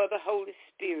for the Holy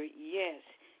Spirit. Yes,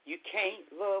 you can't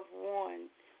love one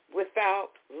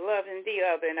without loving the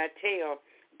other. And I tell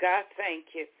God,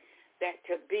 thank you, that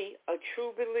to be a true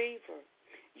believer,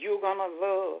 you're going to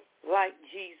love like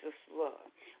Jesus loved.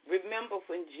 Remember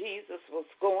when Jesus was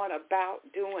going about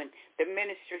doing the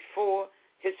ministry for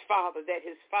his Father, that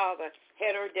his Father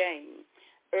had ordained.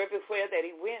 Everywhere that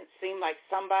he went seemed like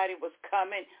somebody was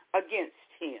coming against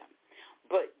him.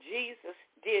 But Jesus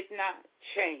did not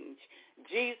change.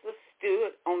 Jesus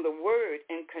stood on the word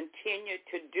and continued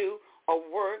to do a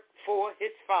work for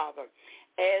his Father.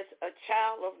 As a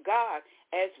child of God,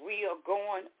 as we are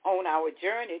going on our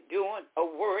journey doing a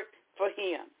work for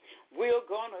him, we're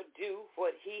going to do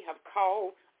what he have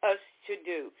called us to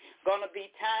do. Going to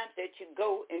be times that you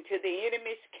go into the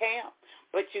enemy's camp,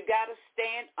 but you got to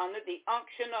stand under the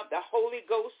unction of the Holy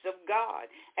Ghost of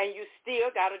God, and you still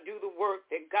got to do the work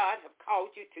that God have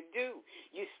called you to do.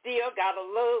 You still got to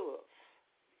love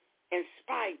in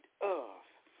spite of.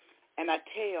 And I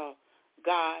tell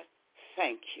God,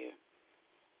 thank you.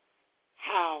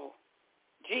 How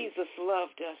Jesus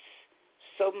loved us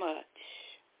so much,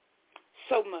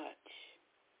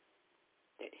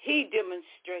 that he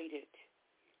demonstrated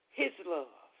his love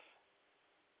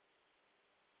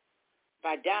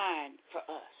by dying for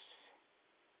us.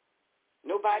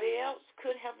 Nobody else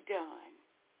could have done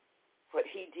what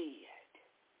he did.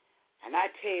 And I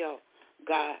tell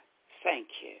God, thank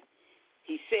you.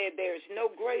 He said there's no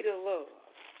greater love.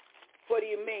 What do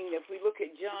you mean? If we look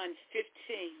at John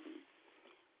 15,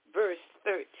 verse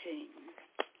 13,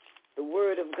 the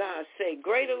word of God say,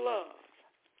 greater love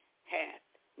hath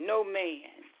no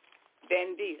man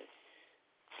than this,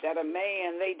 that a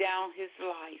man lay down his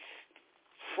life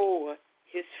for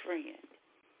his friend.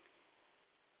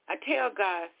 I tell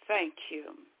God, thank you,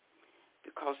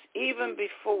 because even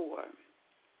before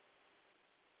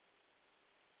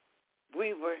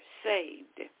we were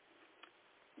saved,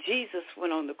 Jesus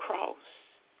went on the cross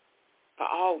for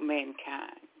all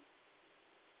mankind.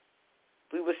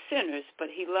 We were sinners, but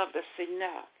he loved us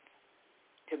enough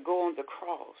to go on the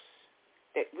cross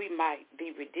that we might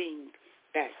be redeemed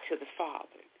back to the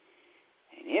Father.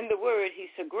 And in the word, he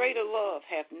said, greater love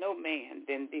hath no man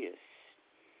than this,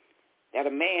 that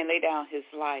a man lay down his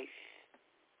life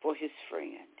for his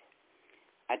friend.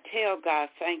 I tell God,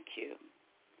 thank you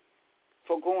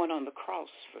for going on the cross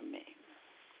for me.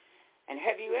 And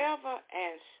have you ever,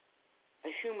 as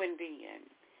a human being,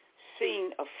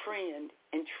 seen a friend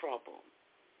in trouble,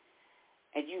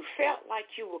 and you felt like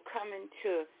you were coming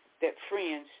to that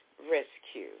friend's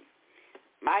rescue?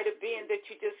 Might have been that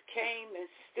you just came and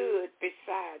stood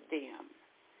beside them.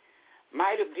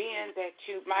 Might have been that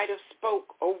you might have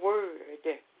spoke a word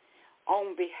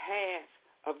on behalf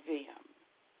of them.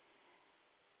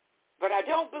 But I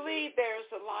don't believe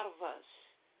there's a lot of us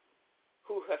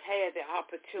who have had the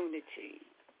opportunity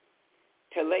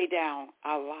to lay down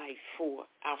our life for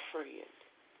our friend.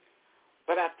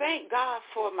 But I thank God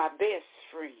for my best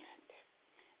friend,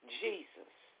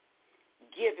 Jesus,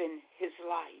 giving his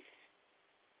life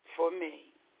for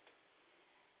me.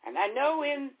 And I know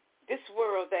in this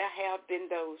world there have been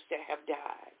those that have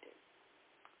died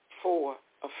for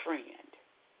a friend.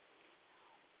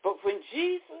 But when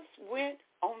Jesus went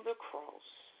on the cross,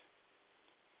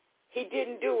 he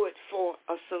didn't do it for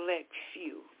a select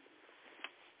few.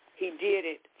 He did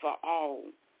it for all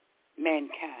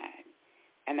mankind.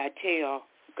 And I tell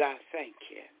God, thank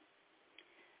you,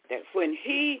 that when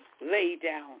he laid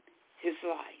down his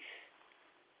life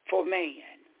for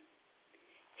man,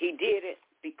 he did it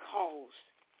because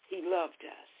he loved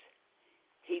us.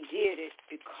 He did it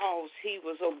because he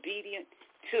was obedient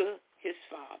to his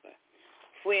Father.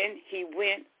 When he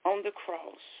went on the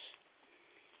cross,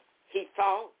 he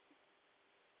thought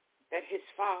that his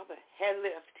Father had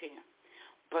left him,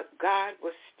 but God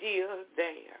was still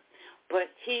there. But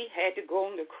he had to go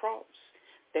on the cross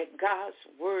that God's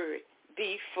word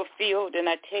be fulfilled. And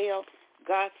I tell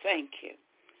God, thank you.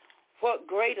 What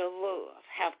greater love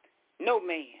hath no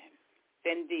man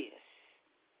than this,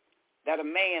 that a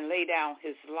man lay down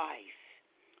his life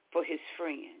for his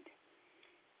friend.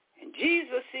 And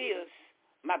Jesus is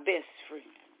my best friend.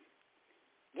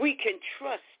 We can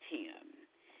trust him.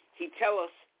 He tells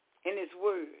us in his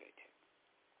word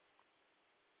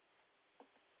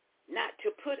not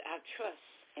to put our trust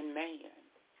in man,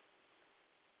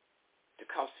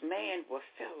 because man will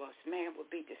fail us. Man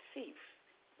will be deceived,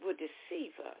 will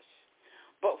deceive us.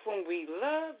 But when we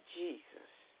love Jesus,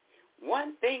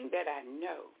 one thing that I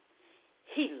know,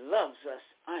 he loves us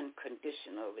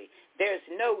unconditionally. There's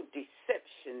no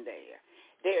deception there.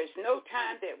 There's no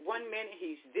time that one minute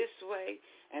he's this way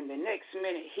and the next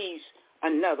minute he's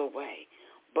another way.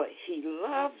 But he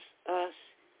loves us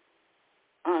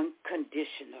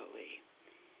unconditionally.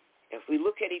 If we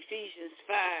look at Ephesians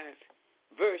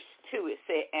 5, verse 2, it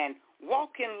said, and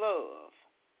walk in love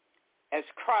as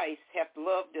Christ hath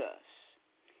loved us,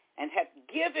 and hath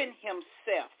given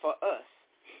himself for us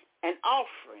an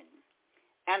offering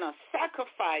and a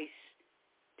sacrifice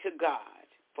to God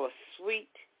for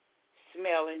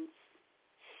sweet-smelling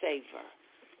savor.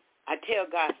 I tell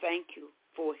God thank you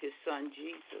for his son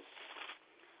Jesus,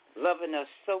 loving us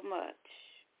so much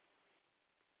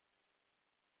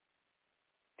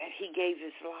that he gave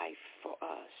his life for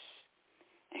us.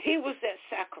 And he was that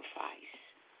sacrifice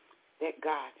that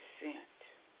God sent.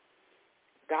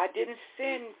 God didn't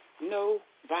send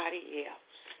nobody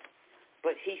else,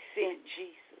 but he sent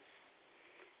Jesus.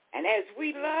 And as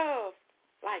we love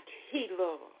like he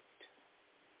loved,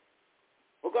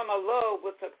 we're going to love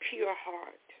with a pure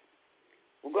heart.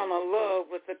 We're going to love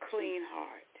with a clean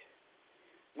heart.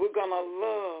 We're going to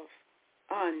love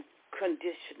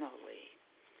unconditionally.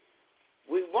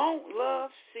 We won't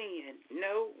love sin.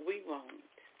 No, we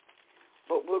won't.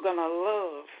 But we're going to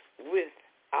love with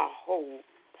our whole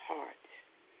heart.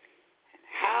 And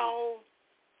how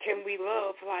can we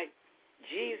love like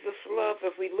Jesus loved?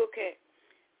 If we look at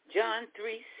John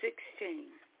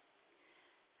 3:16,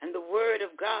 and the word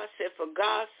of God said, for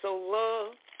God so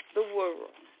loved the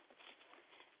world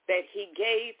that he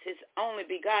gave his only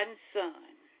begotten Son,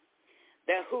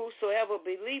 that whosoever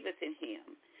believeth in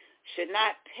him should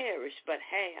not perish but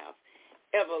have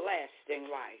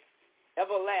everlasting life.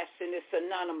 Everlasting is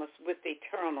synonymous with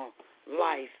eternal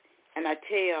life. And I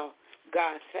tell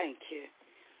God, thank you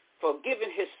for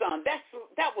giving his son.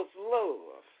 That was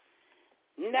love.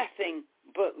 Nothing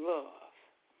but love.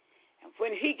 And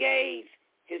when he gave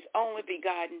his only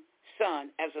begotten son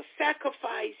as a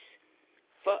sacrifice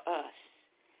for us.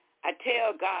 I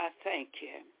tell God, thank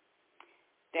you,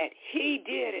 that he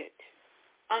did it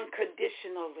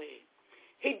unconditionally.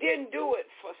 He didn't do it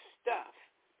for stuff,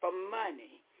 for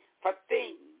money, for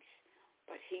things,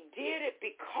 but he did it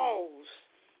because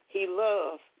he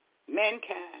loved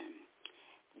mankind.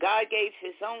 God gave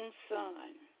his own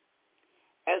son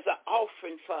as an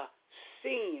offering for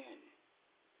sin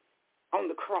on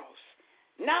the cross.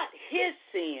 Not his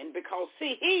sin, because,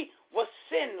 see, he was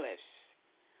sinless,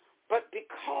 but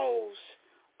because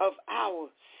of our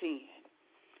sin,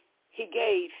 he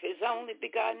gave his only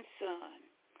begotten son.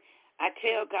 I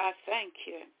tell God, thank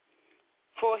you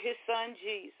for his son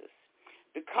Jesus,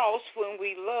 because when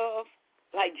we love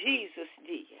like Jesus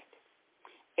did,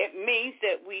 it means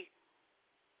that we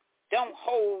don't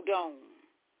hold on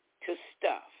to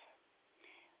stuff.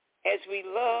 As we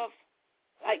love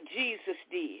like Jesus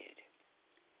did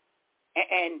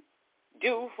and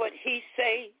do what he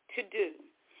say to do,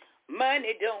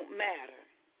 money don't matter.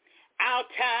 Our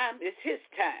time is his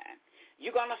time.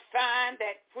 You're going to find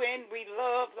that when we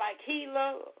love like he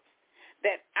loves,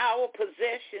 that our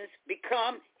possessions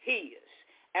become his.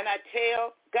 And I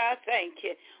tell God, thank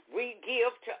you. We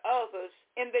give to others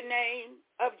in the name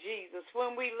of Jesus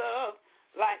when we love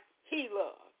like he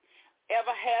loved.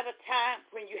 Ever had a time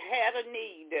when you had a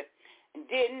need and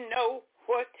didn't know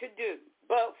what to do?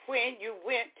 But when you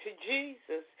went to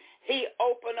Jesus, he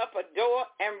opened up a door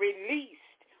and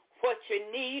released what you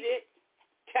needed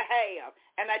to have.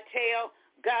 And I tell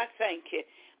God, thank you,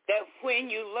 that when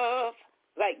you love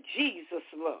like Jesus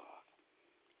loved,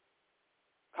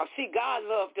 because, see, God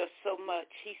loved us so much,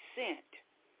 he sent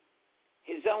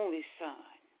his only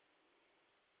son.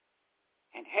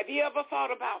 And have you ever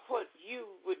thought about what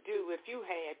you would do if you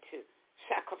had to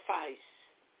sacrifice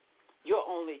your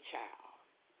only child?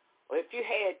 Or if you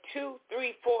had 2,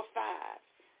 3, 4, 5,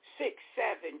 6,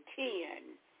 7,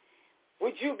 10,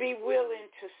 would you be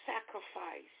willing to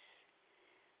sacrifice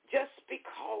just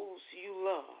because you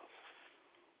love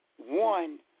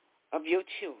one of your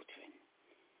children?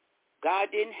 God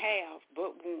didn't have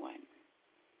but one.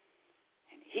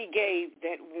 And he gave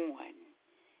that one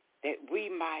that we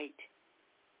might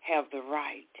have the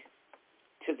right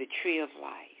to the tree of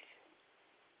life.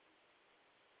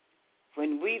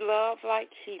 When we love like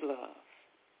he loved,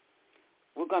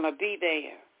 we're going to be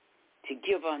there to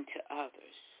give unto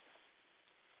others.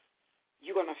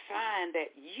 You're going to find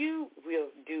that you will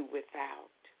do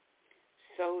without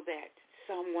so that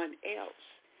someone else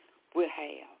will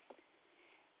have.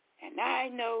 And I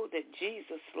know that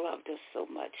Jesus loved us so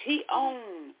much. He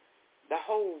owned the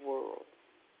whole world.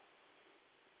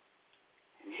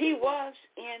 And he was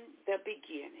in the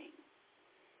beginning.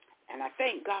 And I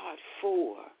thank God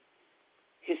for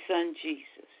his son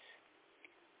Jesus,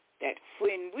 that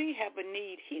when we have a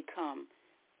need, he come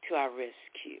to our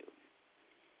rescue.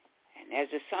 And as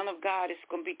a son of God, it's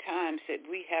going to be times that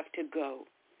we have to go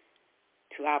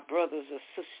to our brothers or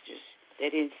sisters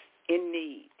that is in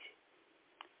need.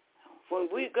 When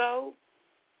we go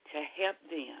to help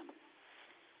them,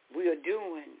 we are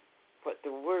doing what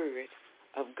the word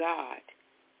of God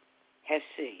has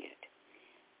said.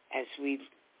 As we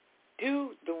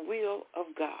do the will of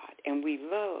God and we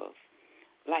love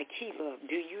like he loved,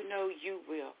 do you know you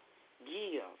will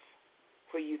give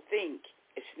where you think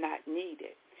it's not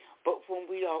needed? But when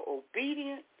we are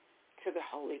obedient to the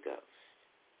Holy Ghost,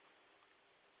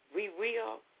 we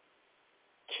will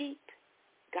keep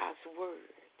God's word.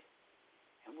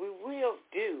 And we will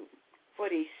do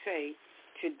what he say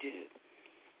to do.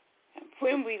 And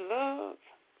when we love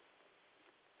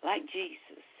like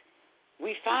Jesus,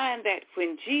 we find that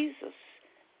when Jesus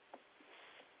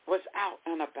was out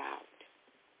and about,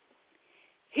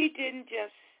 he didn't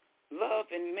just love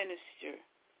and minister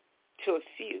to a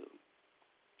few.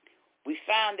 We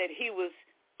found that he was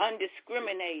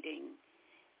undiscriminating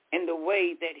in the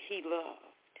way that he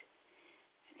loved.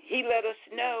 He let us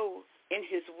know in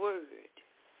his word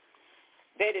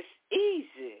that it's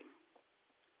easy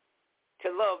to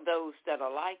love those that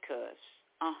are like us.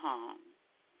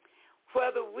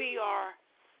 Whether we are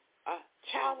a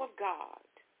child of God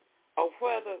or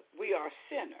whether we are a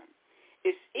sinner,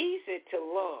 it's easy to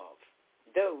love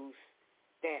those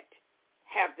that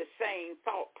have the same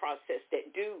thought process,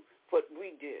 that do what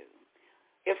we do.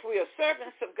 If we are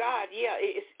servants of God,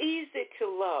 it's easy to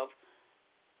love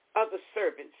other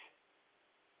servants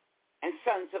and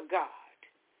sons of God.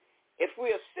 If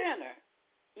we're a sinner,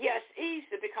 it's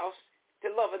easy to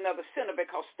love another sinner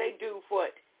because they do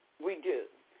what we do.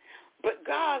 But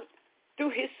God,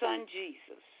 through his son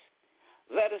Jesus,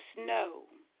 let us know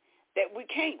that we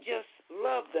can't just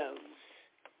love those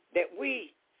that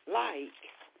we like,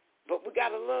 but we got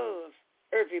to love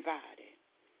everybody.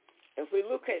 If we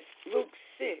look at Luke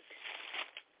 6,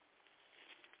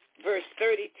 verse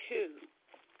 32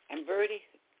 and verse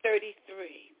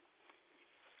 33,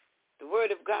 the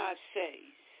word of God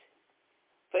says,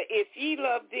 "For if ye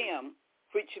love them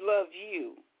which love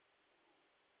you,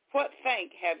 what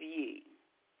thank have ye?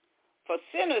 For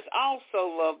sinners also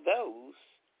love those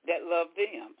that love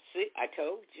them." See, I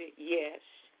told you, yes.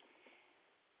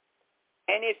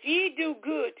 "And if ye do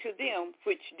good to them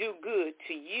which do good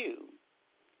to you,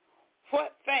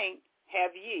 what thank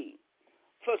have ye?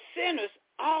 For sinners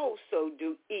also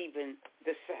do even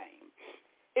the same."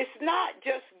 It's not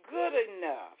just good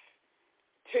enough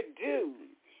to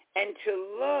do and to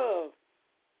love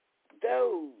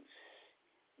those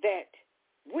that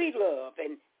we love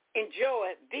and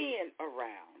enjoy being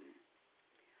around,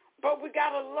 but we got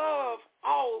to love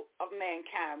all of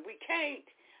mankind. We can't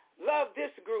love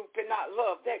this group and not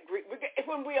love that group.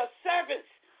 When we are servants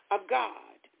of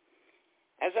God,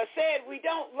 as I said, we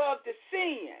don't love the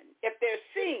sin if they're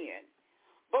sin,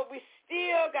 but we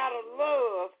still got to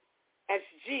love as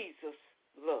Jesus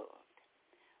loved.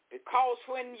 Because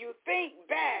when you think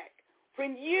back,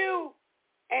 when you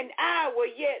and I were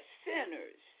yet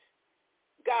sinners,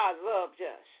 God loved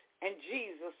us, and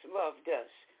Jesus loved us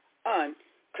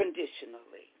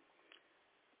unconditionally.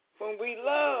 When we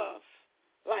love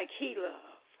like he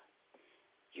loved,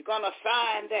 you're going to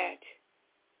find that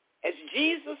as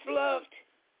Jesus loved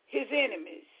his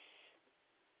enemies,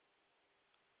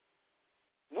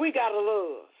 we got to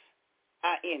love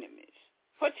our enemies.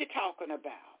 What you talking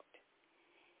about?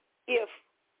 If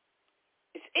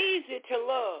it's easy to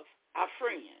love our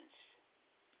friends,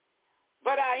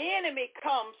 but our enemy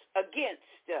comes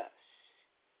against us,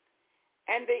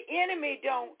 and the enemy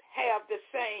don't have the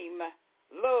same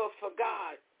love for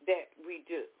God that we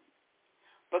do.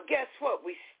 But guess what?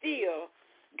 We still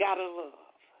got to love.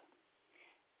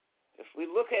 If we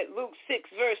look at Luke 6,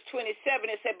 verse 27,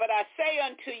 it said, "But I say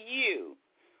unto you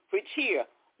which hear,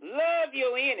 love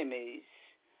your enemies,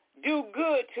 do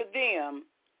good to them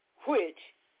which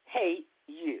hate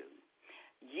you."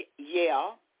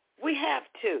 Yeah, we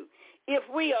have to. If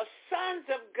we are sons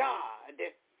of God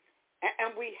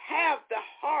and we have the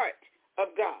heart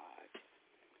of God,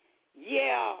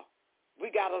 yeah, we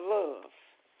got to love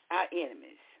our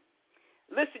enemies.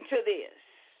 Listen to this.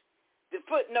 The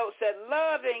footnote said,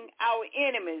 loving our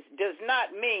enemies does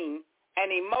not mean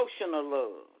an emotional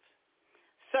love,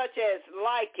 such as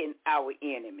liking our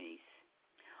enemies,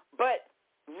 but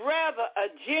rather a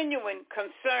genuine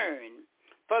concern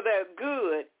for their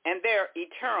good and their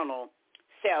eternal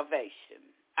salvation.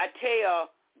 I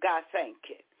tell God thank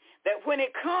you that when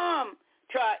it comes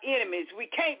to our enemies, we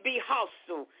can't be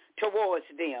hostile towards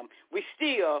them. We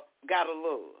still got to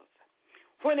love.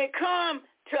 When it comes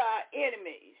to our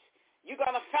enemies, you're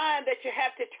going to find that you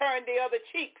have to turn the other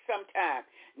cheek sometimes,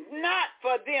 not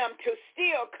for them to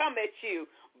still come at you,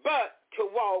 but to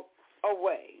walk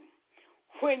away.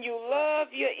 When you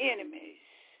love your enemies,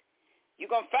 you're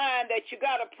going to find that you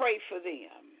got to pray for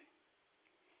them.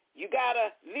 You got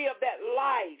to live that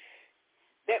life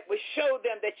that will show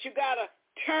them that you got to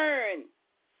turn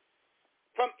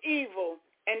from evil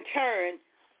and turn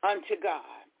unto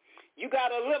God. You got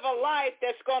to live a life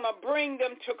that's going to bring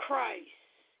them to Christ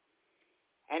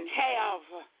and have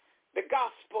the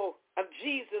gospel of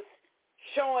Jesus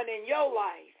showing in your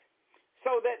life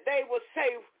so that they will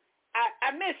say,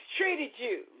 I mistreated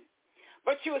you,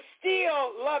 but you're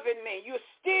still loving me. You're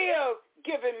still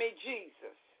giving me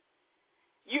Jesus.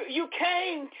 You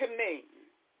came to me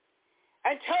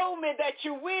and told me that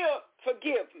you will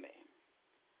forgive me.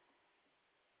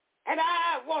 And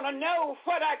I want to know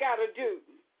what I got to do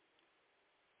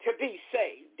to be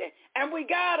saved. And we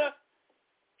got to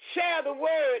share the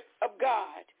word of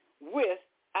God with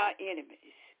our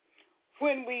enemies.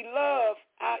 When we love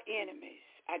our enemies,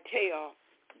 I tell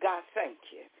God thank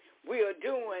you. We are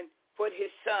doing what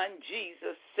his son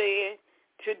Jesus said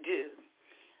to do.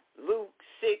 Luke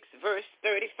 6, verse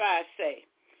 35 say,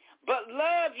 "But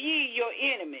love ye your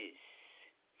enemies,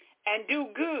 and do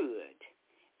good,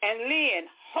 and lend,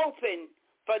 hoping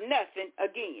for nothing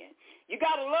again." You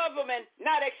got to love them and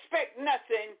not expect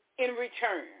nothing in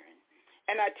return.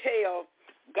 And I tell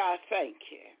God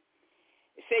thank you.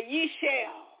 It said, "Ye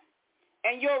shall,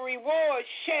 and your reward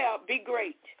shall be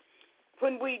great."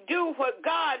 When we do what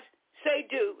God say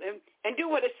do, and do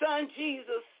what his son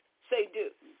Jesus say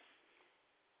do.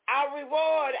 Our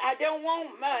reward, I don't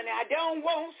want money, I don't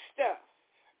want stuff,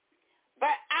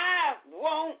 but I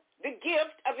want the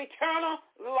gift of eternal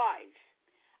life.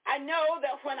 I know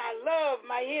that when I love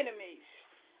my enemies,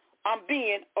 I'm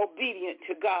being obedient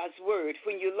to God's word.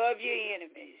 When you love your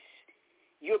enemies,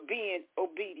 you're being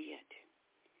obedient.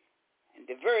 And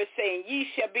the verse saying, ye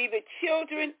shall be the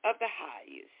children of the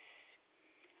highest,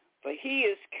 for he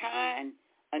is kind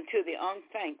unto the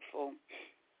unthankful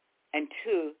and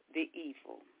to the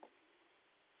evil.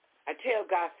 I tell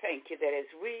God thank you that as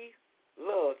we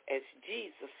love as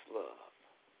Jesus loved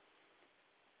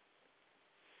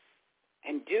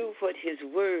and do what his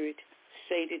word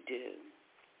say to do,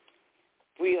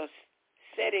 we are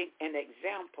setting an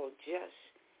example just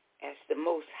as the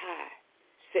Most High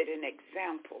set an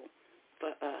example for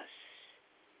us,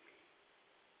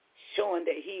 showing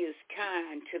that he is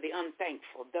kind to the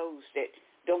unthankful, those that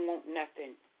don't want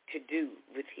nothing to do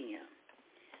with him,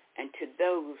 and to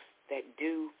those that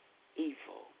do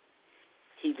evil.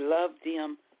 He loved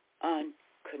them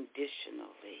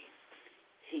unconditionally.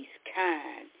 He's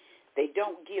kind. They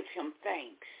don't give him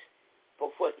thanks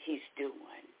for what he's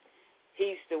doing.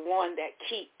 He's the one that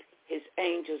keep his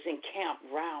angels encamped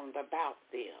round about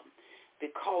them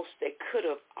because they could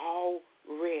have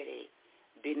already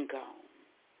been gone.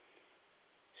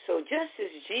 So just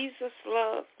as Jesus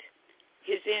loved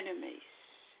his enemies,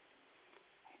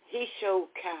 he showed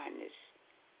kindness.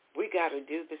 We got to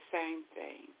do the same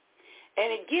thing.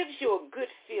 And it gives you a good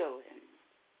feeling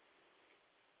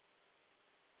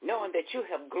knowing that you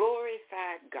have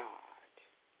glorified God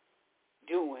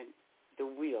doing the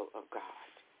will of God.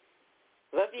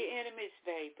 Love your enemies,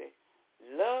 baby.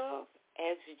 Love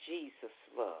as Jesus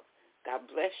loved. God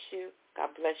bless you. God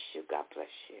bless you. God bless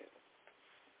you.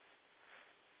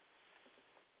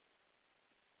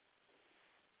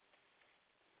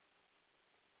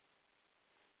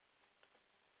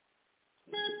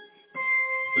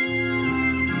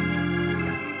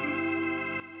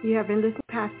 You have been listening to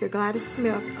Pastor Gladys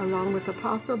Smith along with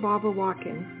Apostle Barbara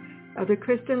Watkins of the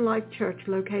Christian Life Church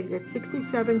located at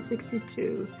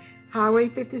 6762 Highway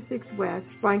 56 West,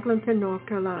 Franklinton, North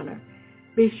Carolina.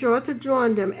 Be sure to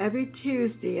join them every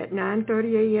Tuesday at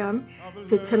 9:30 a.m.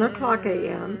 to 10 o'clock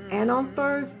a.m. and on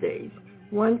Thursdays,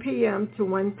 1 p.m. to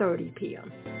 1:30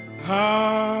 p.m.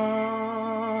 How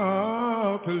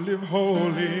to live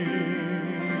holy.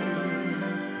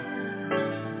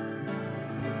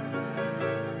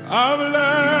 I've learned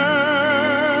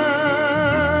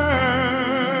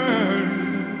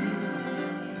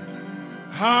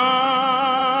how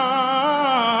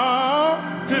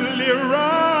to live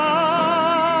right.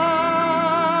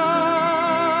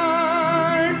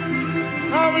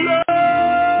 I've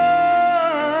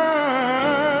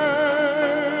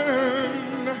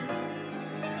learned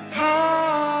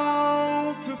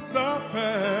how to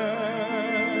suffer.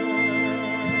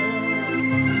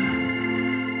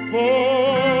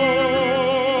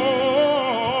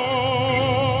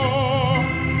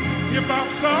 If I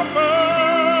suffer,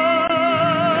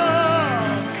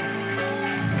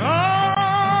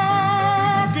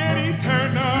 I'll get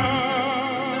eternal.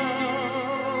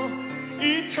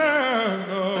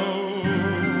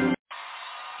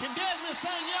 Can Desmond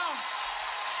sing, y'all?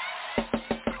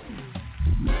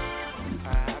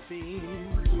 I've been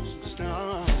through some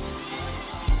storms,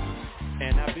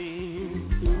 and I've been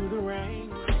through the rain.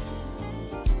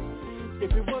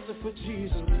 If it wasn't for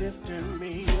Jesus lifting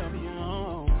me up,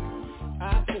 y'all,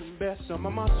 I couldn't bear some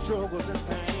of my struggles and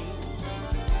pain.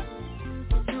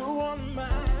 Through all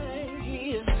my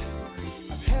years,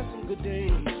 I've had some good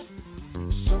days,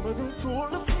 some of them full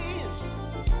of tears.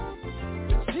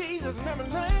 But Jesus never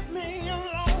left me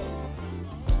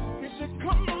alone. He said,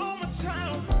 come on, my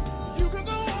child, you can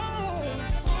go on.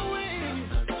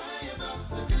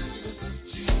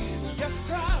 Yes,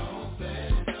 child.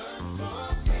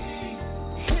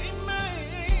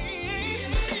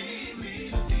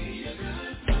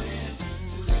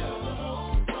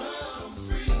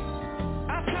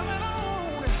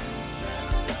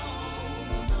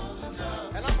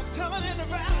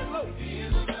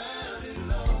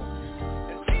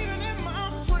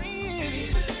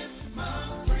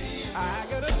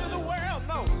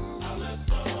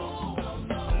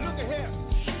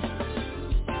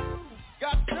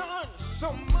 So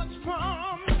much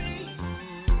for me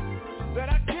that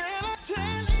I cannot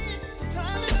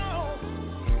tell it all.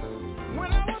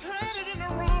 When I was headed in the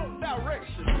wrong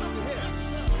direction, look here,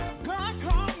 God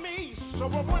called me, so I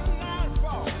would not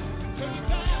fall. Cause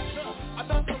I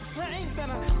done some things that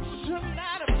I should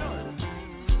not have done.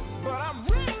 But I'm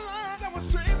realized I was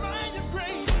saved by His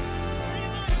grace.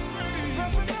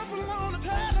 Nothing else alone to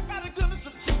tell about the goodness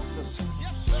of Jesus.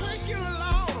 Yes, thank you,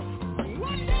 Lord.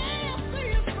 One day I'll see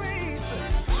His face.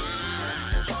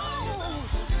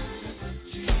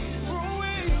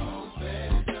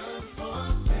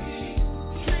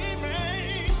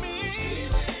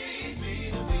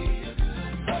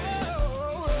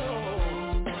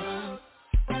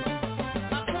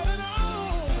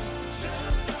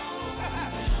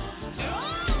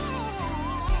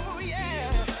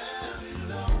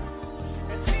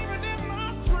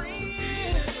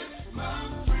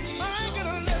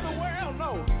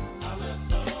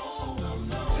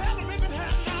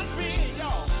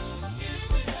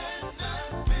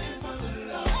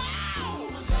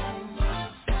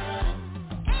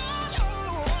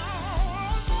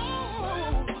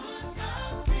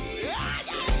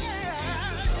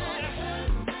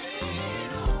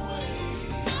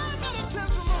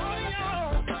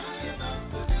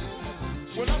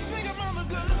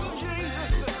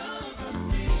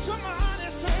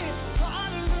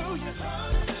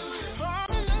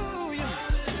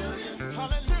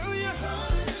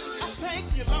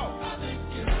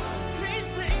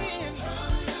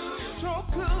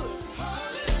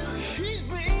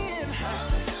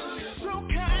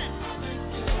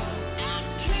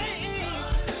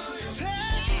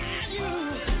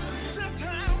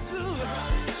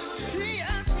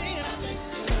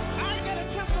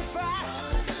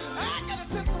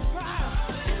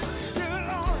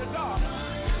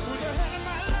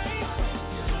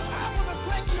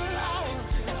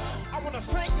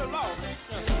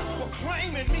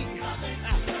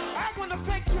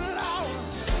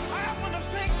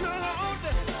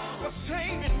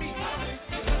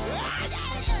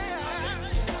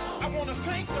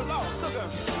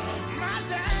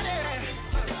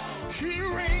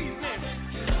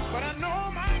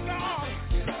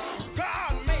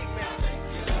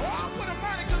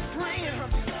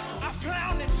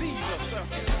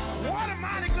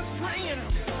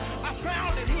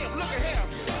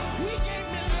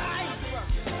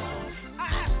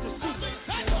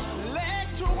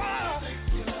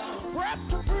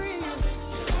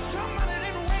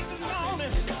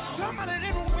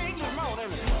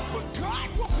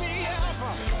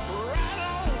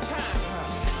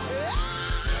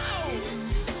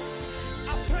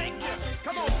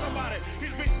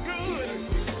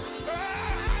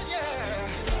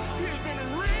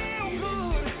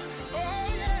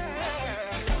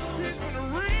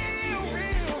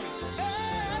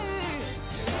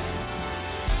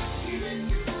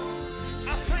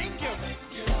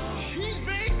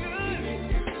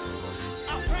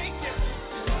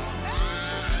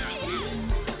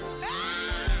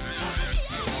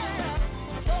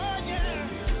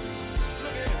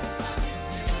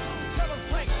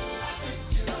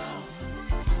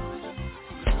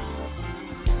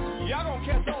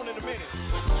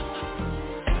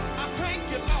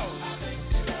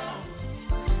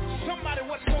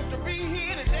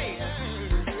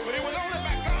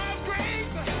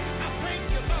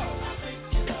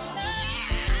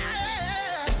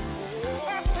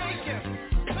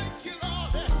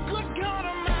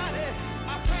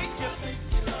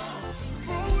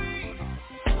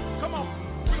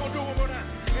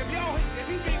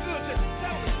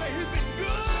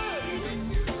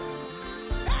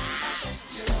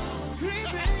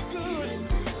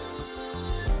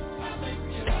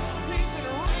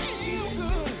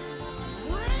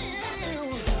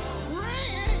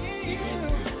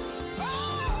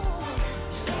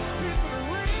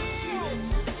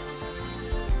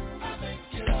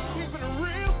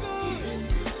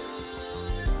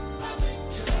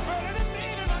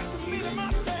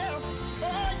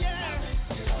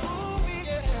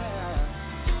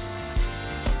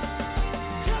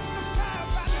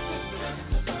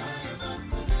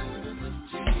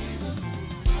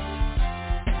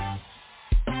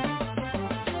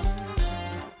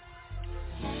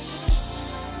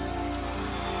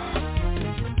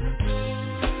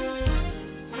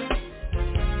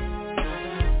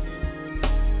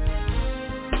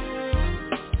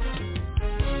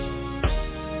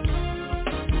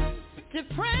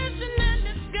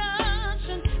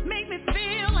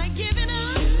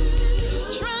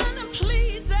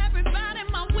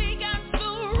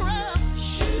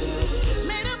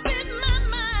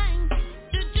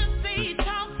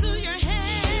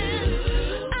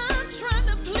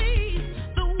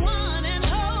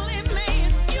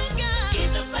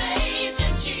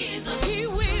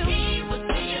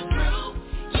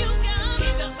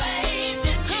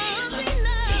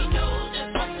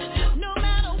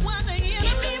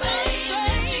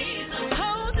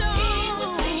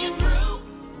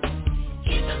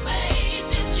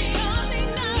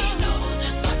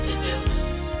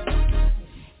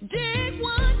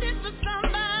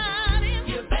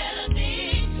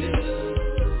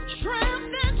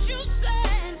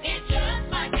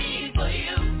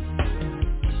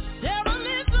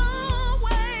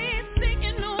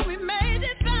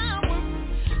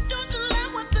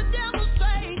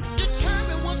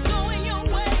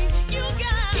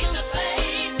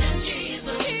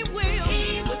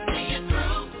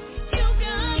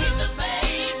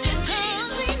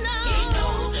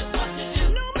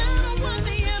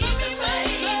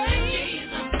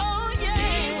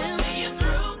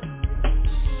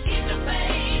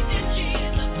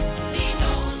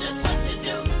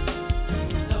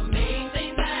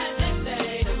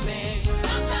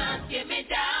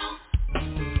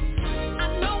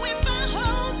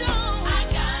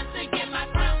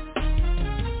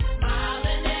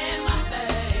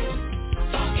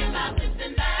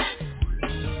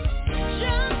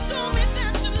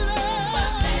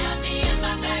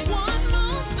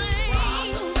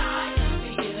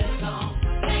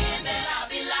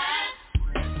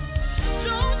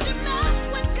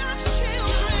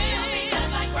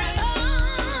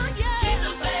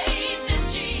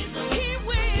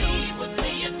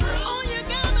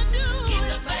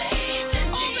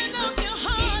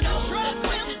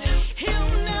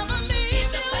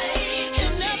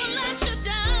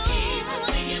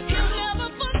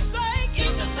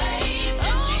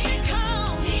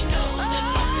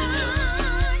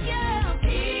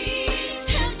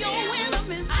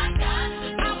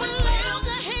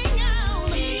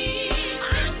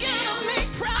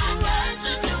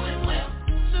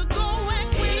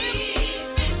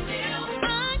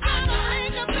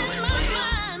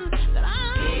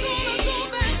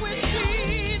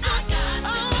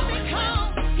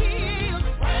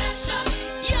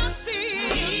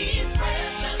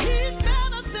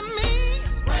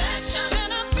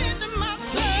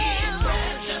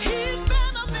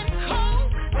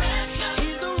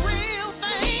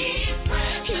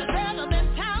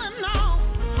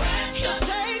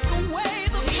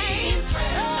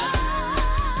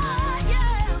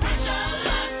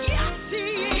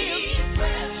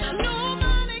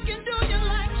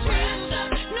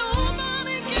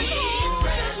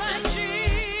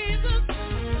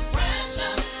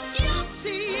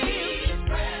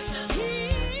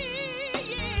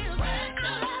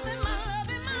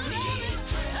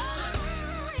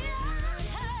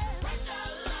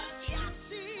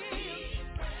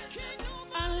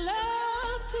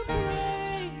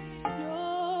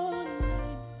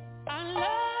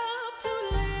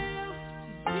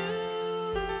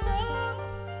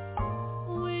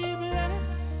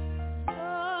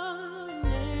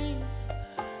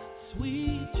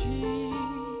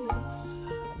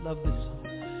 love this song.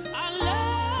 I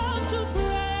love to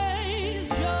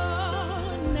praise your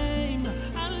name.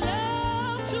 I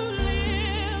love to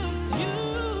lift you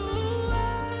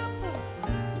up.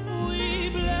 We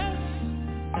bless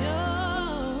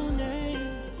your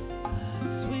name,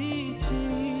 sweet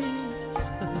Jesus.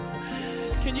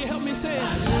 Can you help me say it? I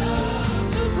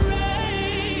love to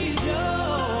praise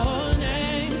your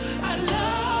name. I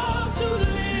love to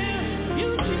lift you,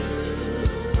 Jesus,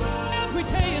 every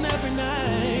day and every night.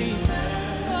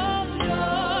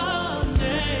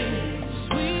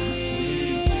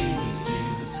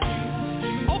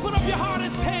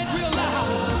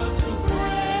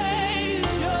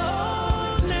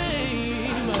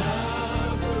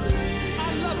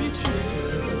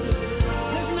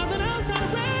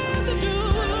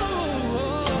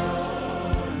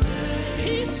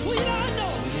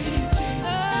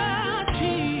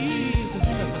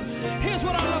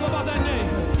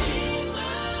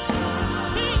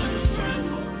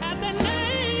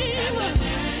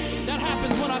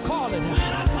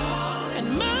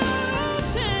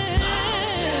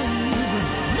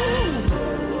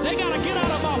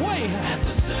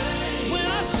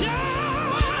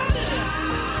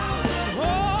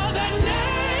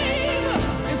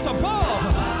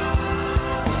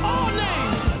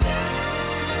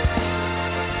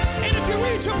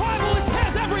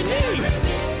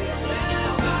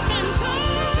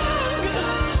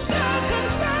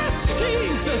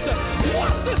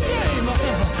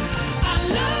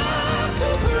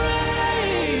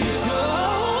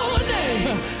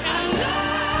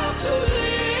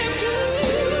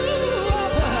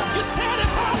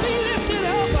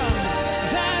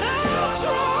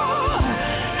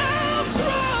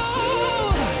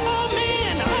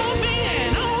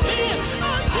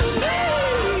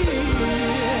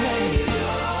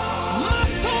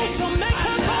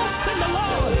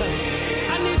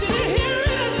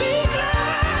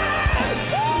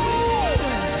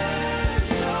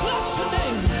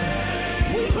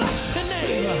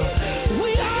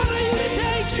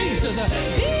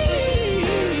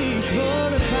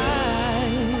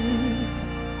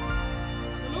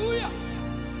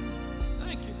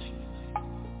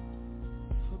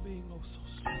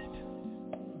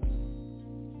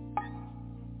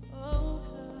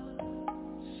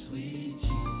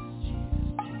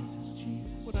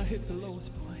 Hit the lowest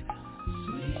point.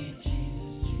 Sweet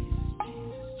Jesus, Jesus,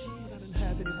 Jesus, Jesus. When I didn't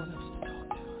have anyone else to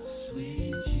talk to.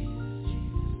 Sweet Jesus,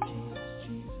 Jesus, Jesus,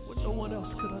 Jesus. When no one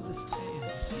else could understand.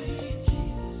 Sweet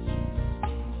Jesus,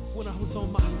 Jesus. When I was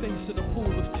on my face in a pool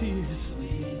of tears.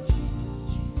 Sweet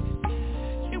Jesus,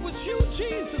 Jesus. It was you,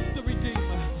 Jesus, the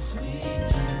Redeemer. Sweet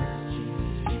Jesus,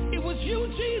 Jesus. It was you,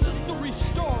 Jesus, the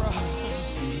Restorer.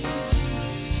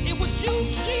 It was you,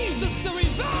 Jesus, the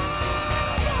Reviver.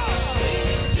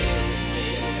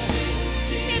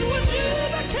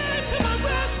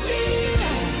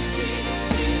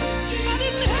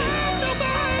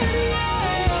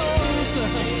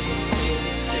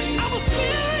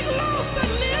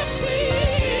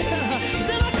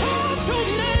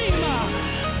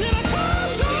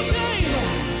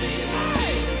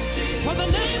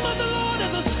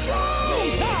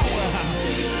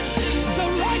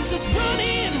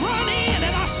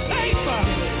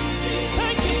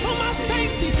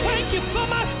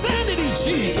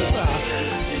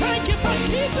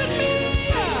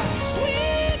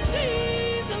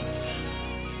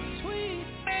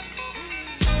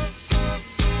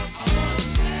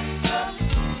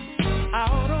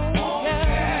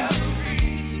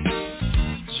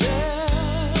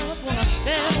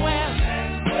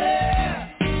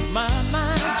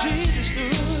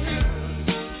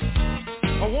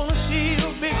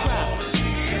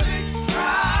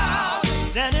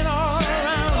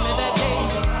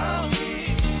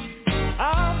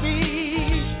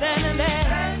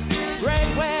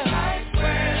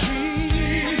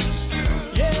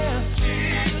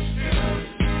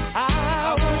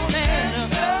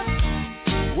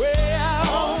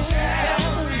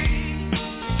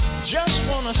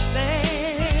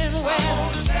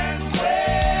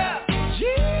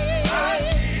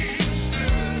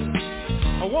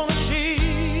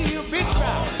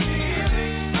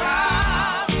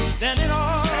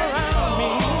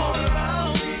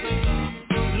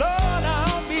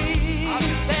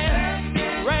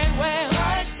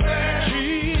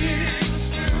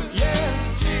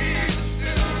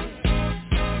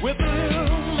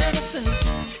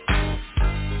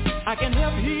 I can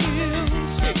help heal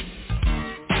sick,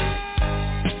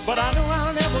 but I know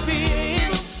I'll never be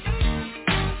able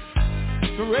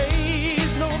to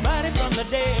raise nobody from the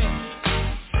dead.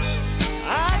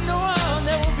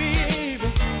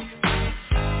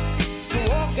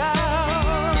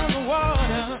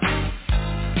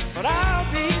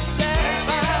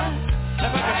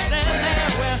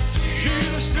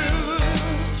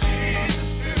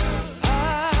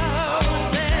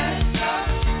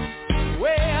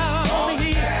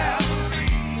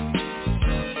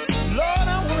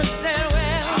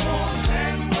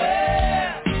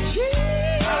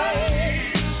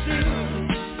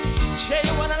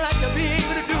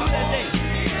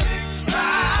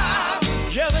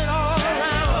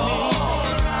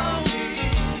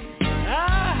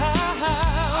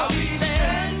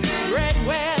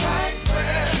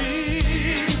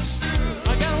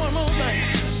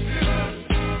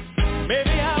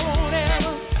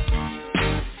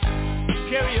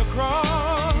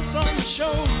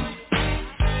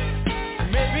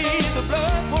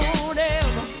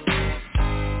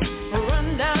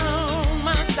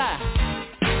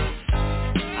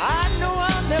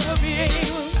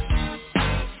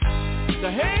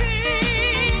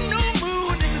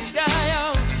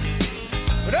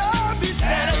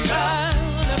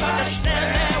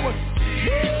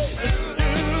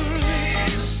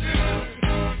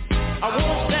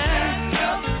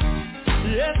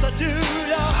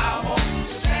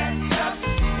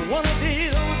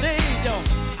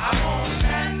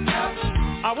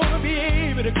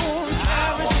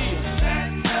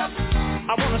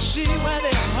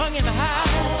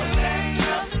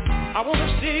 I want to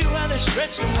see you while they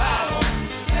stretch them out.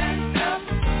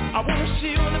 I want to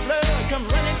see you when the blood come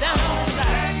running down the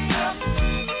back.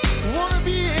 Want to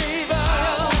be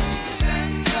able.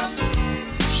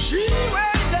 She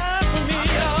went down for me,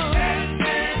 y'all.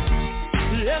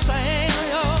 Yes, I am,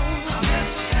 y'all.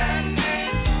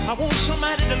 I want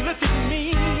somebody to look at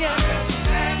me.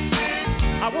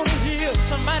 I want to hear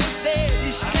somebody say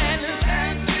he's standing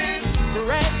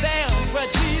right there where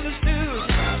Jesus stood.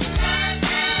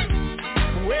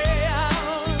 Way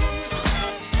out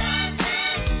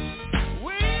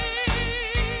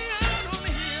over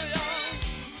here, y'all.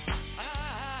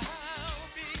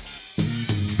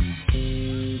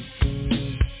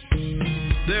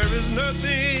 There is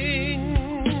nothing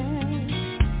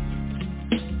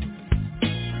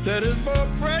that is more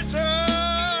precious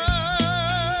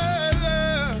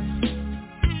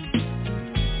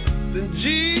than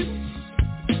Jesus.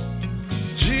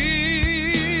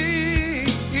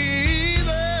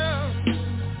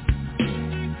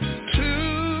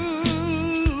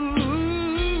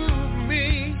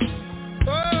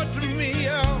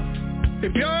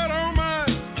 If y'all don't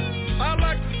mind, I'd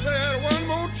like to say it one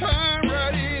more time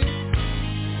right here.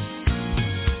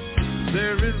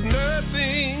 There is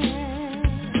nothing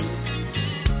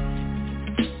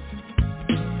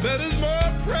that is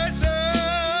more precious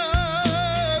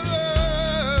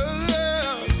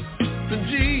than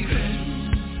Jesus.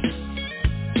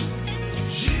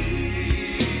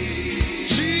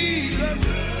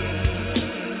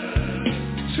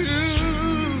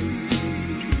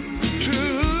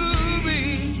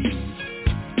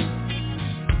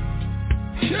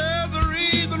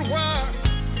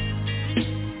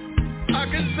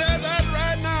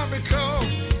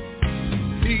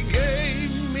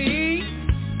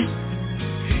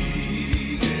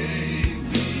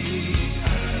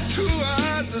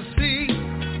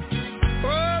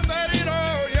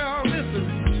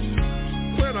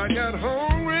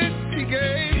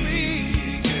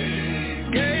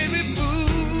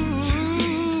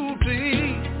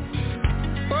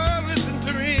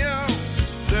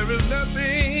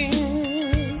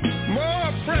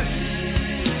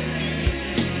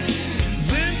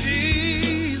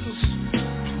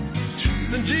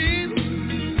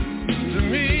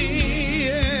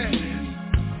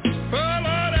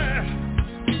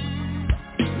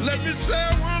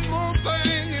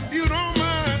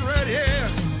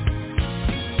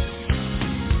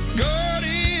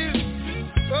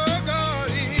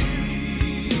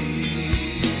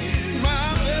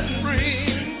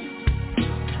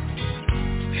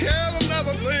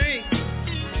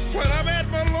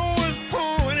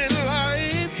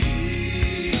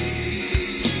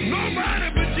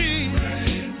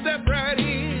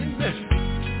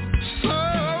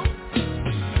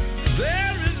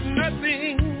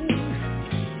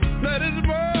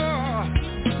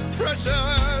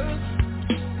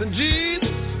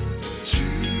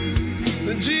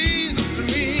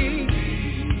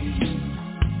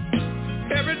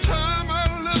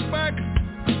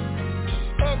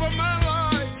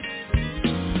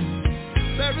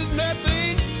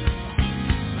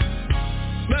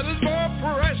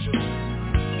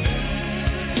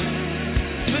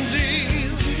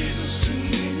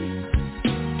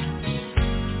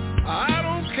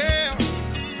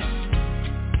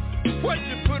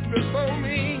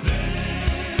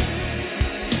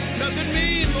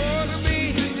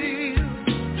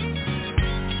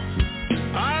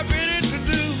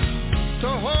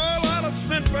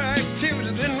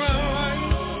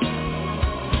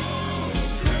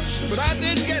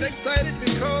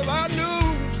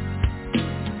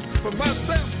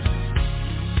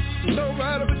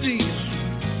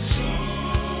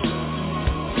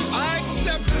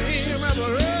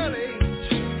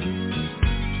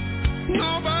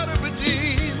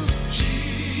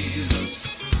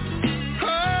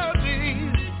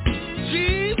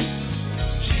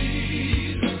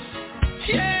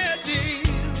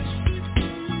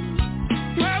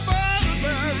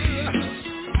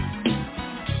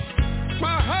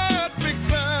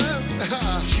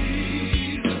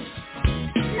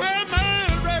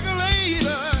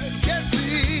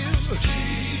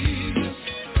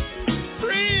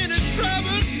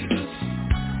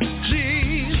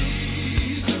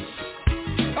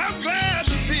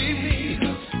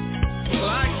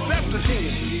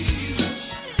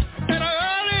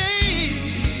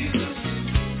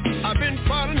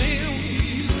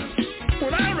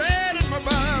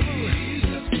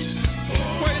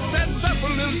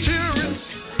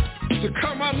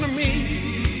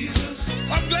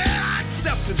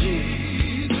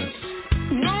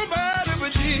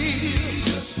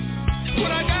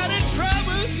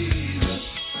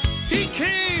 He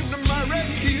came to my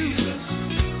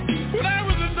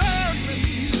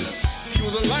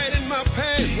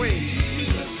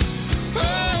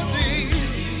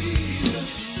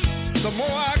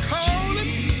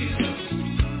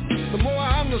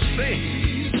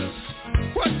say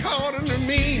what called him to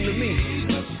mean to me.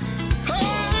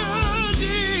 Oh,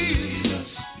 Jesus,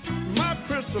 my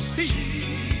Prince of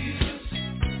Peace,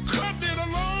 come in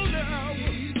along now,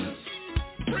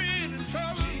 friend and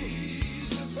trouble.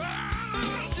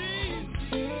 Oh, Jesus,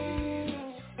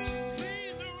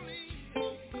 please don't leave.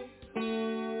 Oh,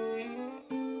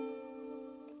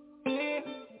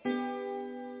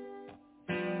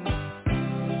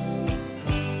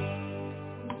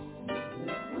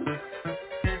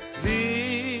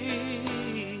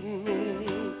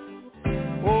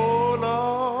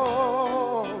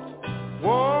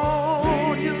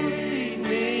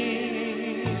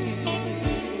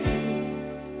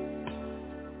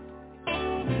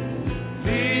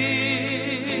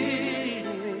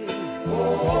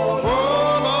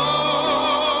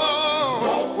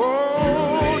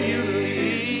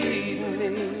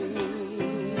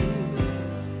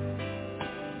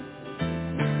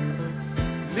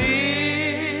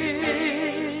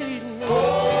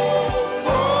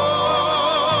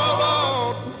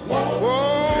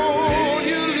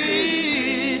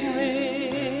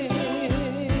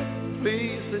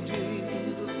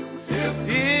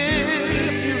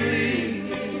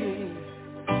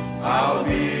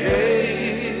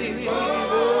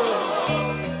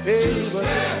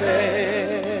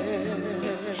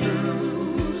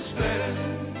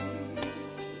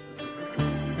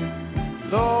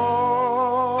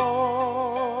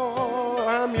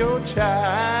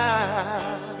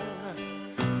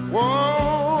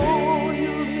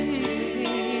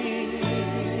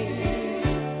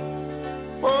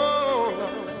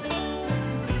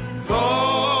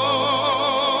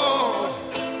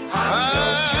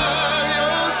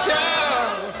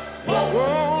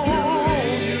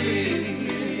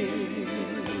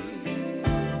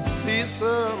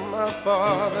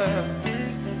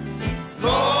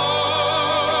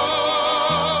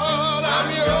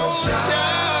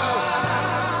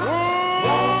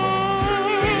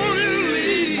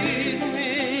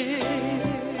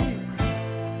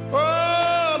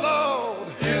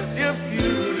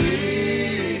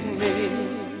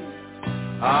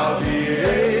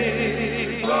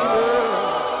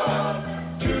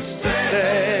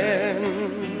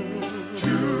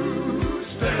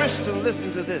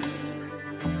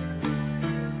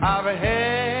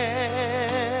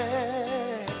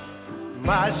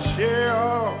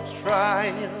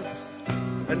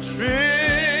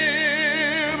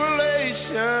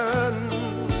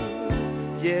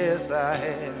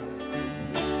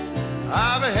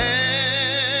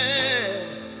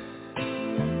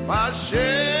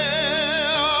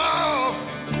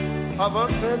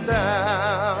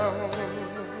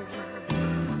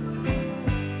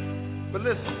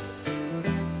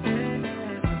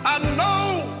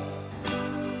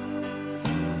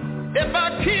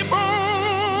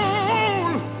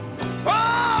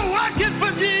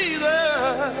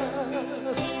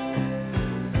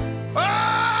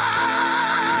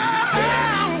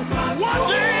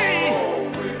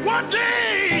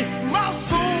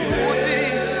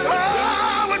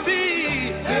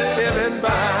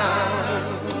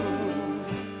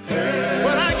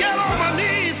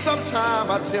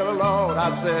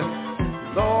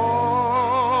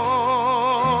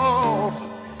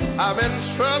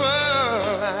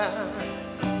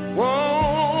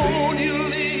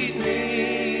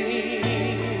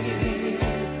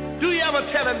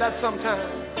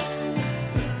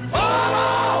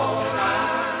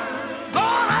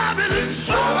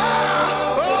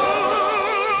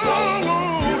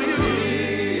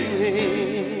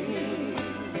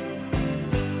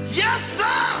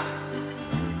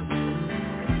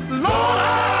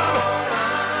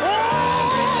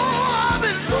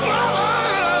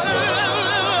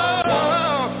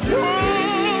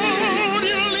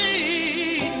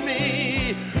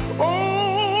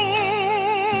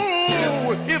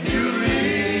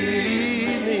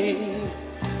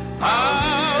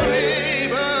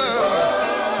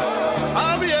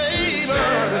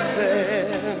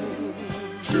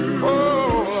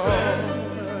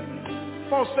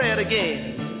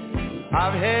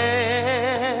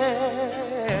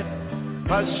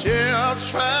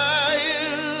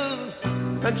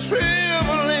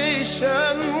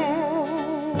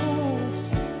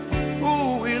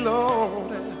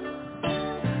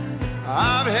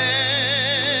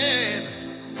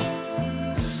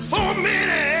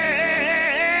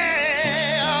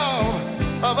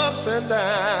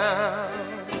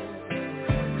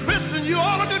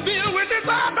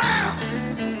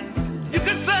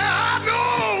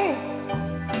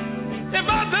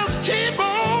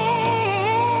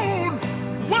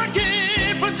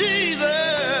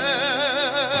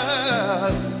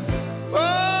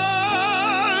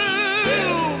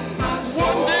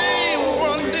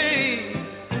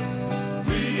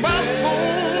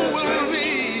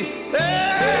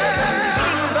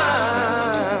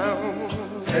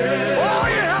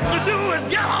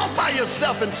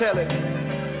 yourself and tell it.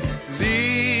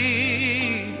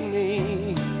 Lead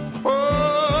me,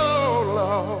 oh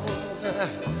Lord,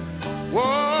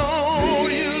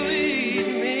 won't you lead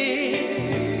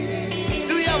me?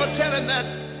 Do you ever tell it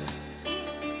that?